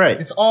 Right,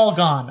 it's all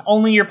gone.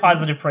 Only your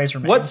positive praise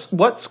remains.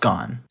 What's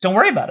gone? Don't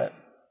worry about it.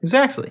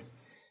 Exactly.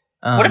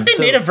 What if they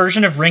made a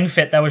version of Ring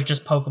Fit that was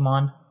just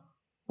Pokemon?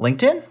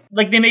 LinkedIn?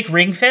 Like they make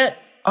Ring Fit?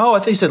 Oh, I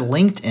thought you said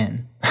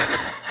LinkedIn.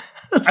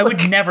 I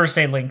would never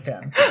say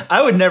LinkedIn.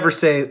 I would never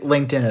say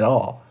LinkedIn at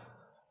all.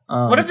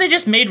 What if they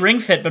just made Ring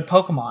Fit but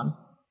Pokemon?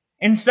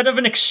 Instead of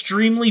an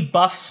extremely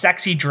buff,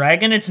 sexy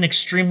dragon, it's an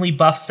extremely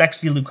buff,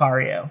 sexy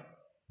Lucario.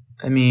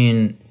 I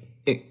mean,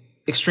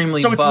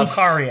 extremely buff. So it's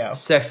Lucario.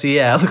 Sexy,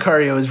 yeah.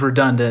 Lucario is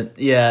redundant.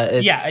 Yeah.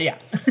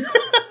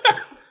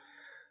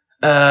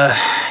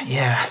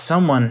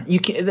 Someone you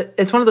can.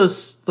 It's one of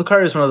those.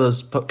 Lucario is one of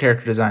those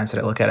character designs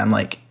that I look at. I'm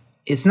like,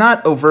 it's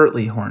not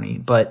overtly horny,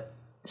 but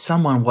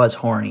someone was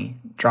horny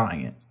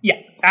drawing it.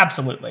 Yeah,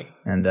 absolutely.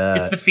 And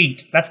it's the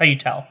feet. That's how you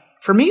tell.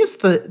 For me, it's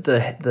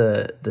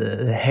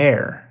the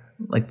hair,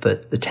 like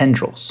the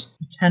tendrils.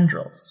 The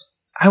tendrils.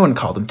 I wouldn't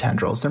call them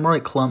tendrils. They're more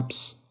like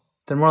clumps.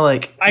 They're more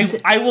like.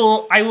 I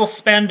will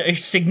spend a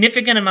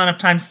significant amount of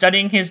time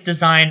studying his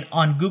design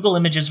on Google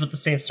Images with the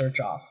safe search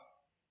off.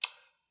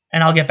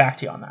 And I'll get back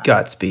to you on that.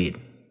 Godspeed.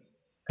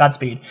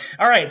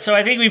 All right, so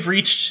I think we've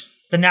reached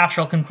the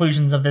natural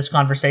conclusions of this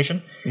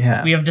conversation.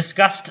 Yeah. We have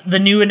discussed the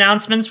new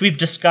announcements, we've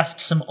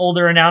discussed some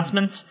older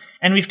announcements,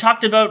 and we've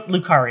talked about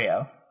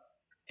Lucario.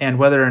 And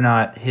whether or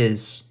not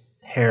his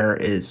hair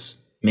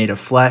is made of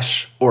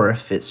flesh or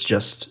if it's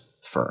just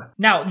fur.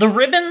 Now, the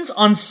ribbons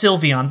on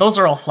Sylveon, those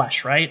are all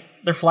flesh, right?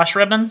 They're flesh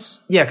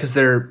ribbons? Yeah, because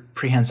they're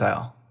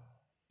prehensile.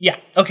 Yeah,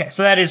 okay,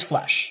 so that is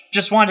flesh.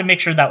 Just wanted to make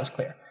sure that was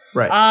clear.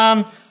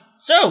 Right.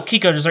 So,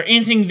 Kiko, is there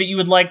anything that you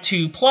would like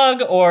to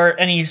plug or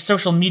any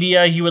social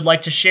media you would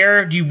like to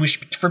share? Do you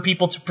wish for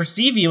people to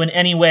perceive you in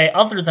any way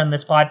other than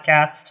this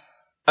podcast?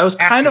 I was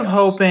kind of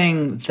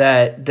hoping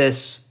that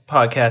this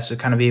podcast would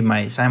kind of be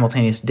my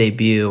simultaneous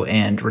debut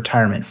and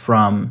retirement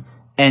from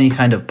any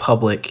kind of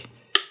public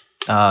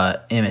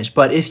image.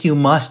 But if you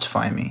must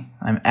find me,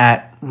 I'm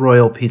at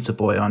Royal Pizza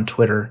Boy on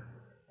Twitter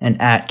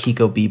and at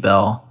Kiko B.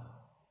 Bell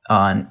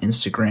on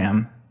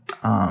Instagram.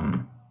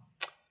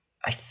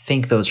 I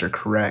think those are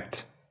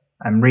correct.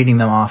 I'm reading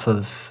them off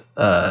of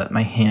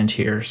my hand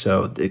here,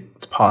 so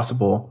it's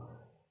possible.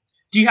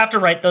 Do you have to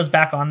write those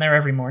back on there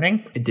every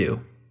morning? I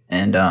do.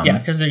 And yeah,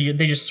 because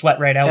they just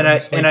sweat right out when you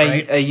sleep,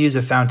 right? I use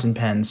a fountain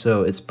pen,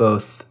 so it's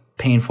both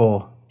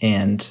painful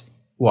and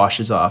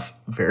washes off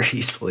very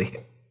easily.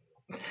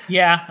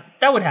 Yeah,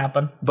 that would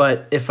happen.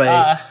 But if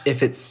I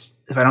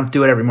don't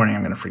do it every morning,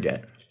 I'm going to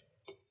forget.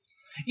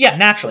 Yeah,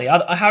 naturally.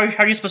 How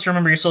are you supposed to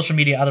remember your social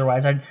media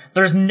otherwise?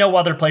 There's no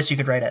other place you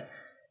could write it.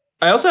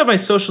 I also have my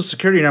social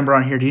security number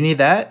on here. Do you need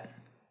that?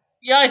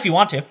 Yeah, if you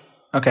want to.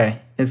 Okay.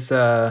 It's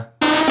All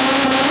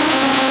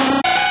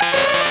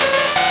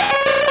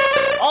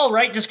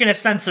right, just going to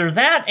censor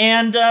that.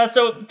 And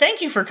so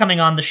thank you for coming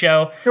on the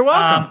show. You're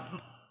welcome.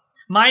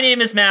 My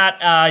name is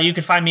Matt. You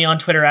can find me on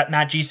Twitter at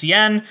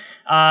MattGCN.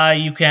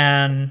 You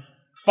can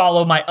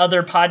follow my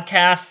other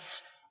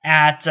podcasts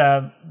at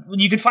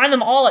you can find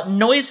them all at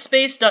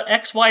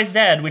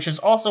noisespace.xyz, which is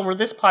also where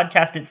this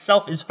podcast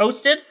itself is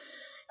hosted,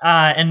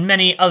 and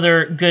many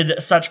other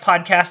good such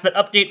podcasts that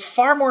update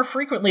far more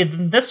frequently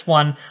than this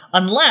one,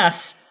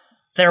 unless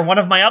they're one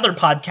of my other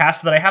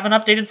podcasts that I haven't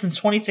updated since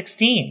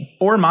 2016.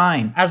 Or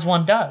mine. As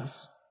one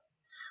does.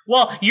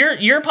 Well,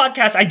 your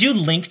podcast, I do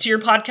link to your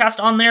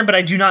podcast on there, but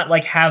I do not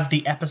have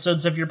the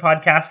episodes of your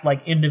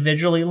podcast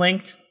individually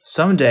linked.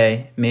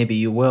 Someday, maybe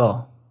you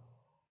will.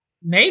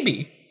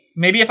 Maybe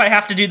if I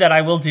have to do that,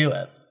 I will do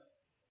it.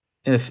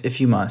 If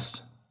you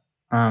must.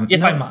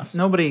 I must.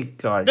 Nobody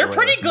got it. They're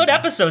pretty good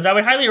episodes. I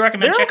would highly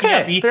recommend checking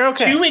out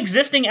the 2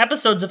 existing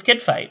episodes of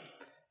Kid Fight.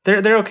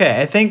 They're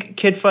okay. I think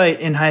Kid Fight,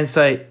 in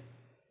hindsight,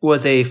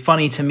 was a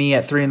funny to me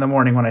at 3 a.m.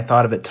 when I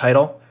thought of it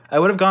title. I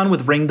would have gone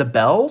with Ring the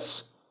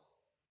Bells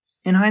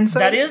in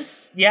hindsight. That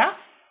is, yeah.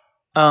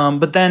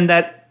 But then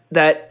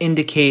that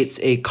indicates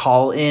a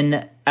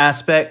call-in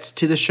aspect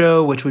to the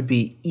show, which would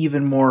be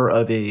even more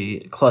of a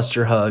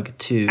cluster hug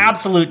to...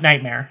 Absolute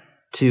nightmare.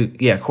 To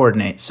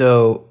coordinate.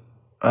 So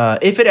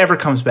if it ever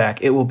comes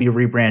back, it will be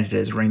rebranded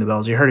as Ring the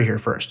Bells. You heard it here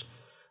first.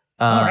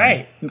 All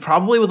right.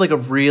 Probably with a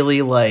really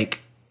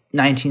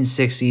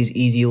 1960s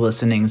easy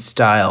listening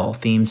style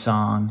theme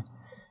song,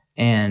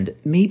 and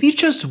maybe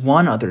just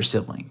one other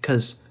sibling,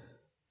 because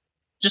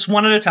just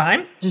one at a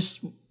time,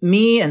 just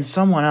me and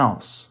someone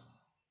else,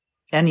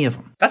 any of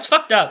them. That's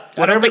fucked up.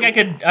 I don't think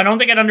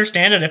I'd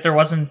understand it if there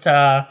wasn't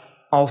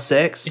all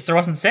 6. If there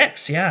wasn't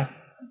 6, yeah.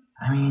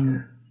 I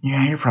mean,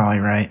 yeah, you're probably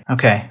right.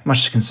 Okay,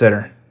 much to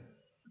consider.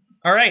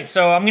 All right,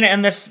 so I'm going to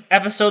end this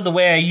episode the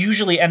way I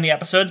usually end the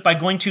episodes, by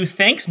going to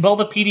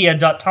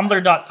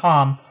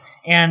thanksbulbapedia.tumblr.com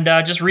and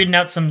just reading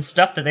out some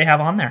stuff that they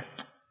have on there.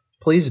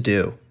 Please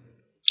do.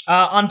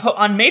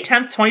 On May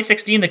 10th,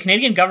 2016, the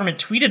Canadian government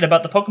tweeted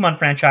about the Pokemon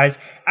franchise,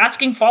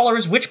 asking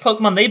followers which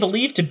Pokemon they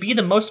believed to be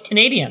the most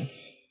Canadian.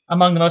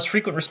 Among the most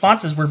frequent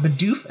responses were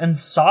Bidoof and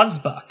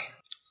Sawsbuck.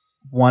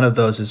 One of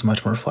those is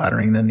much more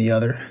flattering than the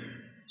other.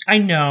 I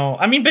know.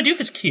 I mean, Bidoof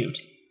is cute.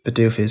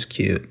 Bidoof is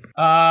cute.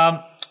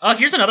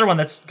 Here's another one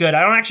that's good.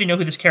 I don't actually know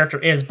who this character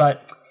is,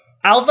 but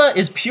Alva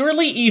is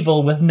purely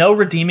evil with no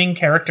redeeming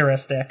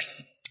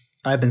characteristics.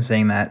 I've been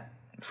saying that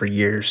for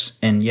years,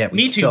 and yet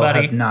we still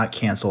have not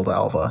canceled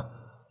Alva.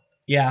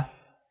 Yeah.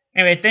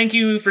 Anyway, thank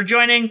you for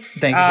joining.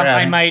 Thank you for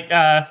having me. I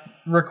might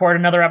record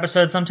another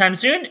episode sometime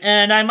soon,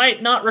 and I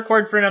might not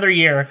record for another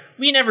year.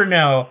 We never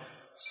know.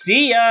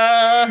 See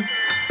ya!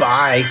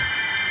 Bye.「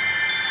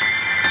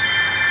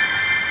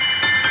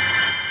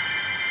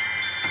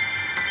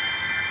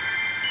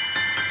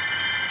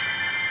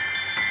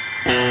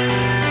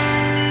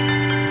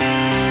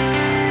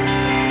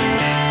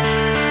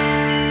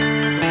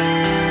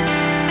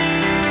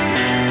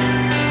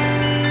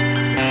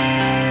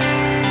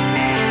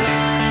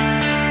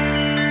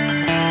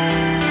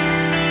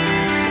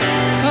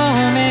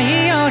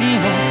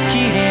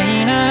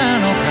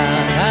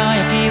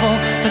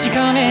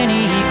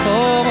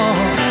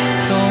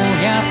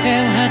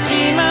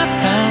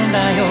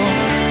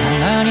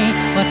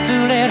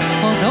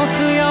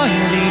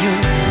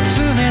冷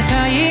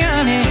たい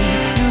雨に濡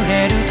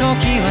れると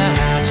きは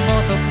足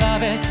元比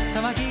べ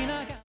騒ぎ